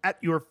aim at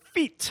your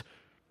feet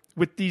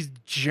with these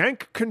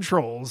jank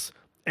controls,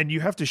 and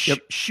you have to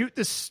shoot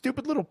this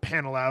stupid little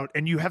panel out,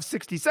 and you have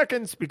 60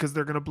 seconds because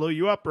they're going to blow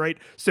you up, right?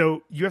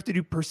 So you have to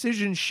do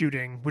precision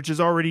shooting, which is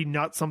already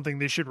not something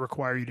they should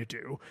require you to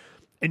do.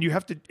 And you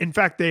have to, in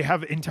fact, they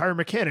have entire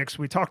mechanics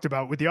we talked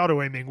about with the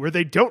auto aiming where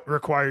they don't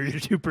require you to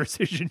do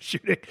precision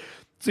shooting.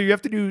 So you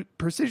have to do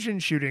precision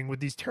shooting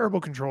with these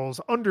terrible controls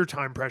under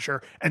time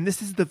pressure. And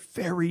this is the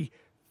very,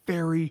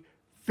 very,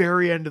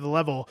 very end of the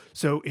level.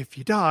 So if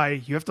you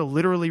die, you have to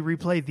literally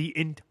replay the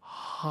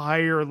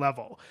entire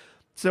level.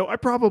 So I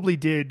probably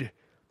did,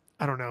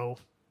 I don't know,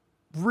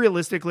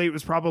 realistically, it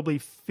was probably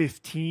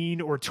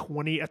 15 or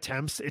 20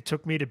 attempts it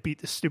took me to beat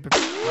the stupid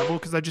level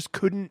because I just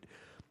couldn't.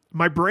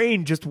 My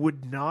brain just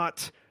would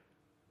not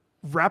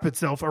wrap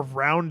itself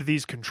around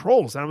these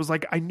controls. And I was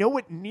like, I know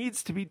it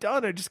needs to be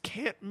done. I just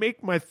can't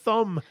make my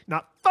thumb,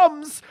 not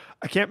thumbs.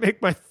 I can't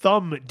make my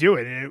thumb do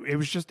it. And it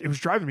was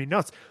driving me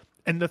nuts.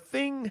 And the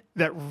thing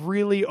that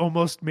really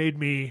almost made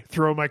me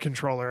throw my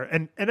controller,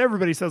 and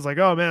everybody says like,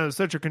 oh man, it was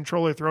such a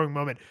controller throwing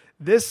moment.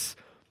 This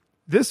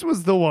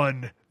was the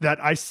one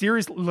that I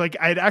seriously, like,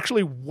 I had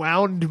actually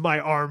wound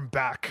my arm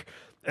back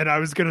and I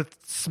was going to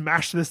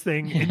smash this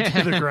thing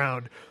into the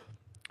ground.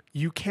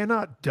 You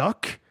cannot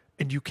duck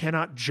and you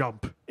cannot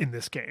jump in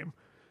this game.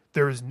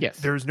 There is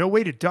no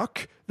way to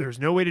duck. There's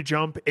no way to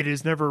jump. It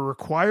is never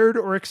required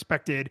or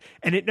expected,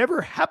 and it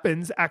never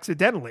happens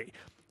accidentally.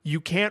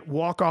 You can't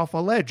walk off a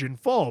ledge and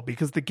fall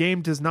because the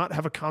game does not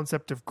have a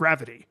concept of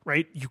gravity,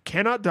 right? You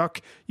cannot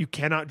duck. You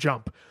cannot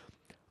jump.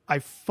 I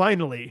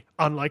finally,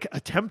 on like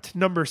attempt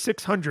number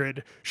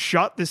 600,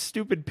 shot this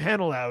stupid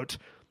panel out,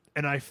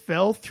 and I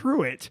fell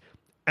through it,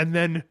 and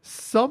then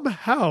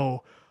somehow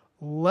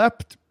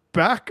leapt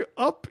back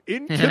up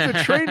into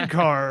the train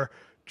car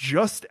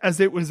just as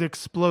it was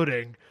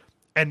exploding.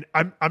 And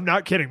I'm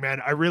not kidding, man.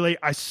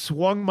 I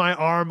swung my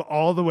arm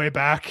all the way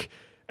back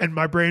and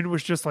my brain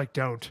was just like,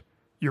 don't.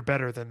 You're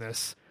better than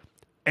this.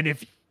 And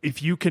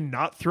if you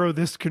cannot throw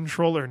this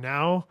controller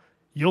now,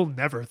 you'll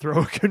never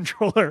throw a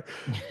controller.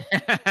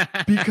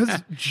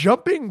 Because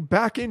jumping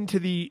back into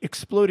the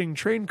exploding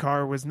train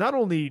car was not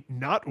only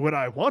not what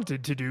I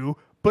wanted to do,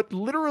 but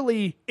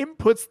literally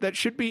inputs that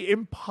should be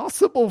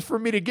impossible for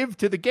me to give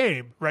to the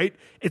game, right?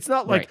 It's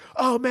not like,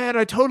 oh man,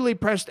 I totally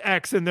pressed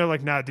X. And they're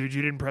like, nah, dude,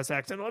 you didn't press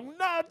X. And I'm like,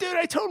 nah, dude,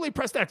 I totally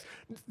pressed X.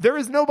 There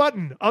is no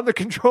button on the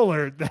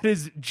controller that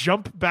is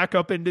jump back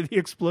up into the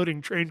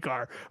exploding train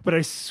car. But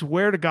I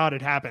swear to God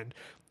it happened.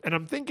 And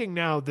I'm thinking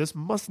now, this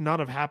must not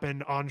have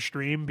happened on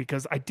stream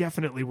because I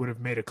definitely would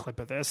have made a clip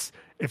of this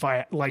if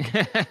I, like,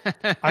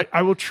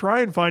 I will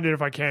try and find it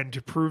if I can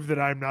to prove that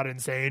I'm not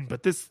insane.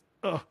 But this,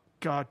 oh,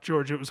 God,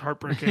 George, it was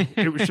heartbreaking.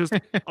 It was just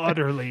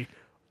utterly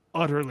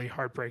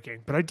heartbreaking.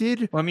 But I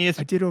did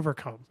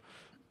overcome.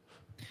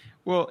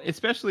 Well,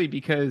 especially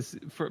because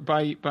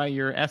by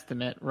your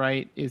estimate,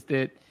 right, is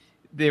that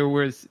there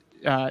was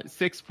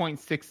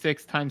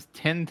 6.66 times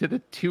 10 to the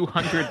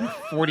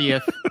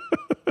 240th,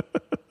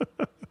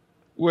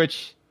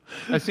 which,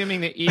 assuming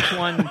that each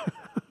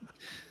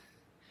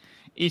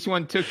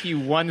one took you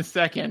 1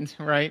 second,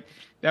 right?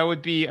 That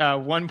would be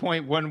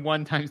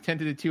 1.11 times 10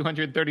 to the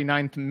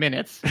 239th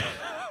minutes.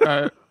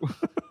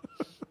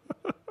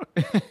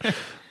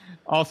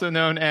 Also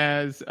known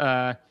as,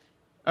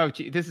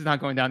 this is not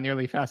going down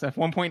nearly fast enough.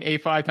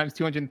 1.85 times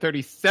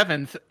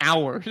 237th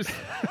hours.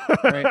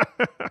 Right?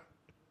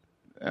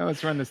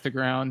 Let's run this to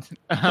ground.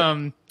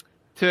 To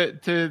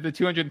the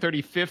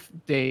 235th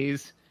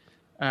days,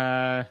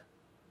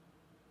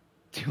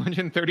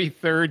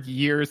 233rd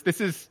years.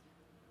 This is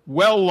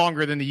well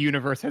longer than the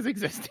universe has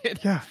existed.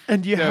 Yeah,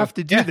 and you have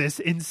to do this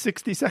in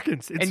 60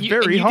 seconds. It's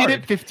very hard. You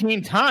did it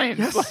 15 times.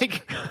 Yes.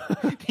 Like,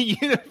 the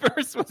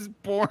universe was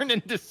born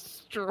and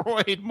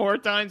destroyed more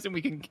times than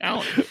we can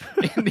count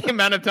in the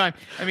amount of time.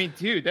 I mean,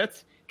 dude,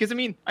 that's... Because, I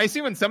mean, I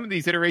assume in some of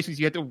these iterations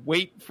you had to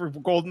wait for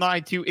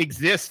GoldenEye to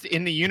exist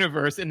in the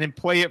universe and then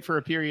play it for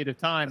a period of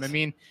time. I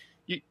mean...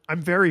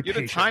 I'm very patient.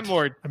 You're the Time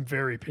Lord. I'm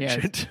very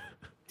patient. Yeah,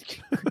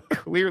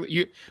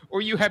 clearly,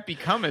 you have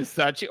become as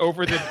such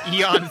over the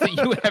eons that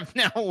you have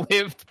now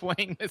lived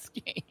playing this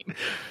game.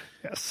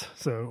 Yes.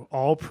 So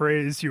all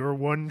praise your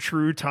one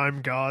true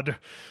time god.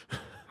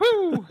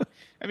 Woo!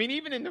 I mean,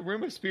 even in the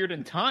Room of Spirit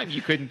and Time,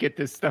 you couldn't get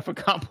this stuff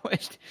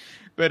accomplished.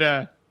 But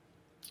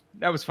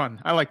that was fun.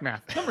 I like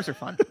math. Numbers are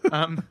fun.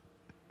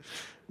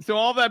 So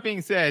all that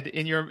being said,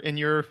 in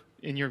your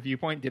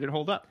viewpoint, did it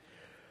hold up?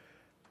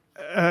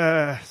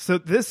 So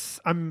this,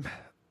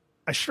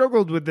 I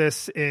struggled with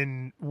this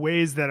in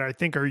ways that I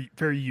think are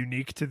very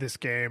unique to this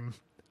game.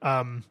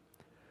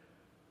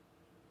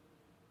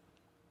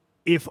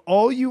 If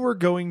all you are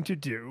going to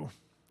do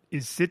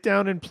is sit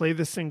down and play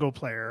the single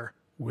player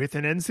with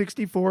an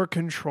N64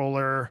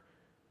 controller,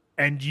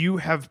 and you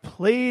have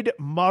played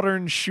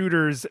modern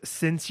shooters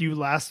since you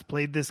last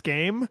played this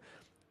game,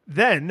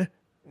 then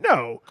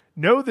no,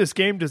 this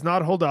game does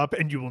not hold up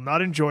and you will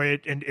not enjoy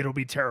it and it'll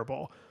be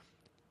terrible.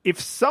 If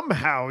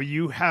somehow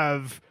you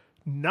have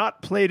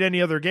not played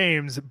any other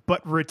games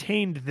but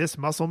retained this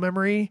muscle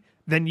memory,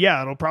 then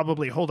yeah, it'll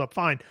probably hold up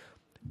fine.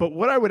 But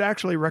what I would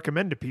actually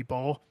recommend to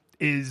people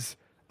is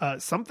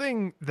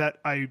something that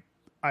I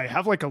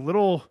have like a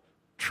little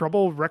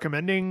trouble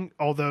recommending,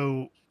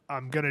 although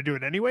I'm going to do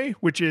it anyway,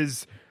 which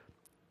is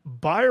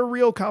buy a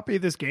real copy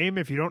of this game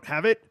if you don't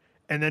have it,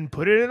 and then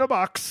put it in a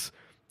box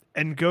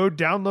and go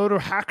download a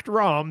hacked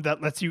ROM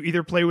that lets you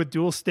either play with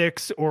dual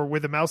sticks or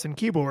with a mouse and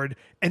keyboard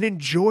and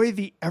enjoy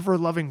the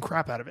ever-loving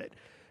crap out of it.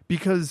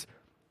 Because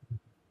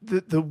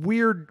the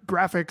weird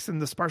graphics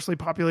and the sparsely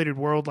populated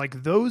world,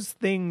 like those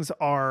things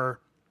are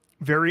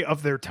very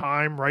of their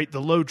time, right?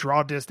 The low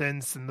draw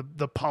distance and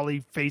the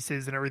poly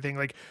faces and everything,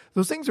 like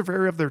those things are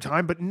very of their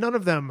time, but none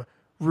of them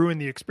ruin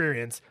the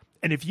experience.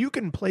 And if you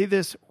can play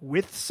this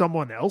with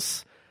someone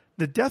else,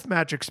 the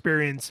deathmatch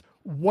experience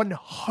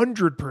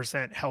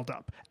 100% held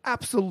up.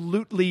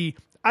 Absolutely.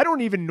 I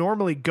don't even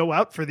normally go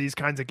out for these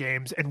kinds of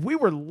games, and we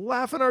were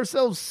laughing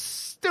ourselves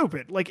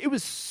stupid. Like, it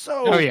was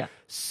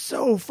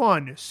so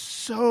fun.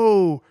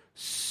 So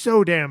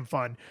damn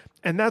fun.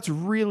 And that's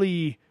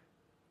really,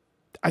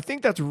 I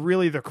think that's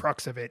really the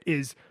crux of it,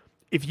 is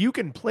if you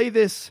can play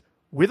this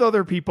with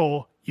other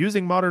people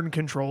using modern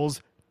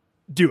controls,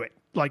 do it.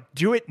 Like,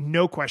 do it,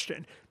 no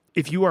question.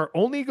 If you are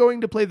only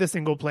going to play the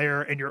single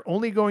player and you're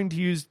only going to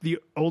use the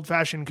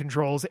old-fashioned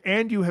controls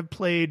and you have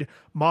played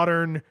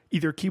modern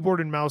either keyboard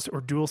and mouse or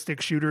dual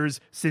stick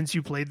shooters since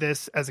you played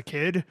this as a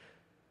kid,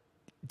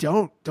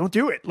 don't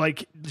do it.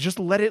 Like, just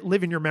let it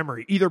live in your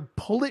memory. Either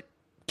pull it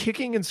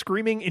kicking and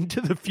screaming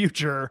into the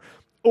future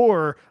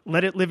or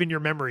let it live in your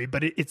memory.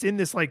 But it's in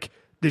this like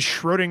this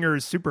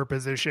Schrodinger's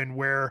superposition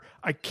where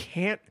I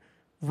can't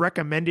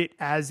recommend it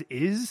as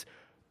is,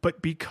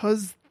 but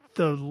because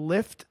the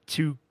lift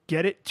to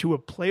get it to a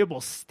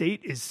playable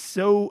state is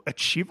so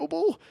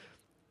achievable.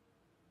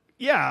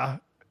 Yeah,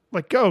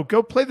 like go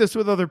play this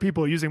with other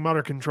people using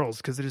modern controls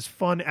because it is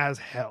fun as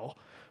hell.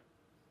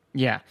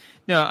 Yeah,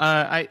 no,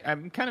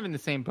 I'm kind of in the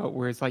same boat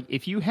where it's like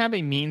if you have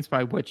a means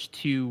by which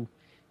to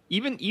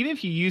even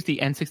if you use the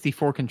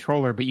N64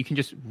 controller, but you can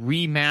just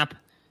remap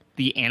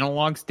the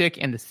analog stick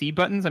and the C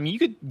buttons. I mean, you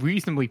could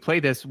reasonably play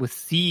this with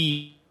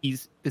the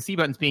C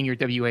buttons being your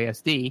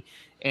WASD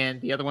and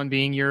the other one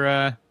being your,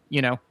 I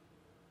mean,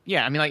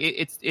 like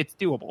it's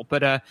doable.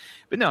 But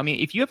no, I mean,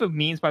 if you have a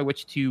means by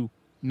which to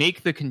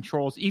make the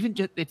controls, even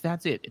just if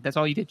that's it, if that's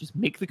all you did, just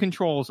make the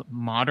controls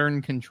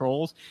modern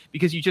controls,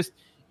 because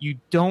you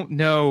don't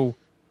know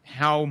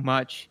how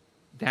much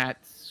that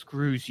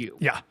screws you.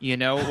 Yeah.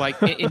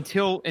 Like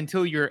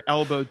until you're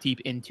elbow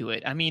deep into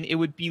it. I mean, it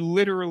would be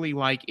literally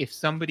like if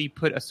somebody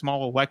put a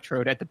small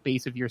electrode at the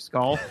base of your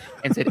skull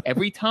and said,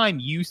 every time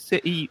you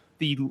say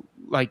the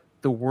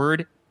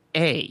word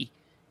A,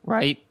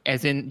 right?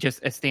 As in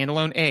just a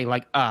standalone A,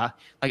 like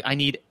I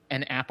need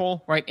an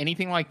apple, right?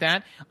 Anything like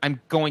that,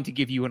 I'm going to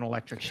give you an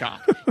electric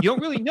shock. You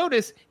don't really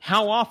notice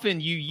how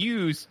often you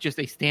use just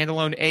a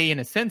standalone A in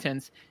a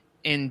sentence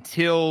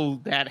until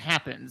that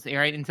happens,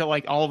 right? Until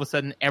like all of a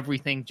sudden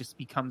everything just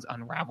becomes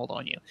unraveled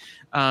on you.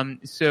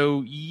 So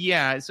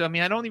I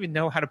mean, I don't even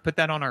know how to put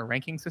that on our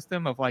ranking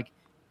system of like,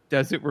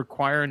 does it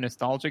require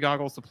nostalgia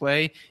goggles to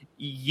play?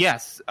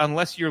 Yes,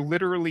 unless you're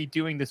literally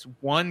doing this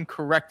one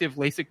corrective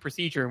LASIK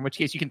procedure, in which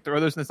case you can throw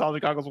those nostalgia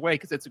goggles away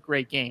because it's a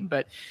great game.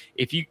 But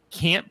if you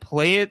can't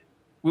play it,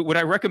 would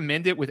I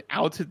recommend it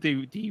without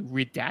the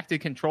redacted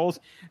controls?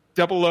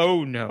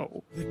 00,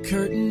 no. The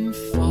curtain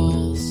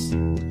falls,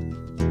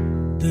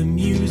 the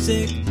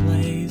music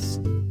plays,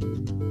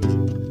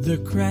 the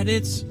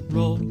credits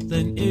roll,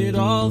 then it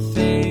all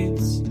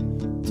fades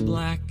to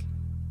black.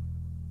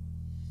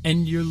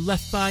 And you're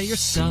left by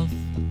yourself.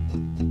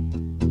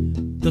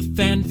 The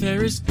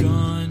fanfare is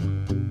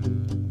gone.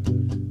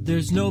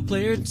 There's no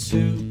player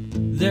 2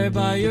 there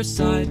by your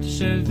side to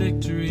share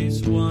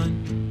victories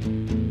won.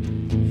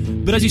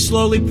 But as you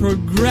slowly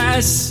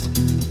progress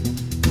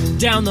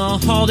down the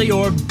hall to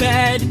your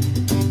bed,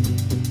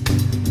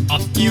 a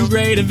few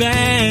great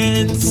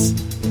events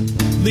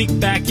leak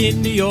back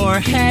into your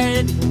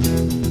head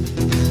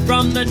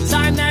from the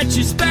time that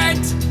you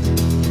spent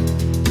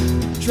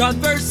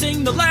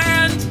traversing the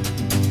land,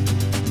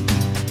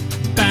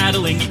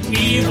 battling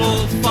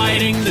evil,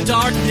 fighting the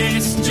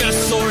darkness,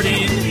 just sword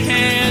in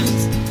hand.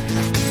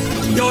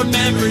 Your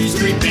memories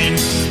creeping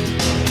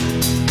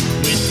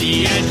with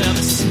the edge of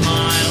a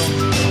smile.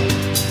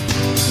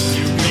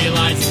 You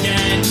realize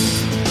again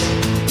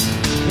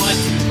what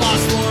you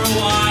lost for a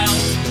while.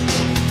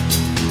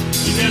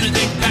 You're gonna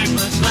think back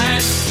much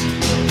less